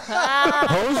 sure.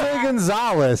 Jose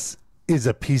Gonzalez is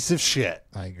a piece of shit.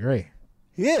 I agree.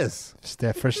 He is.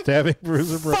 For stabbing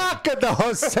Bruiser Brody. Fuck the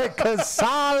Jose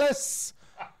Gonzalez.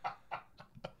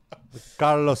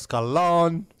 Carlos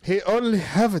Colon. He only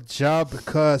have a job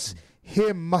because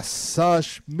he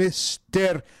massage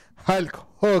Mr. Hulk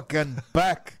Hogan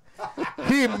back.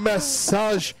 He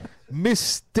massage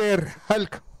Mr.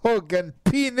 Hulk Hogan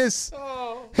penis.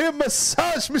 He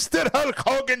massage Mr. Hulk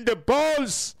Hogan the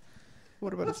balls.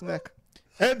 What about his neck?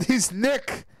 And his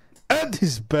neck. And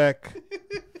his back.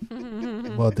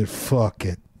 Motherfuck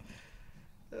it.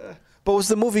 But was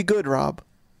the movie good, Rob?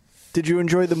 Did you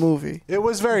enjoy the movie? It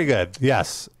was very good.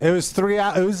 Yes, it was 3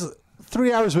 hours. It was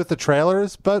 3 hours with the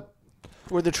trailers, but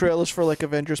Were the trailers for like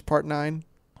Avengers Part 9?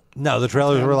 no, the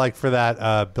trailers were like for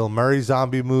that Bill Murray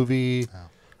zombie movie,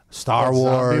 Star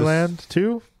Wars. Zombieland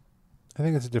 2? I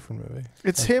think it's a different movie.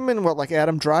 It's him and what, like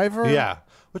Adam Driver? Yeah.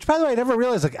 Which, by the way, I never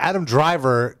realized like Adam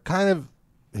Driver kind of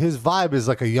his vibe is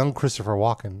like a young Christopher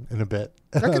Walken in a bit.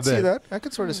 I could see that. I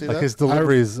could sort of see Like that. his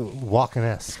delivery is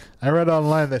Walken-esque. I read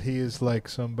online that he is like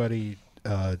somebody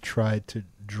tried to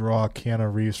draw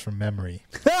Keanu Reeves from memory.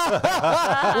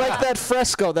 Like that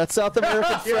fresco, that South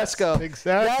American fresco.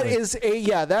 exactly. That is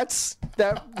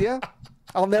yeah.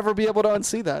 I'll never be able to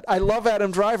unsee that. I love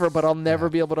Adam Driver, but I'll never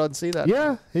be able to unsee that.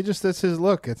 Yeah, that's his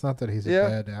look. It's not that he's a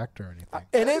bad actor or anything.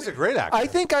 And He's a great actor. I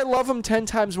think I love him 10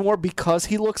 times more because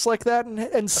he looks like that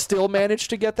and still managed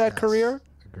to get that career.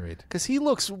 Agreed. Because he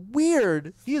looks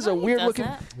weird. He is a weird looking.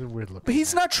 Weird look. But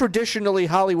he's not traditionally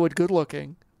Hollywood good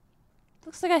looking.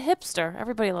 Looks like a hipster.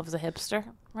 Everybody loves a hipster,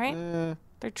 right?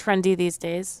 They're trendy these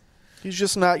days. He's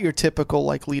just not your typical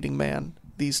like leading man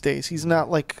these days. He's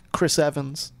not like Chris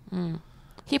Evans.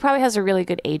 He probably has a really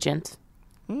good agent.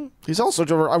 He's also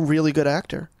a really good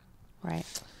actor. Right.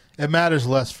 It matters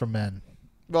less for men.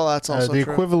 Well, that's also the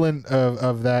true. equivalent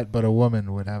of that, but a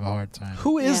woman would have a hard time.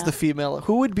 Who is the female?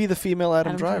 Who would be the female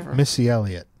Adam Driver? Missy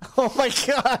Elliott. Oh my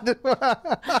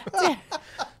God!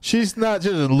 She's not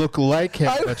just look like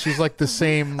him, but she's like the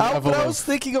same level. I was of...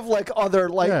 thinking of like other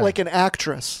like an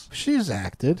actress. She's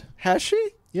acted. Has she?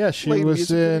 Yeah, she Played was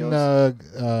music in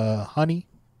videos? Honey.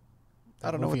 I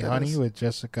don't know what Movie that Honey is. with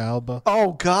Jessica Alba.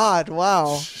 Oh God!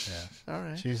 Wow. Yeah. All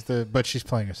right. She's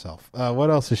playing herself. What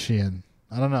else is she in?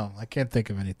 I don't know. I can't think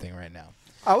of anything right now.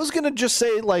 I was gonna just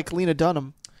say like Lena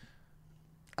Dunham.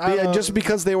 Just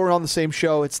because they were on the same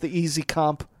show, it's the easy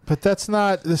comp. But that's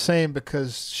not the same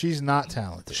because she's not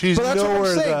talented. She's But that's what I'm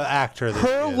nowhere saying. the actor that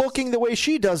Her she is. looking the way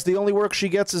she does, the only work she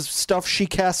gets is stuff she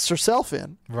casts herself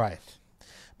in. Right.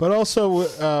 But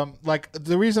also, like,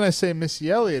 the reason I say Missy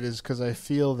Elliott is because I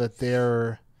feel that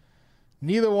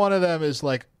neither one of them is,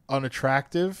 like,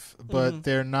 unattractive, but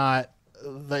they're not,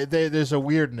 there's a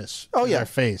weirdness in their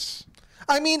face.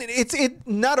 I mean, it's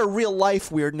not a real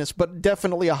life weirdness, but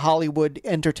definitely a Hollywood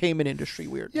entertainment industry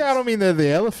weirdness. Yeah, I don't mean they're the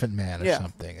Elephant Man or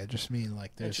something. I just mean,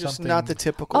 like, there's It's just something. not the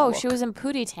typical Oh, look. she was in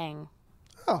Pootie Tang.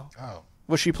 Oh.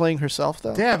 Was she playing herself,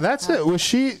 though? Damn, that's it. Was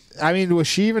she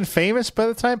even famous by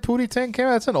the time Pootie Tang came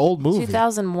out? That's an old movie.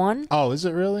 2001. Oh, is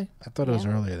it really? I thought it was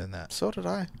earlier than that. So did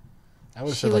I. I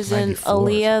would She was in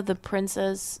Aaliyah, the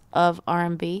Princess of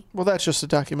R&B. Well, that's just a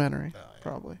documentary,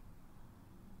 probably.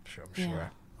 Sure, I'm Yeah.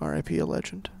 sure. R.I.P. a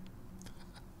legend.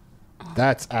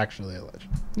 That's actually a legend.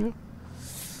 Yeah.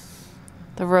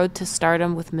 The Road to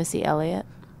Stardom with Missy Elliott.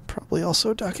 Probably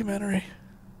also a documentary.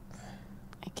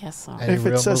 I guess so. Any If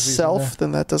real it says movies in self,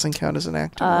 then that doesn't count as an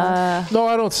actor. No,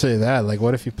 I don't say that. Like,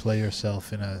 what if you play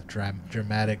yourself in a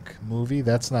dramatic movie?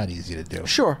 That's not easy to do.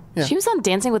 Sure. Yeah. She was on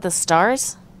Dancing with the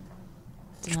Stars.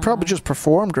 She probably just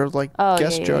performed or like Oh,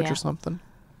 guest yeah, judge yeah. or something.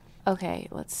 Okay,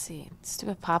 let's see.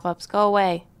 Stupid pop-ups, go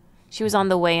away. She was on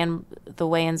the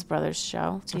Wayans Brothers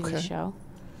show, TV show.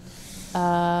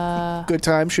 Good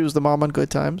Times. She was the mom on Good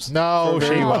Times. No, For a she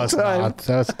very long was time. not.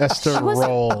 That was Esther She wasn't-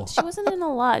 Roll. She wasn't in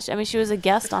a lot. I mean, she was a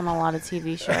guest on a lot of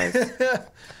TV shows.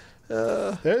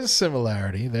 There's a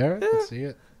similarity there. I can see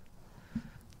it.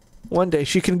 One day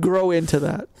she can grow into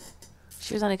that.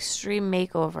 She was on Extreme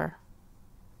Makeover.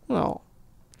 Well,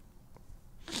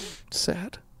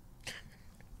 sad.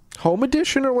 Home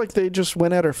edition, or like they just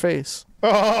went at her face.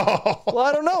 Oh. Well,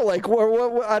 I don't know. Like,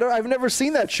 I've never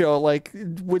seen that show. Like,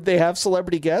 would they have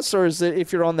celebrity guests, or is it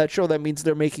if you're on that show that means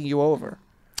they're making you over?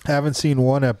 Haven't seen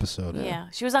one episode. Yeah,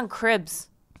 she was on Cribs.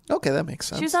 Okay, that makes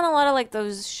sense. She was on a lot of like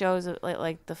those shows,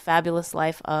 like The Fabulous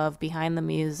Life of, Behind the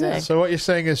Music. So what you're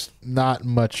saying is not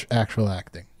much actual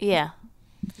acting. Yeah,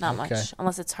 not Okay. much,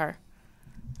 unless it's her.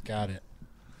 Got it.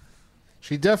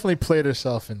 She definitely played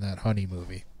herself in that Honey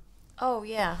movie. Oh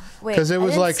yeah, wait. Because it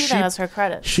was I didn't like see she that as her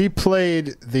credit. She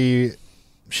played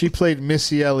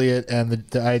Missy Elliott, and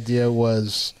the idea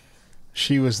was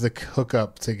she was the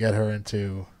hookup to get her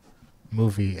into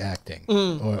movie acting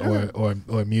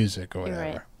or music or You're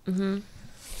whatever. right. Mm-hmm.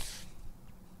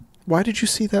 Why did you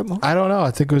see that movie? I don't know.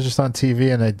 I think it was just on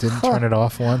TV, and I didn't turn it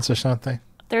off once or something.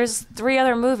 There's 3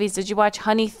 other movies. Did you watch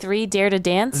Honey 3: Dare to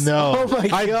Dance? No, Oh my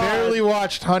I God. barely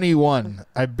watched Honey 1.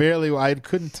 I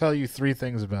couldn't tell you 3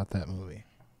 things about that movie.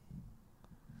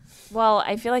 Well,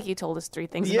 I feel like you told us 3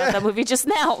 things Yeah. about that movie just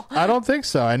now. I don't think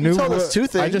so. I knew told us 2 I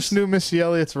things. just knew Missy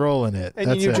Elliott's role in it. And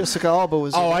That's you knew it. Jessica Alba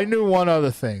was. Oh, in I it. knew one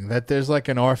other thing. That there's like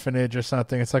an orphanage or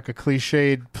something. It's like a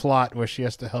cliched plot where she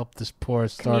has to help this poor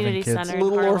starving Community kid. Center in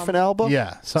Little Harlem. Orphan Alba.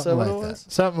 Yeah, something that what like it that. was?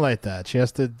 Something like that. She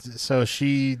has to. So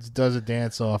she does a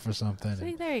dance off or something.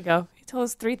 See, there you go. You told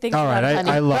us 3 things All about right, Honey.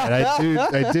 I lied.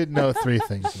 I did know 3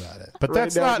 things about it, but Right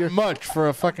that's now not you're- much for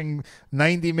a fucking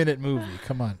 90-minute movie.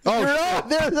 Come on. Oh,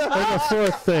 There's there's a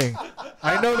 4th thing.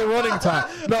 I know the running time.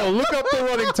 No, look up the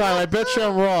running time. I bet you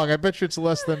I'm wrong. I bet you it's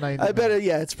less than 90. I bet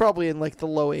it's probably in like the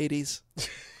low 80s.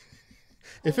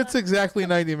 If it's exactly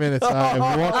 90 minutes, I'm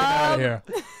walking out of here.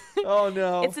 Oh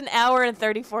no! It's an hour and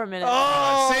 34 minutes.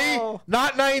 See?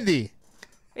 Not 90.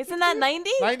 Isn't that 90?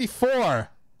 94.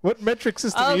 What metric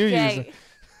system are you using? Okay.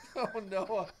 Oh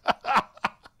no!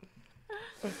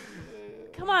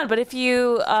 Come on, but if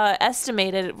you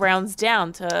estimate it, it rounds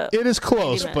down to. It is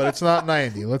close, 90 but it's not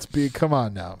 90. Come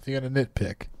on now. If you're going to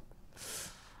nitpick.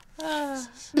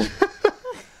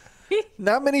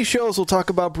 Not many shows will talk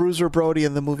about Bruiser Brody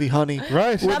in the movie Honey.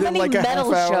 Right. Not within many like a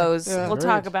metal half hour. shows Yeah. will Right.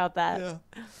 talk about that. Yeah.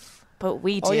 But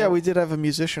we do. Oh yeah, we did have a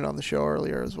musician on the show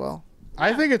earlier as well.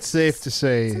 I think it's safe to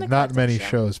say It's an not eclectic many show.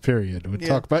 shows, period, would Yeah.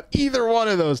 talk about either one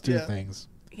of those 2 Yeah. things,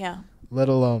 Yeah. let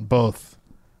alone both.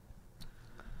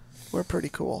 We're pretty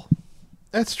cool.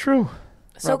 That's true.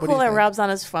 So Rob, what do cool you that think? Rob's on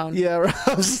his phone. Yeah,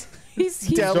 Rob's He's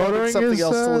downloading Ordering something his,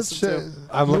 else to listen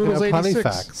I'm looking Noodles up honey 86.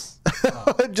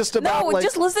 facts. to. Just about No, like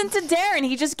just listen to Darren.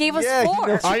 He just gave us Yeah, he 4.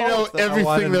 knows- I know I everything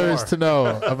wanted there is more. to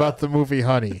know about the movie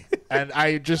Honey. And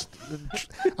I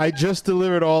just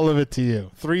delivered all of it to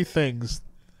you. 3 things,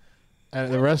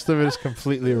 and the rest of it is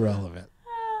completely irrelevant.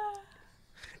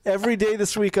 Every day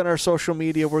this week on our social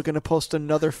media, we're going to post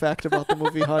another fact about the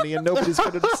movie Honey, and nobody's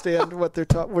going to understand what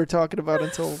we're talking about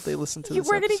until they listen to this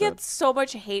We're going to episode. get so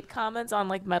much hate comments on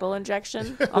like Metal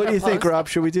Injection. What do you think, Rob?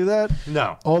 Should we do that?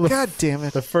 No. God damn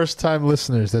it. The first time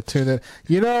listeners that tune in.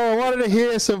 You know, I wanted to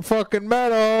hear some fucking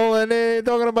metal, and they're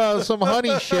talking about some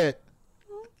honey shit.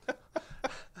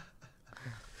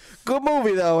 Good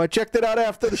movie, though. I checked it out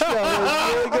after the show. It was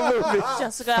a really good movie.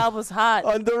 Jessica Alba's hot.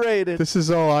 Underrated. This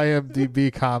is all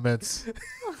IMDb comments.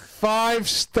 5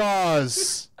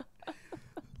 stars.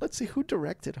 Let's see who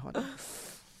directed Honey.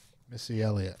 Missy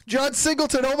Elliott. John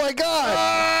Singleton. Oh my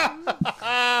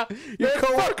God! Your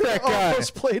coworker that guy.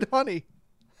 almost played Honey.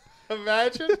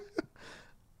 Imagine.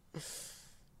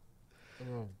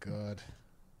 Oh God.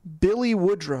 Billy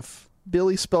Woodruff.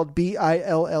 Billy spelled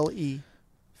B-I-L-L-E.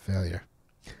 Failure.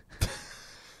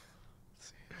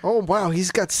 Oh wow,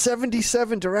 he's got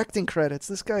 77 directing credits.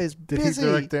 This guy is Did busy. he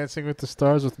direct Dancing with the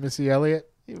Stars with Missy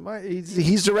Elliott?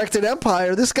 He's directed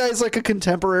Empire. This guy's like a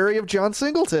contemporary of John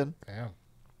Singleton. Damn.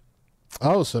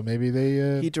 Oh, so maybe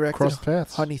they He directed crossed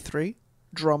paths. Honey 3,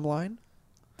 Drumline.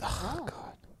 Oh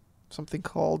God. Something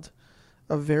called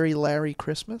A Very Larry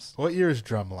Christmas. What year is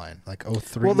Drumline? Like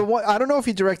 03? Well, the one I don't know if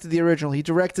he directed the original. He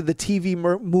directed the TV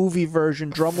movie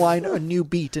version, Drumline: A New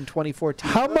Beat, in 2014.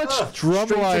 How much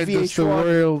Drumline does the VH1.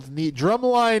 world need?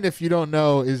 Drumline, if you don't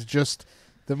know, is just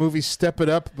the movie Step It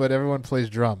Up, but everyone plays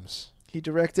drums. He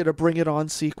directed a Bring It On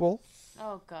sequel.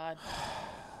 Oh God.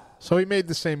 So he made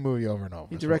the same movie over and over.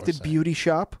 He is what we're directed saying. Beauty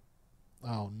Shop.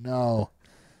 Oh no,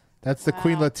 that's the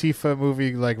Queen Latifah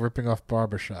movie, like ripping off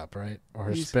Barbershop, right? Or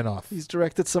her spinoff. He's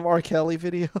directed some R. Kelly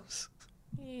videos.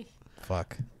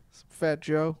 Fuck. Some Fat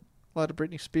Joe. A lot of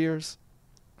Britney Spears.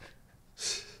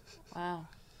 Wow.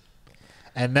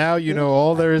 And now you know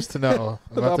all there is to know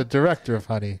about About the director of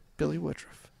Honey. Billy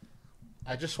Woodruff.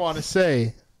 I just want to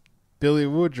say, Billy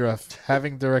Woodruff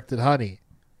having directed Honey,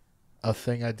 a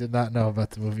thing I did not know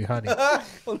about the movie Honey.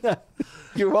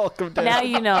 You're welcome, Dan. Now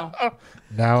you know.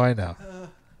 Now I know.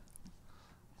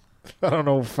 I don't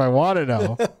know if I want to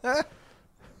know,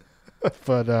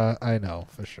 but I know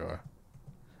for sure.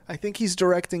 I think he's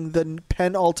directing the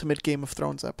penultimate Game of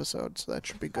Thrones episode, so that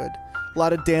should be good. A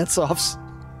lot of dance-offs.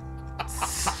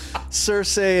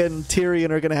 Cersei and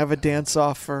Tyrion are going to have a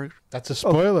dance-off for... That's a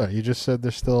spoiler. You just said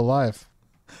they're still alive.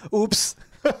 Oops.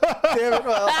 Damn it.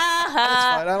 Well,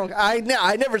 that's fine.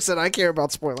 I never said I care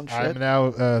about spoiling shit. I'm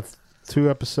now 2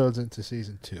 episodes into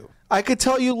season 2. I could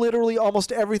tell you literally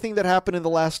almost everything that happened in the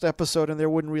last episode, and there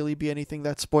wouldn't really be anything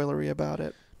that spoilery about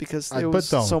it because it was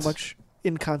don't. so much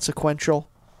inconsequential.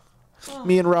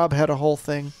 Me and Rob had a whole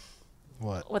thing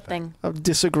What thing? of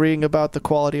disagreeing about the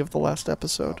quality of the last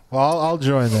episode. Well, I'll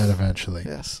join that eventually.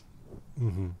 Yes.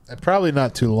 And probably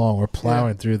not too long. We're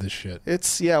plowing through this shit.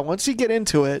 It's, once you get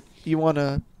into it, you want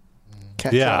to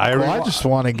catch Yeah, up. I just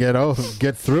want to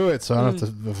get through it so I don't have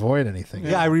to avoid anything.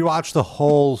 Yeah, I rewatched the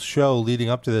whole show leading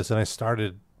up to this, and I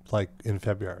started like in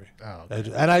February. Oh,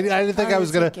 And I didn't think I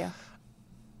was gonna.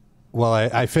 Well,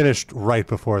 I finished right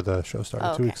before the show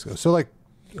started 2 weeks ago. So like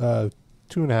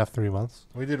 2.5, 3 months.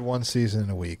 We did 1 season in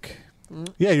a week.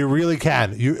 Yeah, you really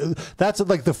can. That's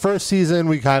like the first season.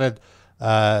 We kind of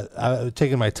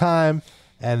taking my time,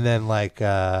 and then like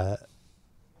the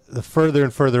further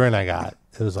and further in I got,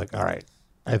 it was like, all right.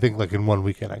 I think like in 1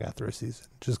 weekend I got through a season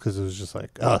just because it was just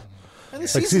like, And the like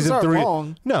seasons aren't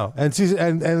long. No, and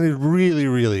and it really,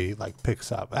 really like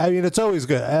picks up. I mean, it's always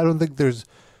good. I don't think there's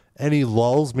any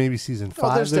lulls. Maybe season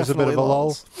 5 there's there's a bit of a definitely lull,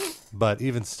 lulls. but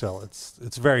even still, it's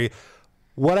very.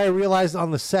 What I realized on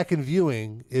the second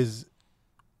viewing is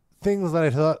things that I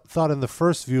thought in the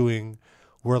first viewing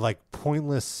were like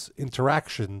pointless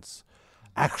interactions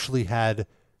actually had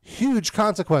huge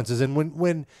consequences. And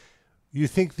when you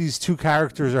think these two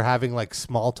characters are having like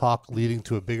small talk leading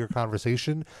to a bigger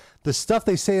conversation, the stuff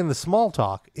they say in the small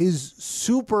talk is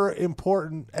super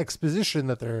important exposition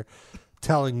that they're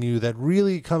telling you that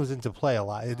really comes into play a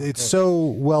lot. It's so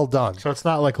well done. So it's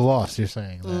not like Lost, you're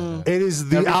saying. It is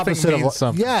the Everything opposite means of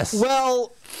something. Yes.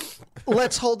 Well,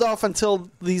 let's hold off until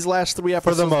these last 3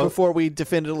 episodes before we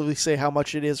definitively say how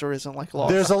much it is or isn't like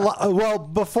Lost. There's a lot. Well,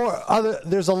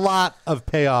 there's a lot of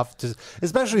payoff to,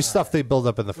 especially stuff they build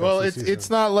up in the first. Well, season. it's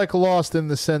not like Lost in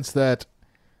the sense that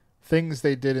things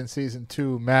they did in season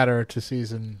 2 matter to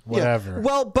season whatever. Yeah.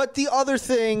 Well, but the other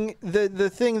thing, the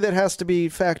thing that has to be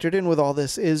factored in with all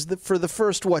this is that for the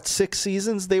first 6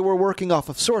 seasons they were working off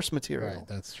of source material. Right,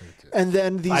 that's true too. And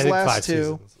then these I think last 5 2,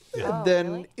 seasons. Yeah. and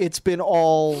then it's been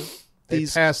all They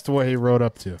these. passed what he wrote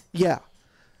up to. Yeah.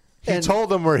 He told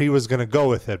them where he was going to go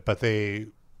with it, but they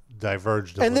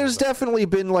diverged. And there's definitely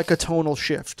been like a tonal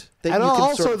shift. That And you can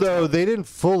also, sort of though, tell. they didn't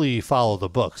fully follow the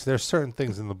books. There's certain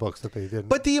things in the books that they didn't.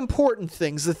 But the important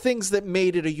things, the things that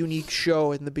made it a unique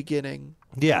show in the beginning,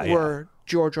 Yeah, were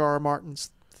George R. R.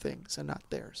 Martin's things and not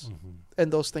theirs. Mm-hmm.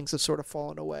 And those things have sort of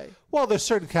fallen away. Well, there's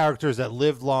certain characters that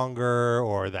lived longer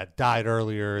or that died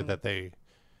earlier that they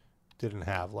didn't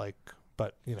have, like,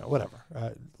 but, whatever.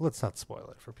 Let's not spoil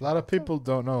it for A people. lot of people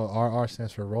don't know RR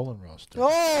stands for Rolling Roaster.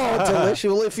 Oh, delicious.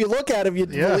 Well, if you look at him,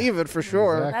 you'd believe it for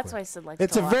sure. Exactly. That's why Sid likes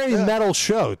It's to a watch. very metal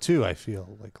show, too, I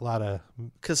feel. Like, a lot of...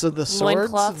 Because of the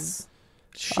swords Loincloths.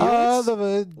 and shields?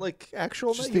 the Like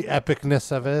actual... just the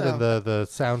epicness of it, and the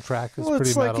soundtrack is Well, pretty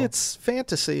it's metal. like it's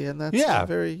fantasy, and that's Yeah.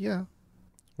 very,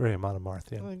 Very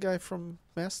monomarthian. The guy from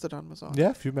Mastodon was on.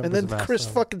 Yeah, a few members And then of Chris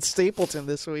Mastodon. fucking Stapleton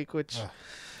this week, which...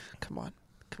 Come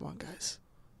on, guys.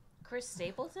 Chris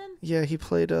Stapleton? Yeah, he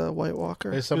played White Walker.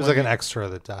 There's He was somebody- like an extra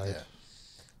that died.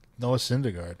 Noah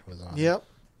Syndergaard was on. Yep.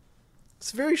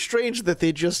 It's very strange that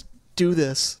they just do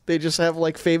this. They just have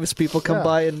like famous people come Yeah.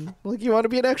 by and like, you want to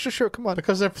be an extra? Sure, come on.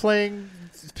 Because they're playing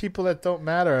people that don't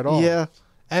matter at all. Yeah.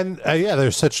 And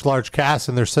there's such large casts,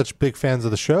 and they're such big fans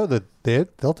of the show that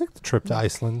they'll take the trip to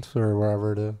Iceland or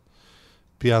wherever to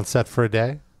be on set for a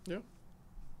day. Yeah.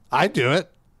 I'd do it.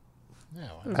 Yeah,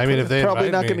 I mean, if they probably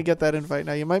invite not me, going to get that invite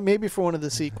now. You might maybe for one of the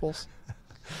sequels.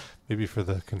 maybe for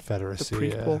the Confederacy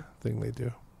prequel. thing they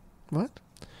do. What?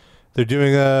 They're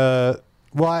doing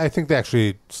well, I think they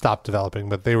actually stopped developing,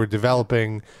 but they were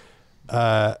developing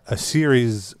a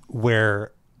series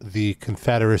where the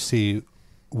Confederacy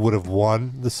would have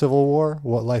won the Civil War,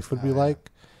 what life would be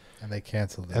like. And they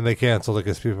canceled it. And they canceled it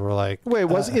because people were like, Wait,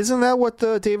 isn't that what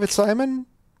the David Simon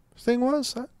thing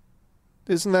was?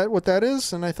 Isn't that what that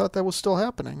is? And I thought that was still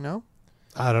happening. No,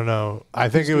 I don't know. I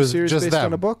think Isn't it the was series just based them.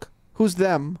 on a book. Who's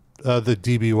them? The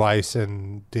D.B. Weiss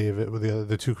and David, with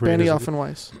the two creators. Benioff and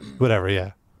Weiss. Whatever,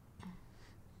 yeah.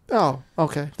 Oh,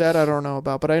 okay. That I don't know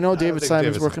about, but I know David think Simon's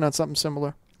David's- working on something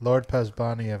similar. Lord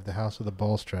Pasbani of the House of the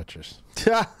Ball Stretchers.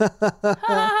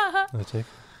 I take.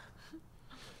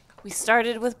 We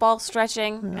started with ball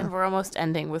stretching, and we're almost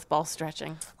ending with ball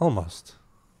stretching. Almost.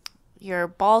 Your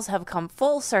balls have come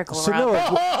full circle So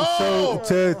around. no,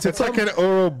 to It's like an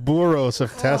Ouroboros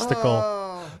of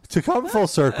testicle. to come full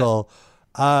circle,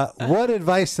 what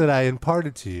advice that I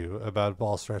imparted to you about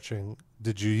ball stretching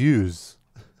did you use,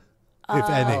 if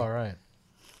any? All right.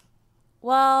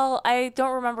 Well, I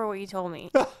don't remember what you told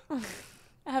me.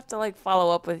 I have to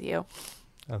follow up with you.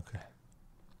 Okay.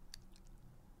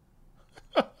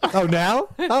 Oh, now?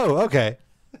 Oh, okay.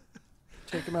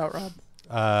 Take him out,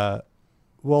 Rob.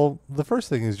 Well, the first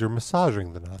thing is you're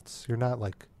massaging the nuts. You're not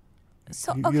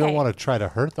So you okay. don't want to try to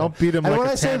hurt them. Don't beat them And like when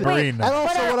a I say- tambourine. and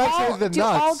also But when I say the do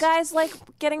nuts, all guys like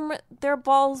getting their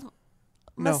balls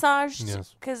massaged?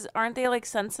 Yes. Because aren't they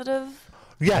sensitive?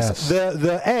 yes,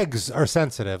 the eggs are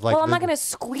sensitive. Like Well, I'm the- not going to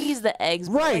squeeze the eggs,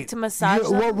 but right to massage You-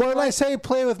 them. well, when I say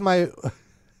play with my,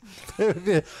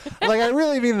 I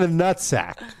really mean the nut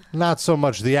sack, not so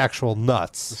much the actual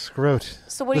nuts. Scrote.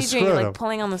 So what are the you doing? You're scrotum.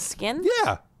 pulling on the skin?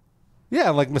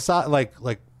 Yeah, like massage, like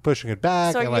pushing it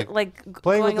back, So and you're playing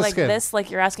going with the skin. this, like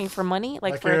you're asking for money,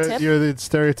 for a tip? You're the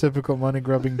stereotypical money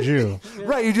grubbing Jew.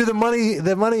 Right, you do the money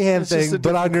hand It's just thing, a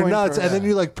but on different your coin nuts, purse. and then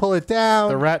you pull it down.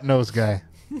 The rat nose guy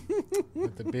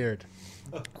with the beard.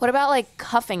 What about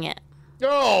cuffing it?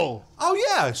 No. Oh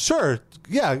yeah, sure,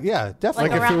 yeah, definitely.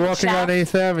 Like if around you're the walking shaft? on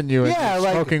 8th Avenue and Yeah, you're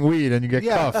like- smoking weed and you get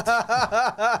Yeah. cuffed.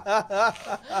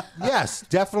 Yes,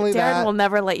 definitely Darren that. will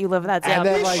never let you live that down.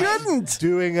 and then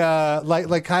doing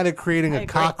like kind of creating a agree.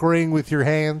 cock ring with your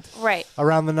hand Right.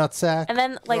 around the nutsack. And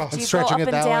then, do you go stretching up it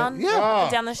and that way. down? Yeah. Up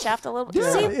and down the shaft a little bit?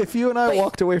 Yeah. See, If you and I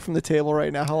walked away from the table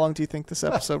right now, how long do you think this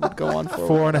episode would go on for?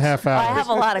 4.5 I hours. have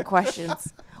a lot of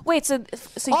questions. Wait, so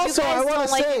you Also, I guys wanna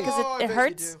don't like say- it because it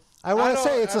hurts? I want to don't-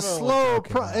 say it's I a don't know what slow. you're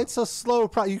talking about. It's a slow.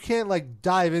 You can't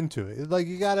dive into it.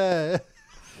 You gotta.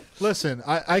 Listen,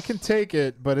 I can take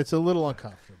it, but it's a little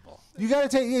uncomfortable. You gotta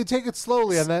take it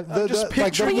slowly, and then I'm just the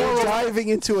picturing more, you diving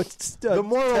into a, the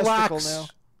more testicle relaxed now.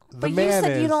 the But you man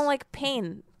said is. you don't like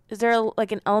pain. Is there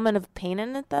an element of pain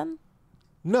in it then?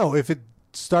 No, if it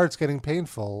starts getting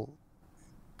painful,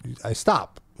 I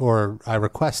stop or I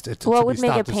request it to What be would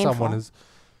make stopped it if someone painful? is.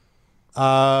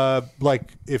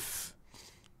 Like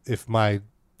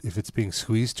if it's being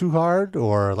squeezed too hard,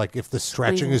 or if the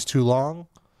stretching Squeezing. is too long.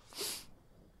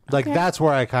 Okay. That's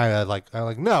where I kind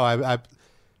of no,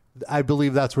 I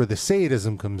believe that's where the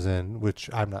sadism comes in, which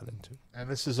I'm not into. And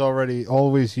this is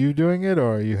always you doing it,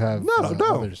 or you have No.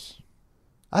 others?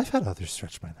 I've had others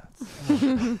stretch my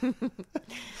nuts.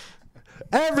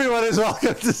 Everyone is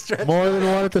welcome to stretch. More than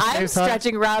one at the same I'm time.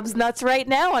 stretching Rob's nuts right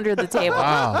now under the table.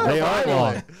 Wow, they are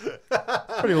long.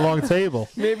 Pretty long table.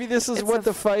 Maybe this is what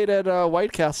the fight at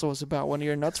White Castle was about. One of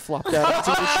your nuts flopped out into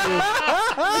the shoe.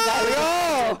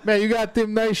 Oh, man, you got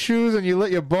them nice shoes and you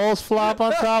let your balls flop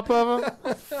on top of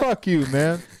them? Fuck you,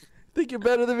 man. Think you're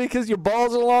better than me because your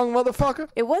balls are long, motherfucker?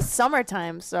 It was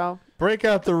summertime, so. Break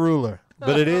out the ruler.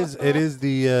 But it is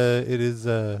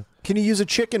Can you use a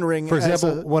chicken ring? for as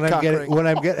example, a when I'm cock getting ring? when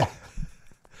I'm getting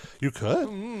you could.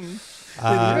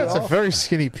 That's a very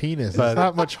skinny penis. There's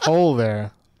not much hole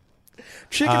there.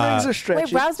 Chicken rings are stretchy.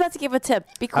 Wait, Rob's about to give a tip.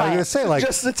 Be I was quiet. gonna say, like,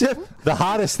 Just the tip. the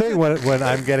hottest thing when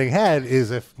I'm getting head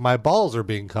is if my balls are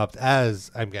being cupped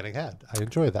as I'm getting head. I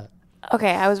enjoy that.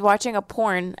 Okay, I was watching a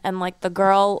porn and like the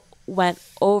girl went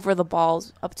over the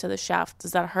balls up to the shaft.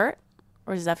 Does that hurt?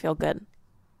 Or does that feel good?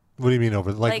 What do you mean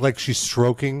over? Like she's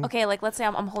stroking? Okay, like let's say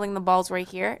I'm holding the balls right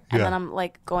here and Yeah. then I'm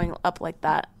like going up like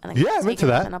that. And then Yeah, I'm taking into it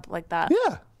that. And up like that.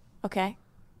 Yeah, Okay.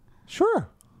 sure.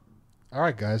 All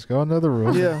right, guys, go into the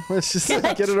room. Yeah, let's just Can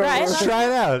I get it over try it? with. Let's try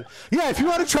it out. Yeah, if you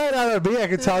want to try it out on me, I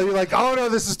can tell you like, oh no,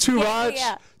 this is too Yeah, much.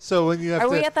 yeah. So when you have Are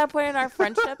to, we at that point in our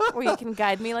friendship where you can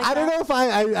guide me like I that? don't know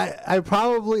if I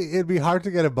probably it'd be hard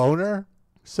to get a boner.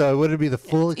 So it wouldn't be the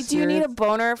full experience. Do you need a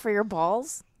boner for your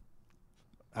balls?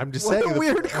 I'm just What saying a the,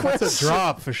 weird That's a question.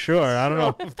 drop for sure. I don't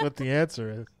know what the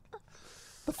answer is.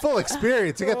 the full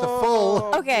experience. You get the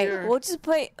full. Okay, dear. we'll just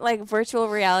put like virtual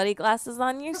reality glasses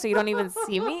on you so you don't even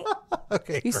see me.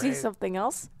 Okay, You see great. something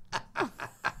else?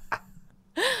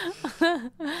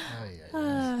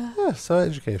 Yeah, so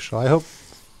educational. I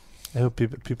hope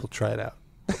people try it out.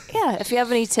 Yeah, if you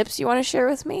have any tips you want to share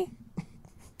with me,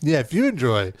 Yeah, if you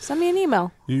enjoy send me an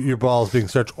email. your balls being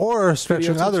stretched or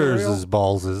stretching tutorial. others'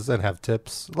 balls and have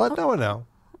tips, let no one know.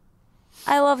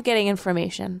 I love getting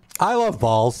information. I love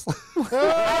balls.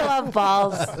 I love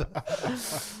balls.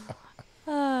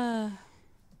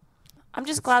 I'm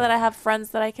just glad that I have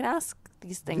friends that I can ask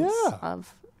these things Yeah.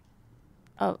 of.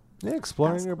 Oh, Yeah,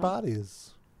 exploring That's your fun. body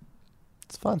it's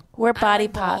fun. we're body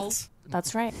pods.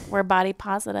 That's right. We're body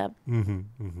positive.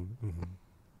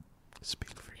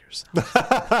 Speak for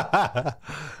yourself.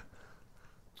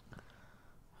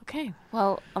 Okay.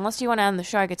 Well, unless you want to end the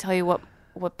show, I could tell you what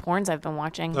porns I've been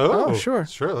watching. Oh, sure.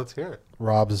 Sure, let's hear it.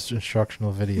 Rob's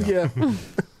instructional video. Yeah.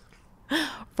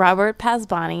 Robert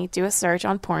Pasbani. Do a search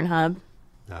on Pornhub.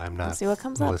 No, I'm not see what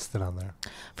comes up. listed on there.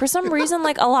 For some reason,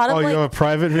 like a lot of Oh, you like have a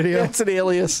private video? That's an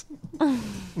alias.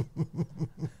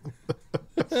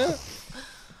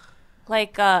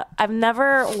 like I've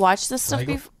never watched this stuff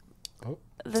Psycho- before. Oh.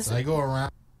 This. I go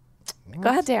around. Go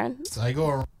ahead, Darren. I go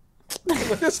around.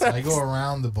 I go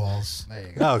around the balls. There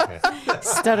you go. Oh, okay.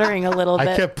 Stuttering a little I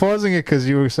bit. kept pausing it because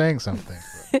you were saying something.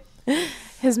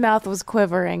 His mouth was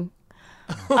quivering.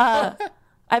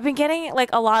 I've been getting like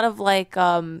a lot of like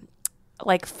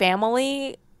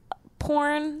family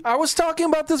porn. I was talking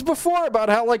about this before about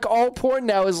how like all porn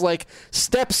now is like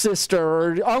stepsister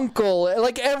or uncle,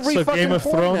 like every So fucking Game of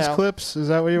porn Thrones now. clips? Is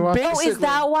that what you watch? Oh, is Basically.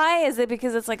 that why? Is it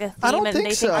because it's like a theme I don't and think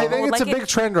they so. think I people think would it's a like big it?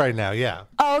 trend right now, yeah.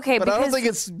 Oh, okay. But because I don't think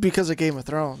it's because of Game of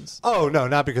Thrones. Oh, no,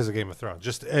 not because of Game of Thrones.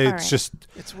 Just it's right. just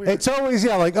It's weird. it's always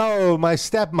like, oh, my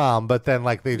stepmom, but then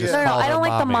like they just no, call I her don't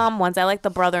like the mommy. mom ones. I like the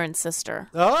brother and sister.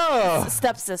 Oh.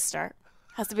 Stepsister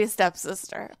has to be a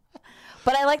stepsister.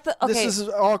 But I like the okay. This is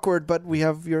awkward, but we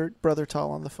have your brother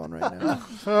Tal on the phone right now.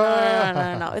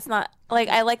 No. It's not like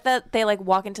I like that they like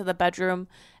walk into the bedroom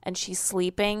and she's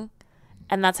sleeping,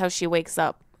 and that's how she wakes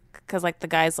up because like the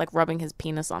guy's like rubbing his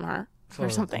penis on her or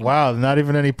something. Wow, not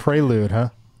even any prelude, huh?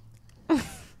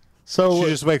 So, She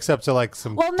just wakes up to like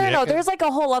some Well, no. dick and- There's like a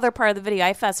whole other part of the video.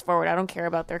 I fast forward. I don't care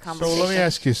about their so conversation. let me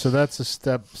ask you. So that's a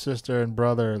stepsister and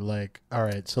brother. Like, all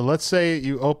right. So let's say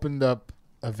you opened up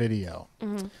a video,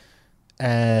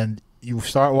 and you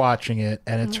start watching it,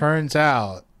 and it turns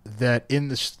out that in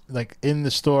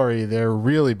the story they're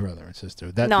really brother and sister.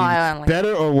 That No, be I don't like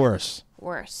better or worse?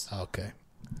 Worse. Okay.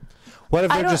 What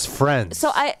if I they're don't- just friends?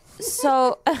 So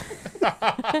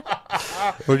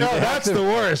Or do No, they have that's to- the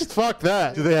worst. Fuck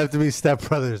that. Do they have to be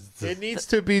stepbrothers? It needs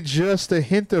to be just a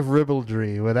hint of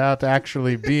ribaldry without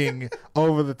actually being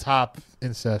over the top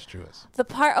incestuous. the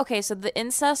part, okay, so the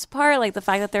incest part, like the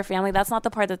fact that they're family, that's not the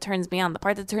part that turns me on. The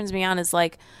part that turns me on is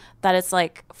like that it's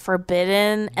like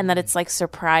forbidden and that it's like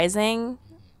surprising.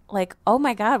 Like, oh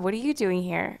my God, what are you doing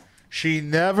here? She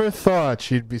never thought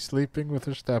she'd be sleeping with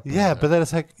her stepbrother. Yeah, but then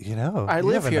it's like, I you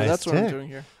live have a here. nice That's what I'm dick. doing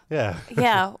here. Yeah.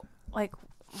 Yeah, like,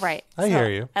 right. I hear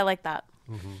you. I like that.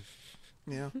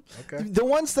 Yeah. Okay. The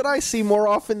ones that I see more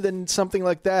often than something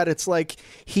like that, it's like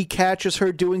he catches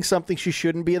her doing something she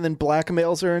shouldn't be and then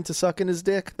blackmails her into sucking his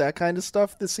dick. That kind of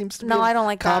stuff. This seems to be No, a I don't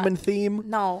like common that. theme.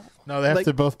 No. No, they have Like-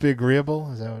 to both be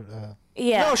agreeable. Is that what?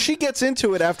 Yeah. No, she gets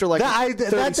into it after like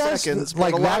 30 seconds.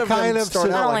 like but a lot that of them kind of start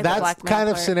out like the that blackmail kind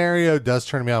of part. scenario does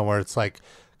turn me on, where it's like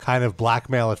kind of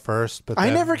blackmail at first, but I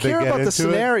then never they care get about the into it.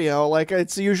 scenario. Like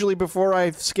it's usually before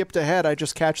I've skipped ahead, I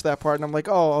just catch that part and I'm like,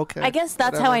 oh, okay. I guess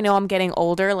that's how I know I'm getting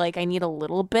older. Like I need a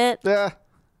little bit Yeah.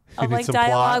 You of need like some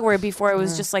dialogue, plot. where before it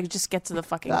was just like just get to the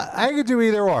fucking I could do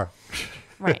either or.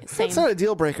 right. Same. It's not a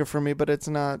deal breaker for me, but it's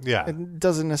not. Yeah. It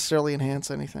doesn't necessarily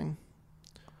enhance anything.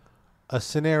 A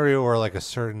scenario or like a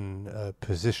certain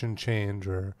position change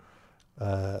or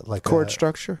like Chord a-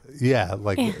 structure. Yeah,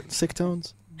 like Sick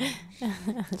tones.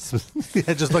 yeah,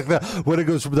 just like that when it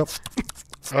goes from the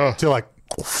to like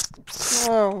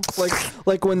Oh,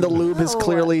 like when the lube has Oh.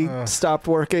 clearly stopped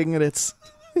working and it's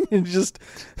just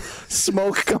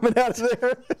smoke coming out of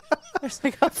there. There's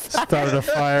like a fire. Started a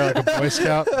fire like a Boy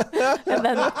Scout. and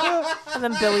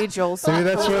then Billy Joel. Maybe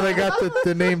that's where they got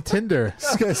the name Tinder.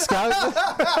 Scout.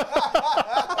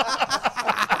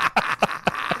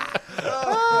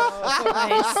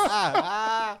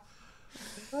 Nice.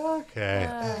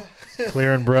 Okay.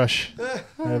 Clear and brush out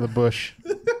of the bush.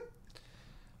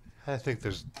 I think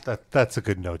there's that's a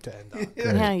good note to end on.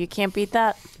 Yeah, you can't beat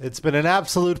that. It's been an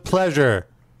absolute pleasure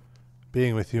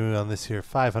being with you on this here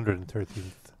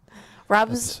 513th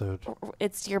Rob's, episode.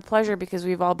 it's your pleasure because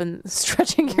we've all been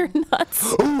stretching your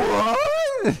nuts.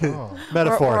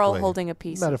 Metaphorically. We're all holding a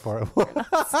piece. Metaphor.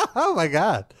 Oh my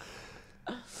God.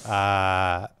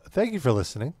 Thank you for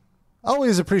listening.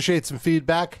 Always appreciate some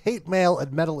feedback.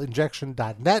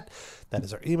 hatemail@metalinjection.net. That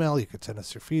is our email. You can send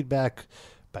us your feedback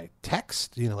by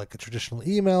text, like a traditional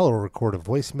email, or record a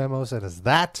voice memo. Send us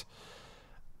that.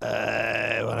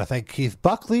 I want to thank Keith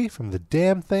Buckley from The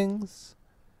Damn Things.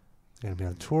 Going to be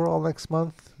on tour all next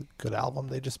month. Good album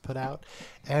they just put out.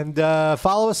 And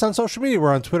follow us on social media.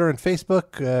 We're on Twitter and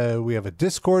Facebook. We have a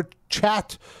Discord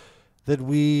chat that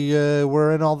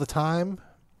we're in all the time.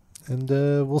 And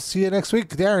we'll see you next week.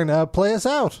 Darren, play us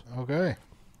out. Okay.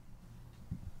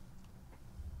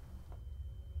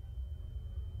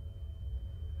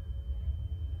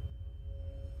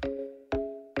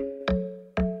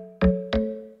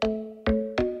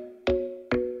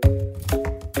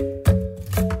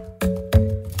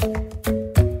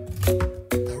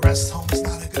 The rest home is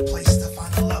not a good place to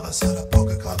find a lover, so the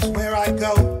poker club's where I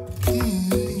go.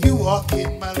 You walk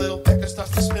in, my little pecker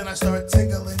starts to spin, I start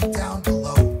tingling down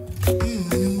below.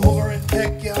 Come over and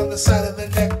peck you on the side of the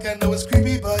neck. I know it's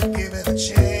creepy, but give it a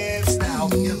chance now.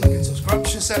 You're looking so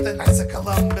scrumptious at the Knights of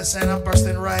Columbus, and I'm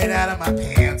bursting right out of my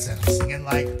pants. And I'm singing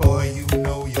like, boy, you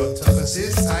know your tuchus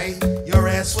is tight. Your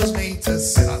ass was made to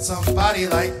sit on somebody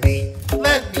like me.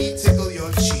 Let me tickle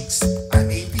your cheeks. I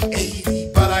may be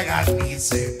 80, but I got needs.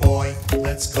 Say, boy,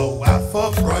 let's go out for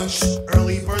brunch.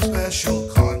 Early bird special,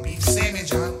 corned beef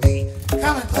sandwich on me.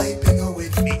 Come and play bingo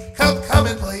with me. Come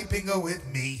and play bingo with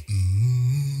me.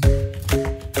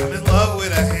 I'm in love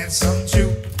with a handsome Jew.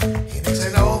 He makes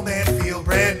an old man feel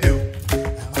brand new.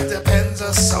 And my depends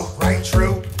are so right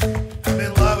true. I'm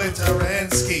in love with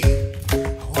Terensky.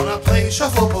 I wanna play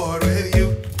shuffleboard with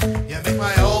you. You make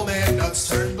my old man nuts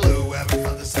turn blue. Haven't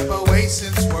felt this type of way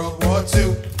since World War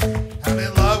II. I'm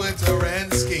in love with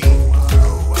Terensky.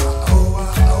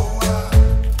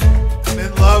 I'm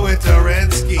in love with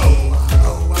Terensky.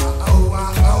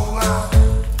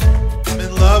 I'm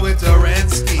in love with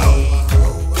Terensky.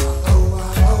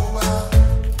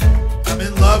 I'm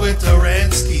in love with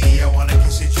Terensky. I wanna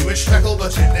kiss your Jewish knuckle,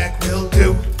 but your neck will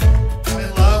do. I'm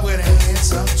in love with a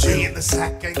handsome Jew. In the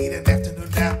sack, I need an afternoon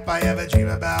nap. I have a dream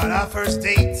about our first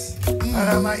date.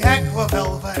 I got my aqua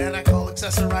velvet and I call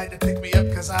accessoride to pick me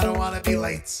up cause I don't wanna be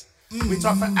late. We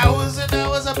talk for hours and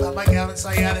hours about my gown and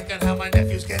sciatic and how my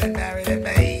nephew's getting married in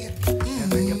May. And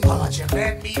then you pull out your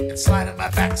man meat and slide in my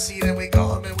backseat and we go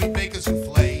home and we make a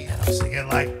souffle. And I'm singing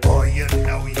like, boy, you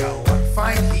know you're one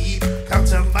fine heat. Come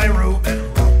to my room and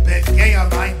rub it gay on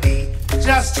my knee.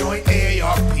 Just join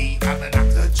AARP. I'm an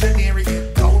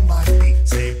octogenarian, don't mind me.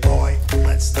 Say, boy,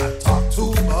 let's not talk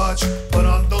too much. Put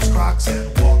on those Crocs and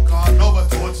walk on over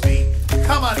towards me.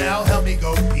 Come on now, help me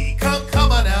go pee.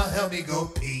 Come on now, help me go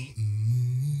pee.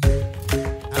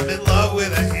 I'm in love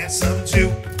with a handsome Jew.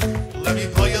 Let me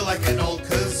blow you like an old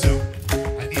kazoo.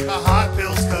 I need my hot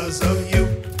pills cause of you.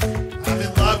 I'm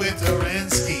in love with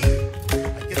Terensky. I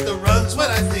get the runs when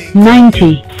I think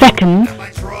 90 seconds. and my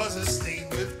drawers are stained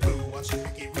with poo. Watch you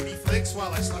Mickey Rooney flicks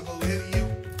while I snuggle with you.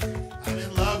 I'm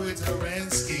in love with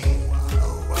Terensky.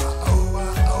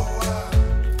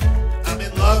 I'm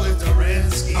in love with Terensky.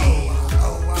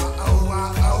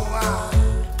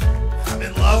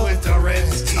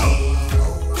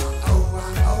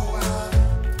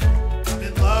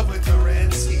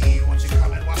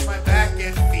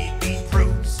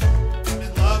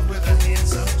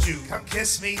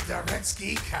 kiss me,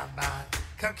 Dorensky, come on.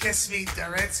 Come kiss me,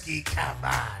 Dorensky, come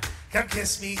on. Come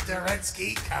kiss me,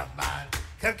 Dorensky, come on.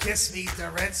 Come kiss me,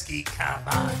 Dorensky, come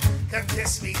on. Come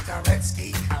kiss me,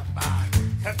 Dorensky, come on.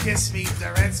 Come kiss me,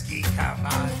 Dorensky, come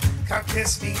on. Come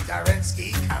kiss me,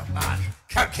 Dorensky, come on.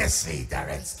 Come kiss me,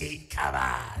 Dorensky, come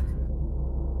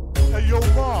on. Hey, yo,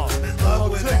 Mom. I'm in love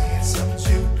with a handsome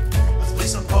Jew. Let's play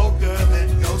some poker,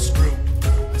 then go screw.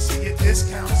 I see your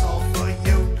discounts all for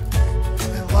you.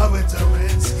 I'm in love with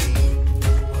Dorensky.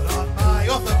 Put on my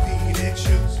orthopedic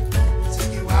shoes.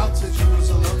 Take you out to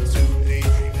Jerusalem to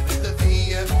daydreaming at the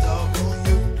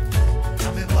VFW.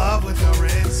 I'm in love with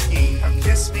Dorensky. Come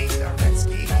kiss me,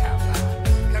 Dorensky, come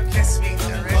on. Come kiss me,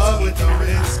 Dorensky. I'm in love with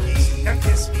Dorensky. Come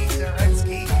kiss me,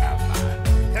 Dorensky, come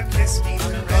on. Come kiss me, Dorensky.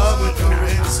 I'm in love with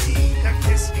Dorensky. Come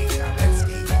kiss me,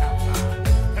 Dorensky, come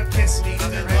on. Come kiss me, Dorensky.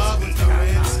 I'm in love with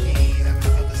Dorensky. Haven't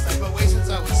felt this type of way since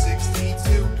I was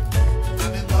 62.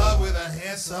 I'm in love with a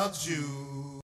handsome Jew.